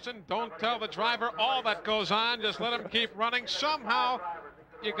Johnson. Don't tell the driver all that goes on. Just let him keep running. Somehow,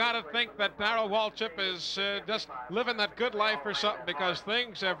 you got to think that Darrell Waltrip is just living that good life or something, because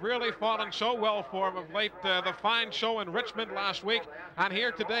things have really fallen so well for him of late. The fine show in Richmond last week, and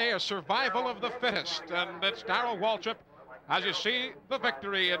here today, a survival of the fittest. And it's Darrell Waltrip, as you see, the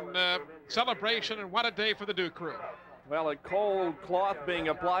victory and celebration, and what a day for the Dew crew. Well, a cold cloth being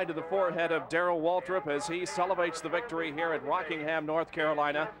applied to the forehead of Darrell Waltrip as he celebrates the victory here at Rockingham, North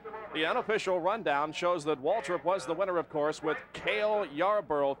Carolina. The unofficial rundown shows that Waltrip was the winner, of course, with Cale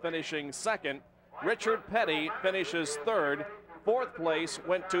Yarborough finishing second. Richard Petty finishes third. Fourth place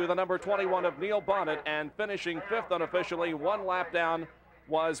went to the number 21 of Neil Bonnet, and finishing fifth unofficially, 1 lap down,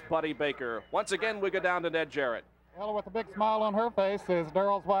 was Buddy Baker. Once again, we go down to Ned Jarrett. Well, with a big smile on her face is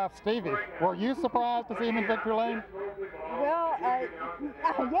Darrell's wife, Stevie. Were you surprised to see him in victory lane? Well,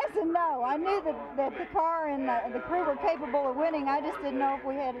 yes and no. I knew that the car and the crew were capable of winning. I just didn't know if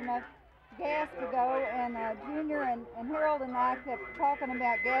we had enough gas to go. And Junior and Harold and I kept talking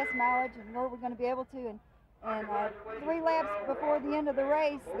about gas mileage and where we're going to be able to. And 3 laps before the end of the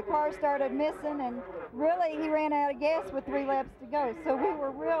race, the car started missing, and really he ran out of gas with 3 laps to go. So we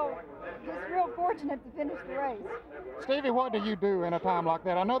were just real fortunate to finish the race. Stevie, what do you do in a time like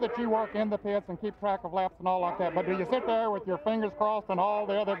that? I know that you work in the pits and keep track of laps and all like that, but do you sit there with your fingers crossed and all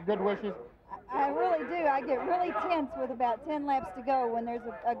the other good wishes? I really do. I get really tense with about 10 laps to go when there's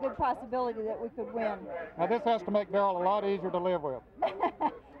a good possibility that we could win. Now this has to make Darrell a lot easier to live with.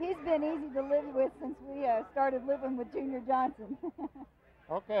 He's been easy to live with since we started living with Junior Johnson.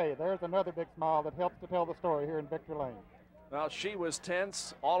 Okay, there's another big smile that helps to tell the story here in Victory Lane. Well, she was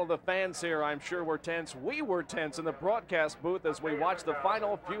tense. All of the fans here, I'm sure, were tense. We were tense in the broadcast booth as we watched the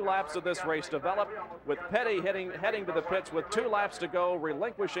final few laps of this race develop, with Petty heading to the pits with 2 laps to go,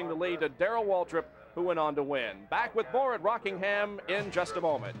 relinquishing the lead to Darrell Waltrip, who went on to win. Back with more at Rockingham in just a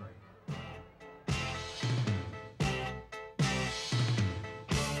moment.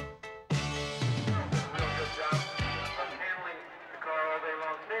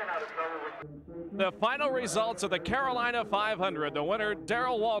 The final results of the Carolina 500. The winner,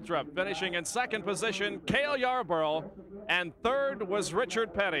 Darrell Waltrip, finishing in second position, Cale Yarborough, and third was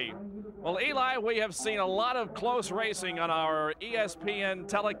Richard Petty. Well, Eli, we have seen a lot of close racing on our ESPN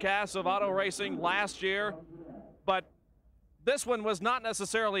telecasts of auto racing last year, but this one was not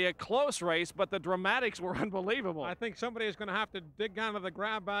necessarily a close race, but the dramatics were unbelievable. I think somebody is going to have to dig down to the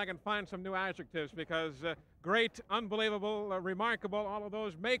grab bag and find some new adjectives, because great, unbelievable, remarkable, all of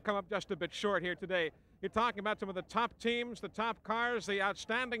those may come up just a bit short here today. You're talking about some of the top teams, the top cars, the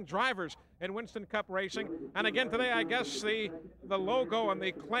outstanding drivers in Winston Cup racing. And again today, I guess the logo and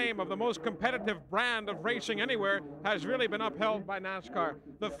the claim of the most competitive brand of racing anywhere has really been upheld by NASCAR.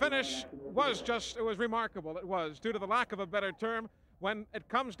 The finish was it was remarkable. It was, due to the lack of a better term, when it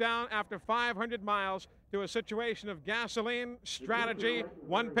comes down after 500 miles to a situation of gasoline, strategy.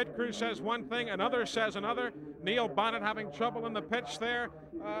 One pit crew says one thing, another says another. Neil Bonnet having trouble in the pits there.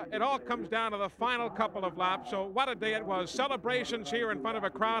 It all comes down to the final couple of laps. So what a day it was. Celebrations here in front of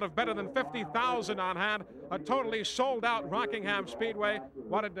a crowd of better than 50,000 on hand. A totally sold out Rockingham Speedway.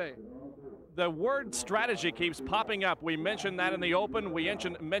 What a day. The word strategy keeps popping up. We mentioned that in the open. We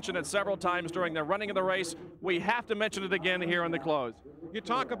mentioned it several times during the running of the race. We have to mention it again here in the close. You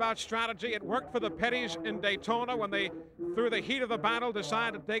talk about strategy. It worked for the Pettys in Daytona when they, through the heat of the battle,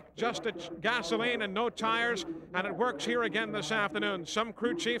 decided to take just gasoline and no tires, and it works here again this afternoon. Some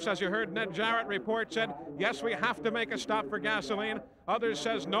crew chiefs, as you heard Ned Jarrett report, said, yes, we have to make a stop for gasoline. Others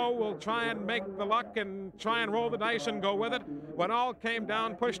says, no, we'll try and make the luck and try and roll the dice and go with it. When all came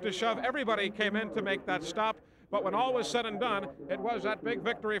down, push to shove, everybody came in to make that stop. But when all was said and done, it was that big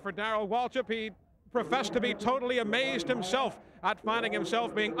victory for Darrell Waltrip. He professed to be totally amazed himself at finding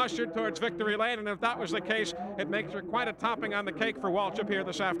himself being ushered towards victory lane, and if that was the case, it makes for quite a topping on the cake for Waltrip here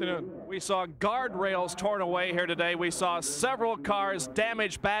this afternoon. We saw guardrails torn away here today. We saw several cars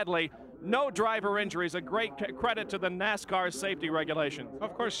damaged badly. No driver injuries, a great credit to the NASCAR safety regulations.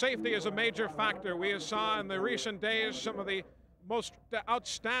 Of course, safety is a major factor. We saw in the recent days some of the most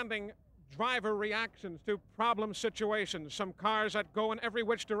outstanding driver reactions to problem situations. Some cars that go in every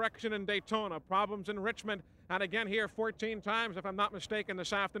which direction in Daytona, problems in Richmond, and again here 14 times, if I'm not mistaken,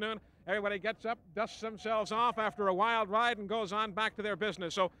 this afternoon. Everybody gets up, dusts themselves off after a wild ride, and goes on back to their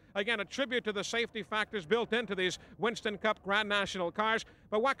business. So again, a tribute to the safety factors built into these Winston Cup Grand National cars.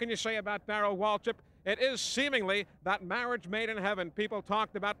 But what can you say about Darrell Waltrip? It is seemingly that marriage made in heaven. People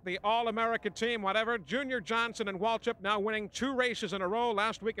talked about the All-America team, whatever. Junior Johnson and Waltrip now winning 2 races in a row,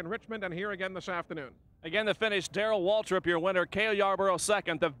 last week in Richmond and here again this afternoon. Again, the finish, Darrell Waltrip, your winner, Cale Yarborough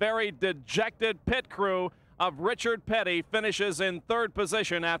second. The very dejected pit crew of Richard Petty finishes in 3rd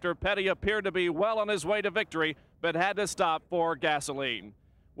position after Petty appeared to be well on his way to victory, but had to stop for gasoline.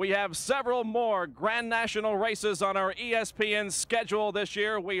 We have several more Grand National races on our ESPN schedule this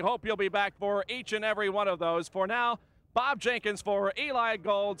year. We hope you'll be back for each and every one of those. For now, Bob Jenkins for Eli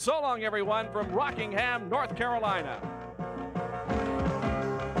Gold. So long, everyone, from Rockingham, North Carolina.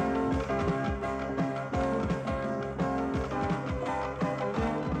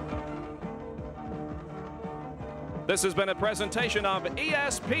 This has been a presentation of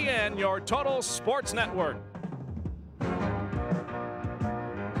ESPN, your total sports network.